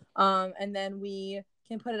too, and then we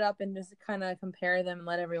can put it up and just kind of compare them and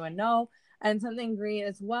let everyone know. And something great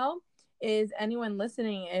as well is anyone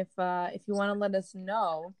listening, if you want to let us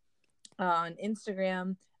know on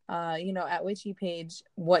Instagram, at Witchy Page,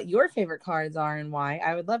 what your favorite cards are and why.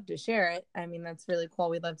 I would love to share it. I mean, that's really cool.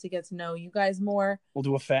 We'd love to get to know you guys more. We'll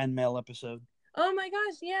do a fan mail episode. Oh my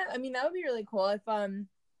gosh, yeah. I mean, that would be really cool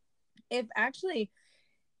if actually,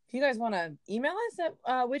 if you guys want to email us at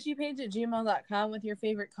witchypage@gmail.com with your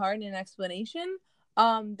favorite card and an explanation,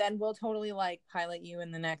 then we'll totally like pilot you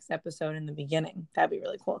in the next episode in the beginning. That'd be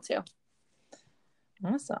really cool too.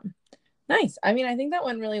 Awesome. Nice. I mean, I think that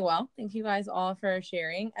went really well. Thank you guys all for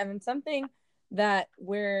sharing. And then something that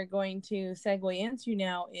we're going to segue into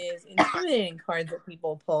now is intimidating cards that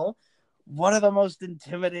people pull. What are the most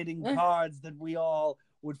intimidating cards that we all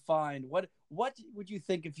would find? What would you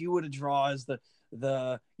think if you were to draw as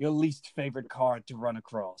your least favorite card to run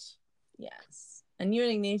across? Yes. And you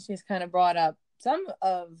and Ignatius kind of brought up some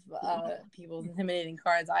of people's intimidating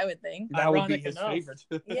cards, I would think. That would be his favorite.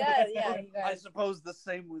 Yeah. You guys. I suppose the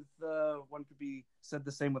same with one could be said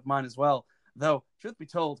the same with mine as well. Though, truth be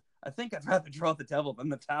told, I think I'd rather draw the devil than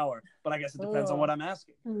the tower. But I guess it depends on what I'm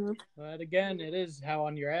asking. But again, it is how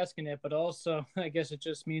you're asking it. But also, I guess it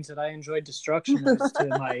just means that I enjoy destruction as to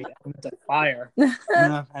my element of fire.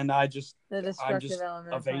 Yeah, and I'm just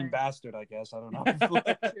element a vain bastard, I guess. I don't know. True.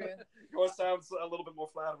 Yours sounds a little bit more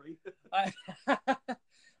flattering.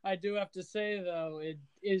 I do have to say, though, it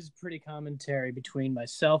is pretty commentary between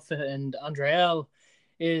myself and Andreal.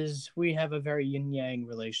 Is we have a very yin-yang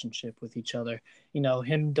relationship with each other. You know,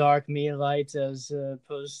 him dark, me light, as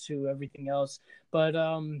opposed to everything else. But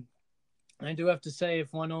I do have to say,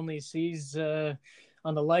 if one only sees on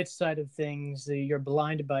the light side of things, you're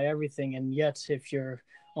blinded by everything. And yet, if you're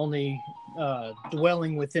only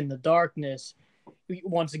dwelling within the darkness,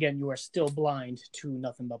 once again, you are still blind to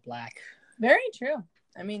nothing but black. Very true.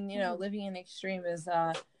 I mean, living in extreme is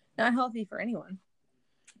not healthy for anyone.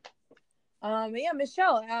 But yeah,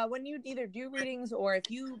 Michelle, when you either do readings or if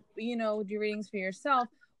you do readings for yourself,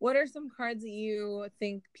 what are some cards that you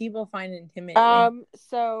think people find intimidating?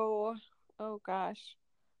 Oh gosh,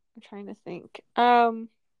 I'm trying to think. For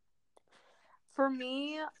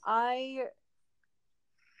me, I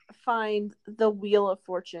find the Wheel of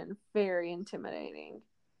Fortune very intimidating.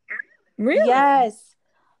 Really? Yes.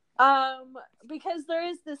 Because there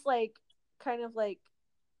is this kind of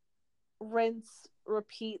rinse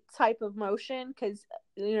repeat type of motion, because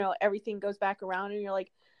everything goes back around and you're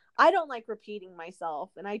like, I don't like repeating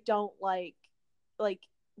myself, and I don't like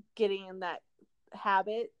getting in that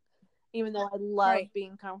habit, even though I love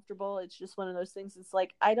being comfortable. It's just one of those things. It's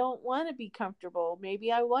like, I don't want to be comfortable.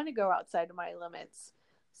 Maybe I want to go outside of my limits.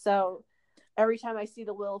 So every time I see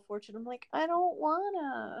the Wheel of Fortune, I'm like, I don't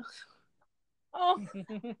wanna. Oh.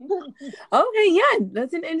 Okay, yeah,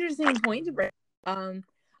 that's an interesting point to bring.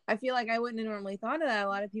 I feel like I wouldn't have normally thought of that. A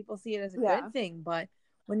lot of people see it as a good thing, but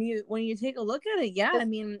when you take a look at it, I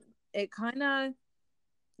mean, it kind of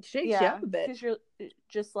shakes you up a bit, because you're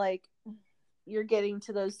just like, you're getting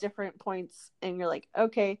to those different points and you're like,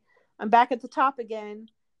 okay, I'm back at the top again.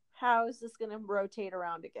 How is this going to rotate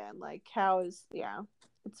around again? Like, it's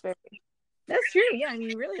very... That's true. Yeah, I mean,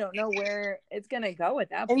 you really don't know where it's going to go at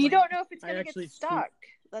that point. And you don't know if it's going to get stuck.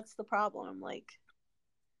 That's the problem.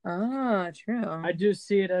 True. I do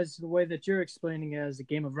see it as the way that you're explaining it, as a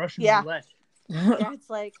game of Russian roulette. Yeah, it's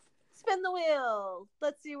like, spin the wheel.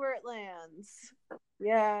 Let's see where it lands.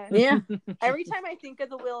 Yeah. Yeah. Every time I think of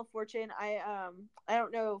the Wheel of Fortune, I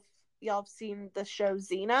don't know if y'all have seen the show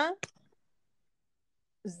Xena.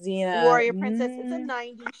 Warrior Princess. It's a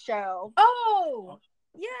 90s show. Oh!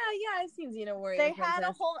 Yeah, I've seen Xena Warrior They Princess. had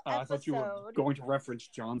a whole episode. I thought you were going to reference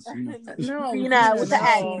John Cena. No, Xena with the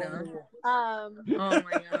X. Oh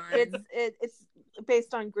my god. It's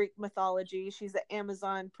based on Greek mythology. She's an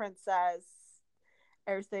Amazon princess,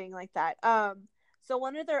 everything like that. So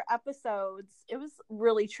one of their episodes, it was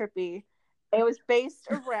really trippy. It was based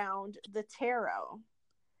around the tarot.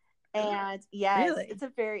 And Really? It's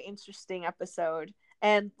a very interesting episode.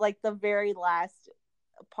 And the very last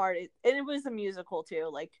part, it was a musical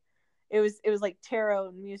too. It was like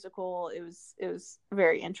tarot musical. It was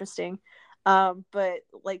very interesting. But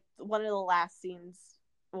one of the last scenes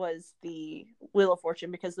was the Wheel of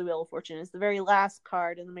Fortune, because the Wheel of Fortune is the very last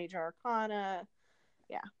card in the Major Arcana.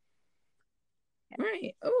 Yeah.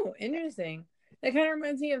 Right. Oh, interesting. That kind of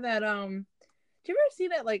reminds me of that. Do you ever see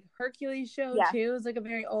that Hercules show too? It's a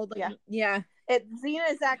very old. Yeah.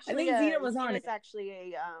 Xena is actually. I think Xena was on it. It's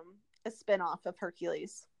actually a spinoff of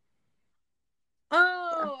Hercules.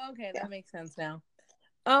 Oh, okay, that makes sense now.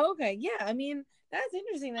 Oh, okay, yeah. I mean, that's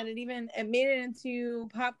interesting that it made it into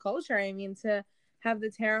pop culture. I mean, to have the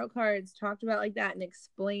tarot cards talked about like that and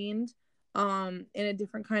explained in a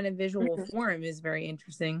different kind of visual form is very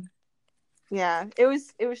interesting. Yeah, it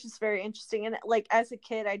was just very interesting. And as a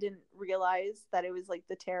kid, I didn't realize that it was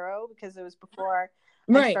the tarot, because it was before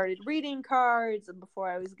I started reading cards and before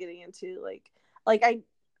I was getting into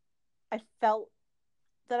I felt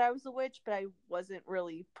that I was a witch, but I wasn't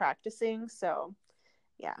really practicing. So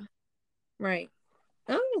Yeah. Right.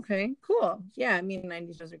 Oh, okay, cool. Yeah, I mean,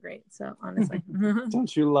 90s shows are great. So honestly,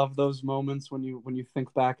 Don't you love those moments when you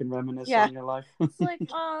think back and reminisce Yeah. on your life? It's like,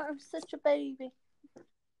 oh, I'm such a baby.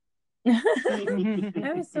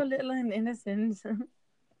 I was so little and innocent.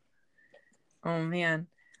 Oh man.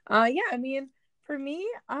 Yeah, I mean, for me,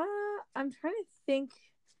 I'm trying to think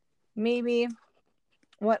maybe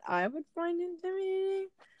what I would find intimidating.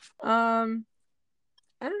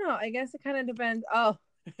 I don't know. I guess it kind of depends. Oh,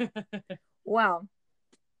 well,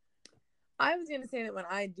 I was gonna say that when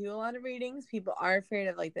I do a lot of readings, people are afraid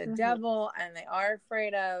of like the devil, and they are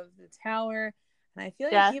afraid of the tower, and I feel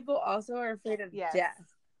like Death. people also are afraid of Yes.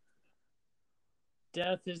 death.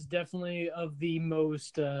 Death is definitely of the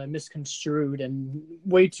most misconstrued and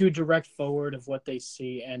way too direct forward of what they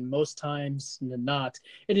see, and most times not.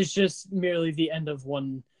 It is just merely the end of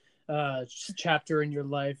one chapter in your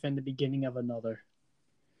life and the beginning of another.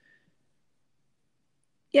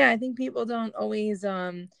 Yeah, I think people don't always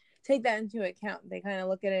take that into account. They kind of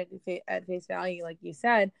look at it at face value, like you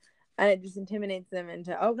said, and it just intimidates them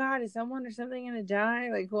into, oh God, is someone or something gonna die?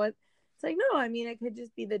 Like what? It's like, no, I mean, it could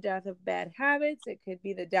just be the death of bad habits. It could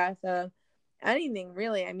be the death of anything,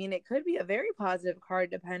 really. I mean, it could be a very positive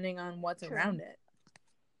card depending on what's around it.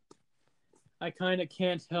 I kind of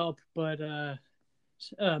can't help but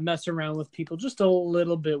mess around with people just a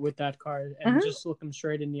little bit with that card and just look them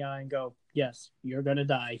straight in the eye and go, yes, you're gonna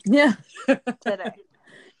die. Yeah. Today.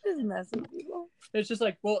 Just mess with people. It's just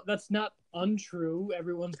like, well, that's not untrue.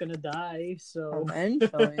 Everyone's gonna die, so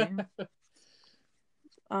eventually.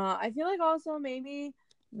 I feel like also maybe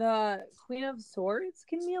the Queen of Swords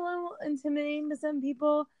can be a little intimidating to some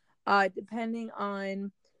people, depending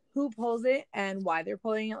on who pulls it and why they're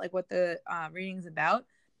pulling it, like what the reading's about.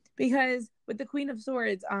 Because with the Queen of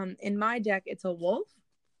Swords, in my deck, it's a wolf,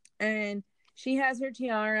 and she has her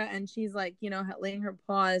tiara, and she's like, you know, laying her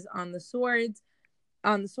paws on the sword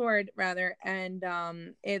rather, and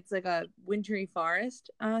it's like a wintry forest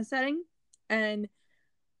setting, and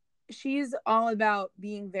she's all about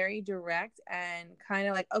being very direct and kind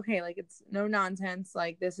of like, okay, like it's no nonsense,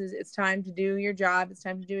 like it's time to do your job, it's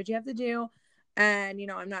time to do what you have to do, and you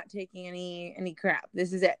know, I'm not taking any crap.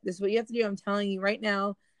 This is it, this is what you have to do, I'm telling you right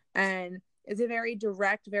now. And it's a very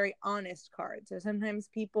direct, very honest card. So sometimes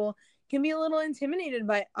people can be a little intimidated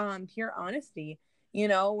by pure honesty, you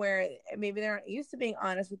know, where maybe they're not used to being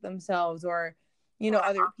honest with themselves or, you know,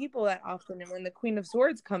 other people that often. And when the Queen of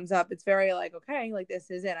Swords comes up, it's very like, okay, like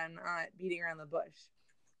this is it, I'm not beating around the bush.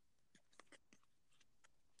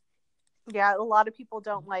 Yeah, a lot of people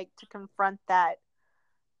don't like to confront that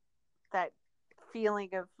feeling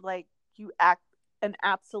of like you act an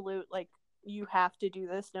absolute, like you have to do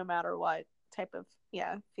this no matter what type of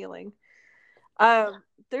feeling.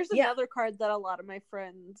 There's another card that a lot of my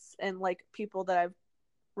friends and like people that I've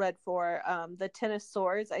read for, the Ten of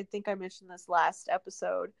Swords. I think I mentioned this last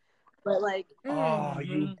episode, but like, oh,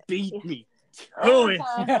 you beat me. Oh, it.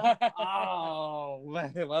 Oh,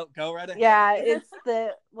 well, go right ahead. Yeah, it's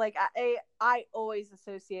the like I always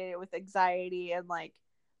associate it with anxiety and like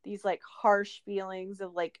these like harsh feelings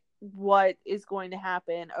of like what is going to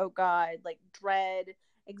happen. Oh God, like dread,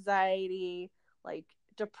 anxiety, like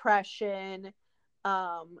depression,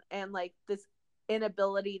 and like this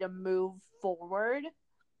inability to move forward.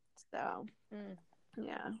 So,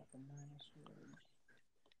 yeah.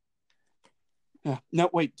 No,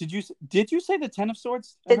 wait. Did you say the Ten of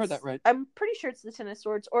Swords? I heard that right. I'm pretty sure it's the Ten of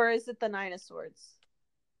Swords, or is it the Nine of Swords?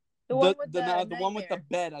 The one with the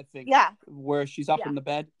bed, I think. Yeah. Where she's up in the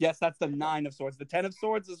bed. Yes, that's the Nine of Swords. The Ten of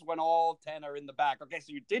Swords is when all 10 are in the back. Okay,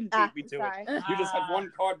 so you didn't beat me to it. You just had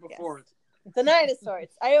one card before it. The Nine of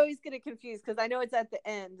Swords. I always get it confused because I know it's at the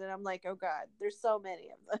end, and I'm like, oh God, there's so many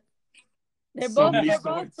of them. They're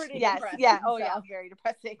both pretty depressing. Yeah. Oh yeah, very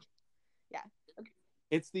depressing. Yeah. Okay.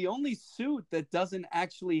 It's the only suit that doesn't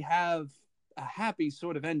actually have a happy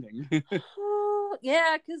sort of ending.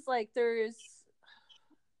 Yeah, because like there's.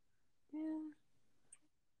 Yeah.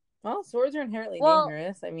 Well, swords are inherently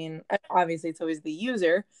dangerous. I mean, obviously it's always the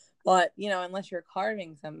user, but you know, unless you're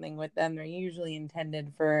carving something with them, they're usually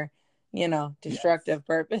intended for, you know, destructive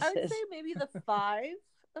purposes. I would say maybe the Five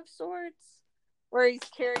of Swords, where he's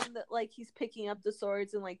carrying he's picking up the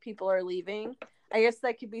swords and like people are leaving. I guess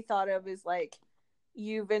that could be thought of as like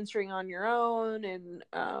you venturing on your own and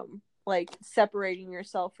like separating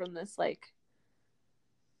yourself from this like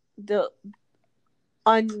the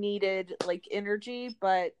unneeded like energy,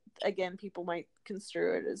 but again, people might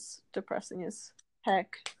construe it as depressing as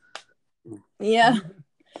heck. Yeah.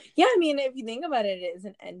 Yeah, I mean, if you think about it, it is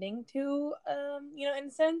an ending to, you know, in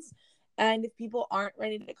a sense. And if people aren't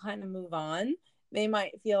ready to kind of move on, they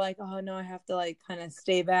might feel like, oh no, I have to like kind of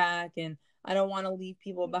stay back and I don't want to leave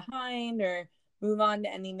people behind or move on to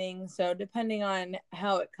anything. So depending on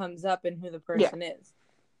how it comes up and who the person is.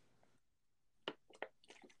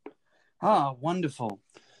 Ah, wonderful.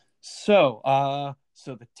 So,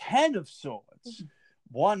 so the 10 of Swords,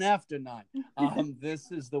 1 after 9.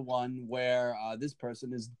 This is the one where this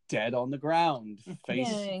person is dead on the ground,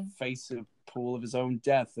 face a pool of his own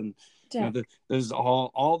death, and you know, there's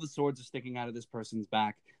all the swords are sticking out of this person's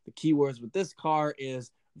back. The key words with this card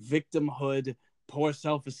is victimhood, poor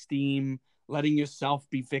self-esteem, letting yourself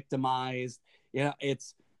be victimized. Yeah,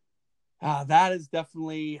 it's that is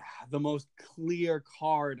definitely the most clear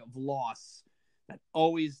card of loss that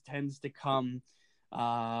always tends to come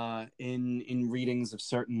in readings of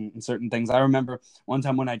certain things. I remember one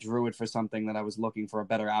time when I drew it for something that I was looking for a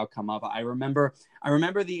better outcome of. I remember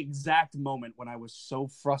the exact moment when I was so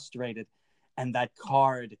frustrated and that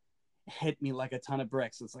card hit me like a ton of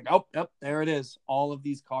bricks. It's like, oh, there it is. All of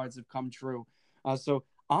these cards have come true. So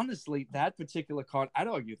honestly, that particular card, I'd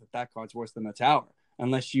argue that card's worse than the Tower,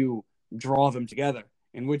 unless you draw them together,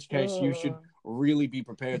 in which case you should really be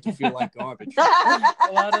prepared to feel like garbage.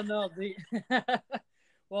 Well, I don't know.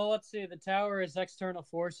 Well, let's see. The Tower is external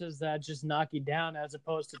forces that just knock you down, as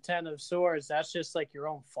opposed to 10 of Swords. That's just like your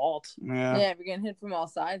own fault. Yeah, if you're getting hit from all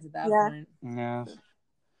sides at that point. Yeah.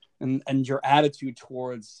 And your attitude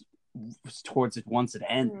towards it once it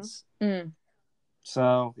ends.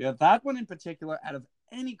 So yeah, that one in particular, out of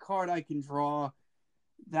any card I can draw,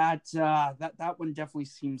 that one definitely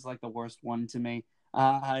seems like the worst one to me.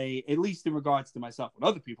 At least in regards to myself. When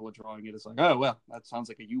other people are drawing it, it's like, oh well, that sounds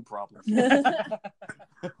like a you problem.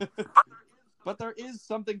 But there is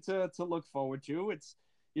something to look forward to. It's,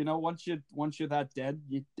 you know, once you're that dead,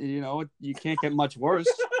 you can't get much worse.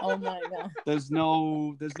 Oh my god. There's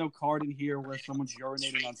no card in here where someone's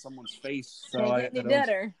urinating on someone's face. So I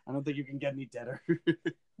don't think you can get any deader.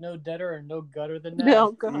 No deader or no gutter than that.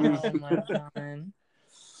 No, God. Oh my god.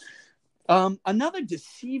 Another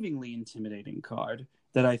deceivingly intimidating card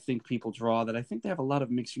that I think people draw, that I think they have a lot of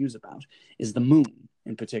mixed views about, is the Moon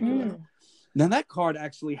in particular. Now that card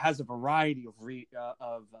actually has a variety of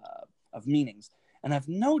meanings, and I've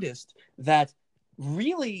noticed that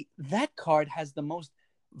really that card has the most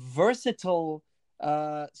versatile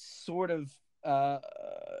sort of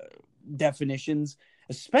definitions,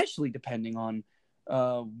 especially depending on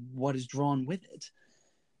what is drawn with it.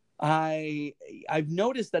 I've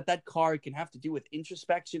noticed that card can have to do with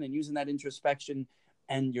introspection and using that introspection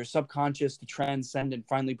and your subconscious to transcend and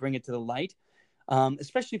finally bring it to the light,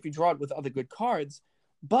 especially if you draw it with other good cards.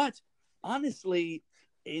 But honestly,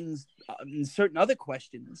 in certain other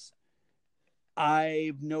questions,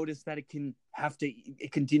 I've noticed that it can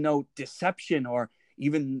denote deception or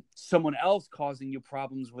even someone else causing you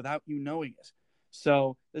problems without you knowing it.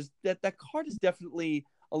 So that card is definitely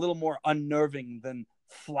a little more unnerving than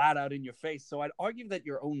flat out in your face. So I'd argue that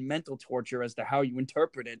your own mental torture as to how you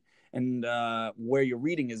interpret it and where your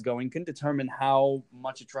reading is going can determine how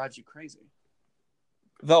much it drives you crazy.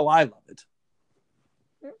 Though I love it.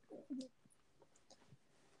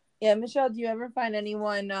 Yeah, Michelle, do you ever find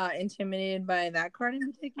anyone intimidated by that card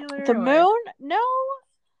in particular? The Moon? No.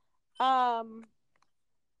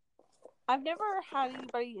 I've never had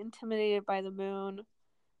anybody intimidated by the Moon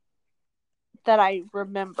that I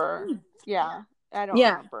remember. Yeah, I don't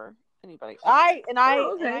remember anybody. I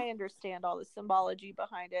understand all the symbology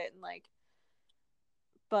behind it, and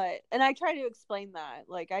I try to explain that.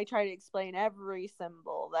 Like, I try to explain every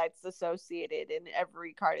symbol that's associated in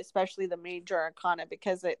every card, especially the major arcana,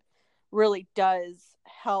 because it really does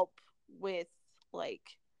help with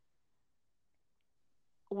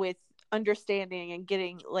understanding and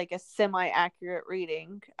getting like a semi-accurate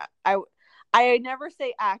reading. I never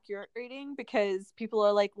say accurate reading because people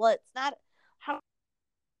are like, well, it's not how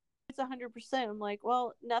it's 100%. I'm like,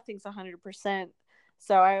 well, nothing's 100%.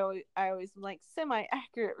 So I always am like,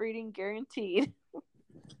 semi-accurate reading guaranteed.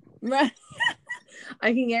 Right.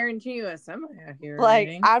 I can guarantee you a semi-accurate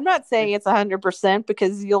reading. I'm not saying it's 100%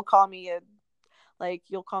 because you'll call me a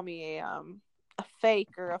fake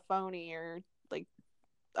or a phony, or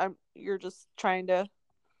you're just trying to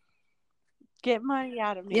get money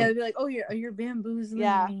out of me. Yeah, they'd be like, oh, you're bamboozling.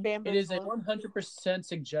 Yeah, me. It is a 100%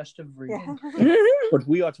 suggestive reading. Yeah. But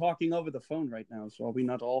we are talking over the phone right now, so are we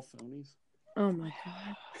not all phonies? Oh my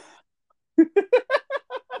god.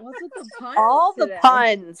 What's with the puns? All today? the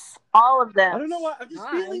puns. All of them. I don't know why. I'm just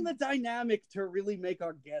feeling the dynamic to really make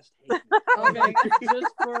our guest hate me. Okay,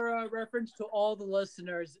 just for reference to all the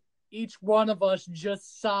listeners, each one of us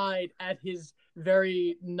just sighed at his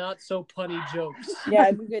very not so punny jokes. Yeah,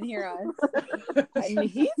 if you could hear us. And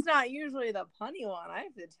he's not usually the punny one. I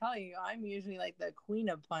have to tell you, I'm usually like the queen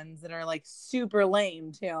of puns that are like super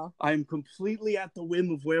lame too. I'm completely at the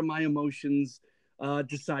whim of where my emotions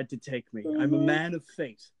decide to take me. I'm a man of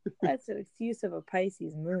fate. That's an excuse of a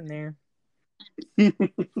Pisces moon there.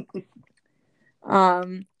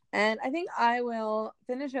 And I think I will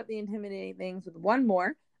finish up the intimidating things with one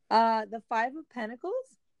more. The Five of Pentacles.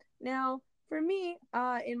 Now, for me,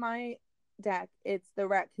 in my deck, it's the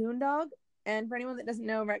raccoon dog. And for anyone that doesn't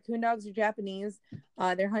know, raccoon dogs are Japanese.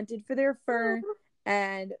 They're hunted for their fur,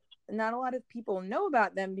 and not a lot of people know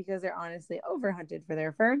about them because they're honestly overhunted for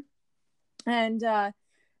their fur. And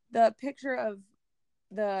the picture of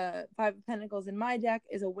the Five of Pentacles in my deck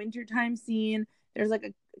is a wintertime scene. There's like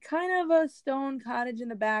a kind of a stone cottage in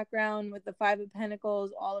the background with the Five of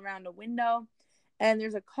Pentacles all around a window. And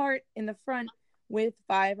there's a cart in the front with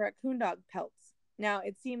 5 raccoon dog pelts. Now,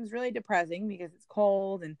 it seems really depressing because it's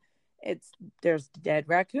cold and there's dead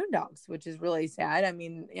raccoon dogs, which is really sad. I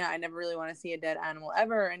mean, yeah, I never really want to see a dead animal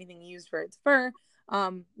ever or anything used for its fur,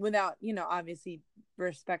 without, obviously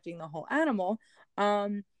respecting the whole animal.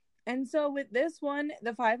 And so with this one,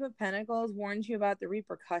 the Five of Pentacles warns you about the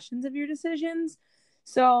repercussions of your decisions.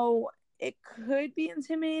 So it could be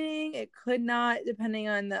intimidating. It could not, depending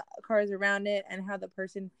on the cards around it and how the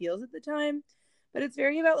person feels at the time. But it's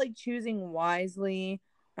very about like choosing wisely,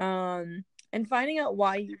 and finding out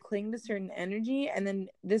why you cling to certain energy. And then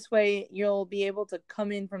this way you'll be able to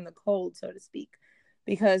come in from the cold, so to speak.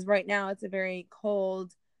 Because right now it's a very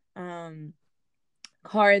cold card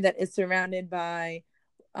that is surrounded by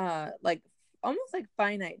like almost like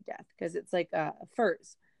finite death, because it's like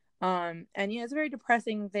furs. And yeah, it's a very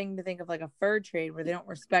depressing thing to think of, like a fur trade where they don't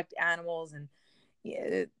respect animals, and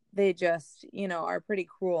they just are pretty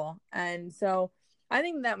cruel. And so I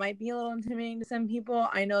think that might be a little intimidating to some people.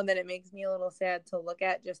 I know that it makes me a little sad to look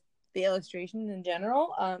at just the illustrations in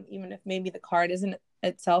general, even if maybe the card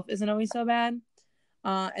itself isn't always so bad.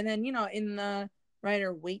 And then in the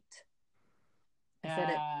Rider-Waite, I said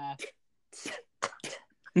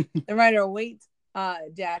it. The Rider-Waite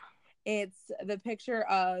deck, it's the picture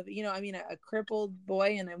of a crippled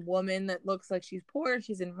boy and a woman that looks like she's poor.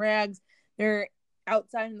 She's in rags. They're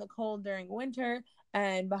outside in the cold during winter,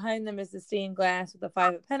 and behind them is the stained glass with the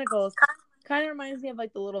Five of Pentacles. Kind of reminds me of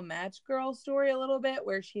like the Little Match Girl story a little bit,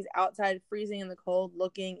 where she's outside freezing in the cold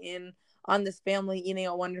looking in on this family eating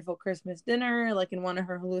a wonderful Christmas dinner, like in one of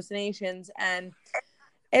her hallucinations. And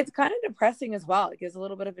it's kind of depressing as well. It gives a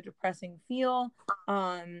little bit of a depressing feel,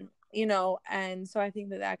 and so I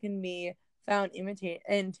think that can be found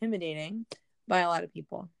intimidating by a lot of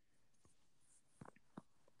people.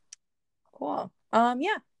 Cool.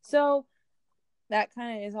 Yeah. So that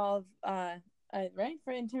kind of is all of right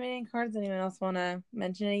for intimidating cards. Anyone else want to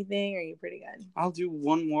mention anything? Or are you pretty good? I'll do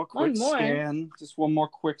one more quick scan. Just one more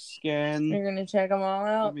quick scan. You're gonna check them all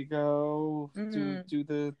out. There we go. Do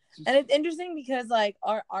the. And it's interesting because like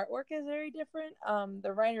our artwork is very different.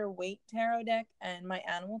 The Rider-Waite tarot deck and my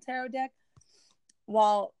Animal tarot deck,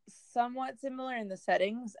 while somewhat similar in the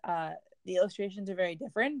settings, the illustrations are very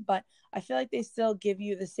different. But I feel like they still give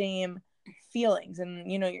you the same feelings, and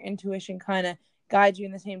your intuition kind of guide you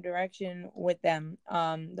in the same direction with them.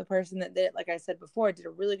 The person that did it, like I said before, did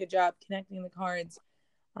a really good job connecting the cards.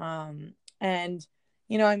 And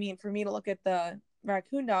for me to look at the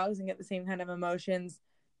raccoon dogs and get the same kind of emotions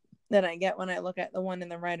that I get when I look at the one in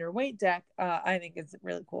the Rider-Waite deck, I think it's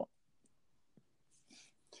really cool.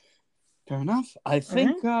 Fair enough. I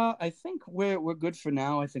think we're good for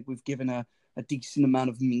now. I think we've given a decent amount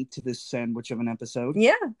of meat to this sandwich of an episode.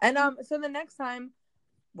 Yeah. And so the next time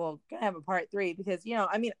we're gonna have a part 3, because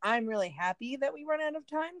I'm really happy that we run out of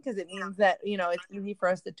time, because it means that it's easy for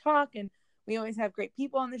us to talk, and we always have great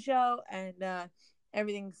people on the show, and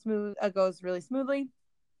everything goes really smoothly.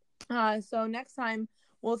 So next time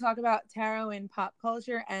we'll talk about tarot in pop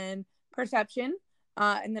culture and perception,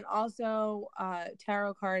 and then also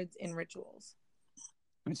tarot cards in rituals.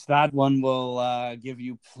 Which that one will give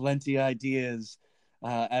you plenty ideas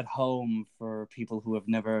at home for people who have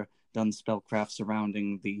never done spellcraft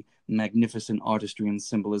surrounding the magnificent artistry and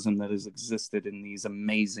symbolism that has existed in these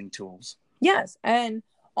amazing tools. Yes, and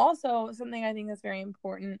also something I think that's very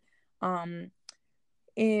important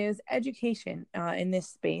is education in this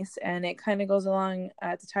space, and it kind of goes along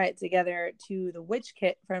to tie it together to the witch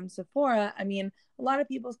kit from Sephora. A lot of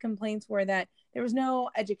people's complaints were that there was no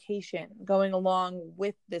education going along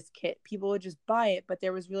with this kit. People would just buy it, but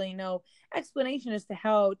there was really no explanation as to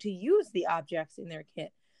how to use the objects in their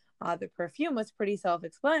kit. The perfume was pretty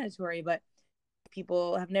self-explanatory, but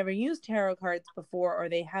people have never used tarot cards before, or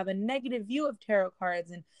they have a negative view of tarot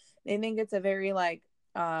cards, and they think it's a very like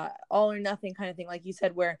all or nothing kind of thing, like you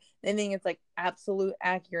said, where they think it's like absolute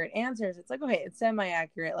accurate answers. It's like, okay, it's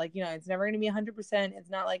semi-accurate, like, you know, it's never going to be 100%. It's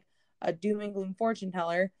not like a doom and gloom fortune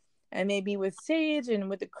teller. And maybe with sage and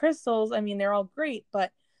with the crystals, I mean, they're all great,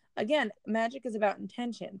 but again, magic is about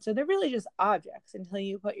intention. So they're really just objects until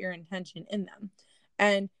you put your intention in them.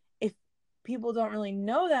 And if people don't really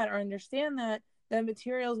know that or understand that, the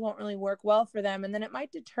materials won't really work well for them, and then it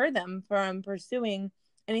might deter them from pursuing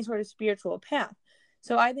any sort of spiritual path.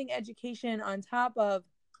 So I think education on top of,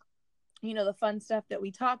 you know, the fun stuff that we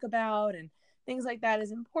talk about and things like that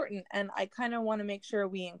is important. And I kind of want to make sure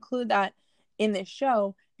we include that in this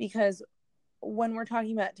show, because when we're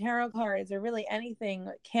talking about tarot cards or really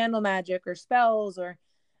anything, candle magic or spells or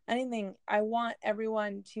anything, I want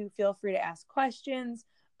everyone to feel free to ask questions.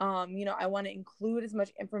 You know, I want to include as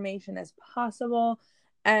much information as possible.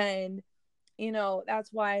 And, you know,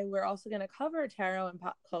 that's why we're also going to cover tarot and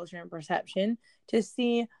pop culture and perception, to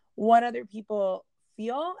see what other people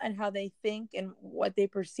feel and how they think and what they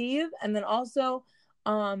perceive. And then also,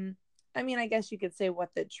 I mean, I guess you could say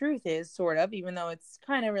what the truth is, sort of, even though it's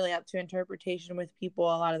kind of really up to interpretation with people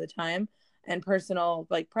a lot of the time and personal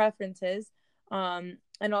like preferences. And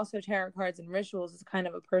also tarot cards and rituals is kind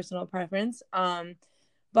of a personal preference.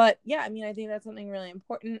 But yeah, I mean, I think that's something really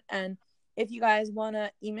important. And if you guys want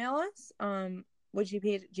to email us,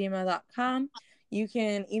 witchypage@gmail.com, you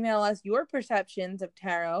can email us your perceptions of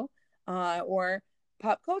tarot or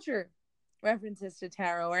pop culture references to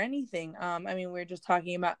tarot or anything. I mean, we're just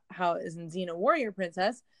talking about how it is in Xena Warrior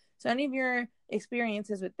Princess. So any of your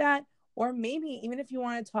experiences with that, or maybe even if you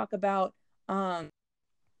want to talk about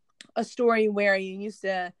a story where you used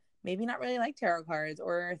to maybe not really like tarot cards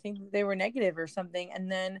or think that they were negative or something,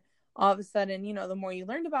 and then all of a sudden, you know, the more you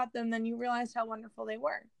learned about them, then you realized how wonderful they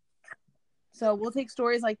were. So we'll take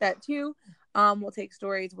stories like that too. We'll take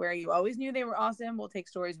stories where you always knew they were awesome. We'll take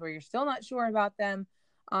stories where you're still not sure about them.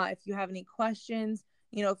 If you have any questions,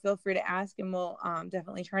 you know, feel free to ask, and we'll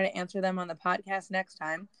definitely try to answer them on the podcast next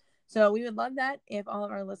time. So we would love that if all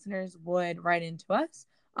of our listeners would write into us.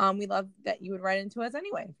 We love that you would write into us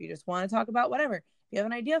anyway. If you just want to talk about whatever, if you have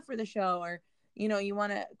an idea for the show, or, you know, you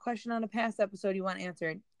want a question on a past episode you want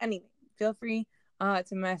answered, anything, feel free to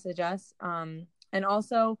message us. And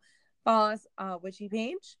also follow us, Witchy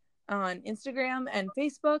Page, on Instagram and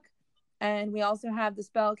Facebook. And we also have the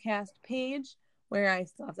Spellcast page, where I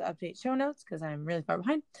still have to update show notes because I'm really far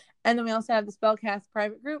behind. And then we also have the Spellcast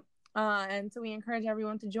private group. And so we encourage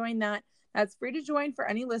everyone to join that. That's free to join for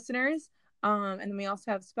any listeners. And then we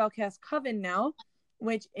also have Spellcast Coven now,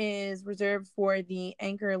 which is reserved for the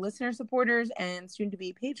Anchor listener supporters and soon to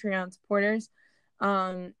be Patreon supporters.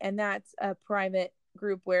 And that's a private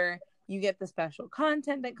group where you get the special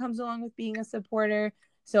content that comes along with being a supporter.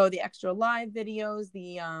 So the extra live videos,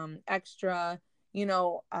 the extra, you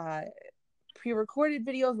know, pre-recorded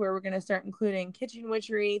videos where we're going to start including kitchen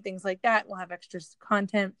witchery, things like that. We'll have extra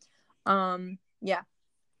content. Yeah.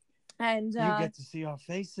 And you get to see our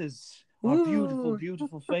faces. Our beautiful,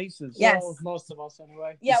 beautiful faces. Yes. Well, most of us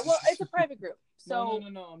anyway. Yeah, well, it's a private group. So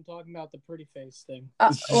No. I'm talking about the pretty face thing.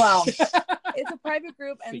 Well, it's a private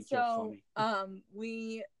group, and Think you're so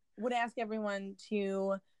we would ask everyone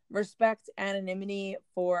to respect anonymity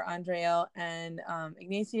for Andrea and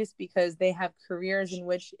Ignatius, because they have careers in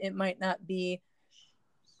which it might not be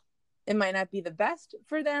the best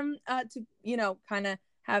for them to, you know, kind of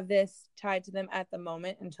have this tied to them at the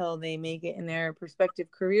moment until they make it in their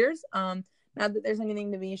prospective careers. Not that there's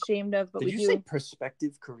anything to be ashamed of, but Did you say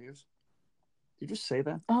prospective careers? Did you just say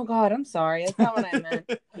that? Oh God, I'm sorry. That's not what I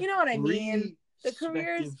meant. You know what I mean? The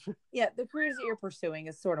careers, Respective. the careers that you're pursuing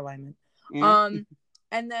is sort of what I meant. Yeah.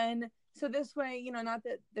 And then, so this way, you know, not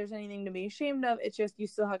that there's anything to be ashamed of. It's just you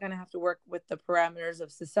still kind of have to work with the parameters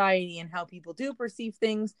of society and how people do perceive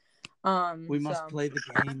things. We must play the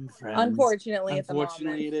game, friends. Unfortunately, at the moment.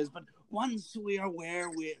 Unfortunately, it is. But once we are where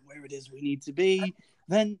it is we need to be,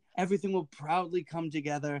 then everything will proudly come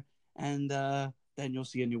together, and then you'll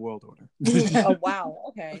see a new world order. Oh, wow.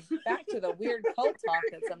 Okay. Back to the weird cult talk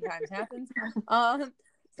that sometimes happens.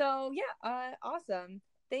 So, yeah, awesome.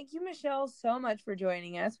 Thank you, Michelle, so much for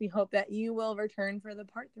joining us. We hope that you will return for the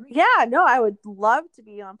part 3. Yeah, no, I would love to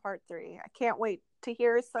be on part 3. I can't wait to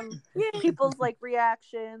hear some people's like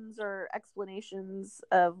reactions or explanations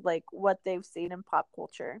of like what they've seen in pop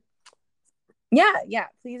culture. Yeah.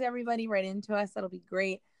 Please, everybody, write into us. That'll be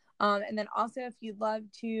great. And then also, if you'd love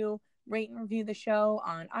to rate and review the show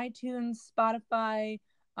on iTunes, Spotify,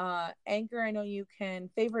 Anchor, I know you can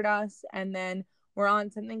favorite us, and then we're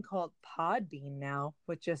on something called Podbean now,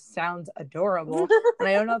 which just sounds adorable. And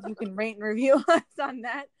I don't know if you can rate and review us on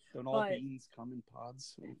that. Don't all but beans come in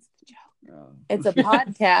pods? It's the joke. Oh. It's a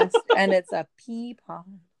podcast, and it's a pea pod.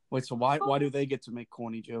 Wait, so why do they get to make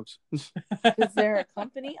corny jokes? Is there a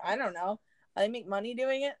company? I don't know. They make money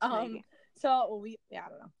doing it. Maybe. So I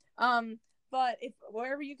don't know. But if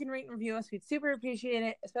wherever you can rate and review us, we'd super appreciate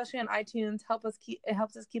it, especially on iTunes. It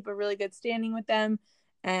helps us keep a really good standing with them,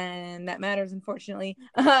 and that matters, unfortunately.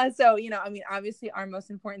 So, obviously our most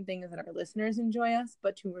important thing is that our listeners enjoy us,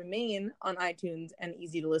 but to remain on iTunes and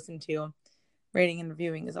easy to listen to, rating and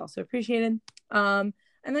reviewing is also appreciated.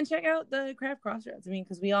 And then check out the Craft Crossroads.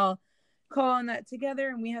 Because we all call on that together,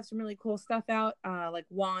 and we have some really cool stuff out, like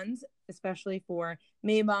wands, especially for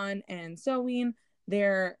Mabon and Soween.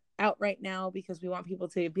 They're out right now because we want people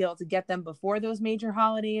to be able to get them before those major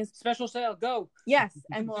holidays. Special sale, go. Yes,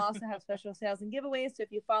 and we'll also have special sales and giveaways. So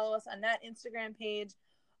if you follow us on that Instagram page,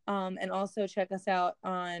 and also check us out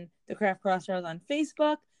on the Craft Crossroads on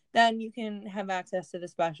Facebook, then you can have access to the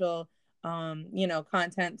special,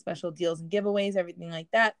 content, special deals and giveaways, everything like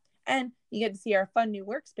that. And you get to see our fun new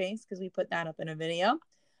workspace because we put that up in a video.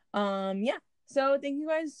 So thank you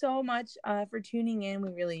guys so much for tuning in. We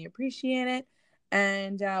really appreciate it.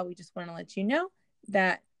 And we just want to let you know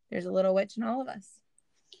that there's a little witch in all of us.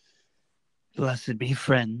 Blessed be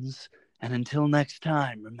friends. And until next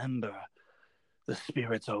time, remember, the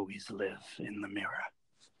spirits always live in the mirror.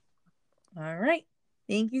 All right.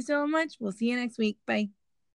 Thank you so much. We'll see you next week. Bye.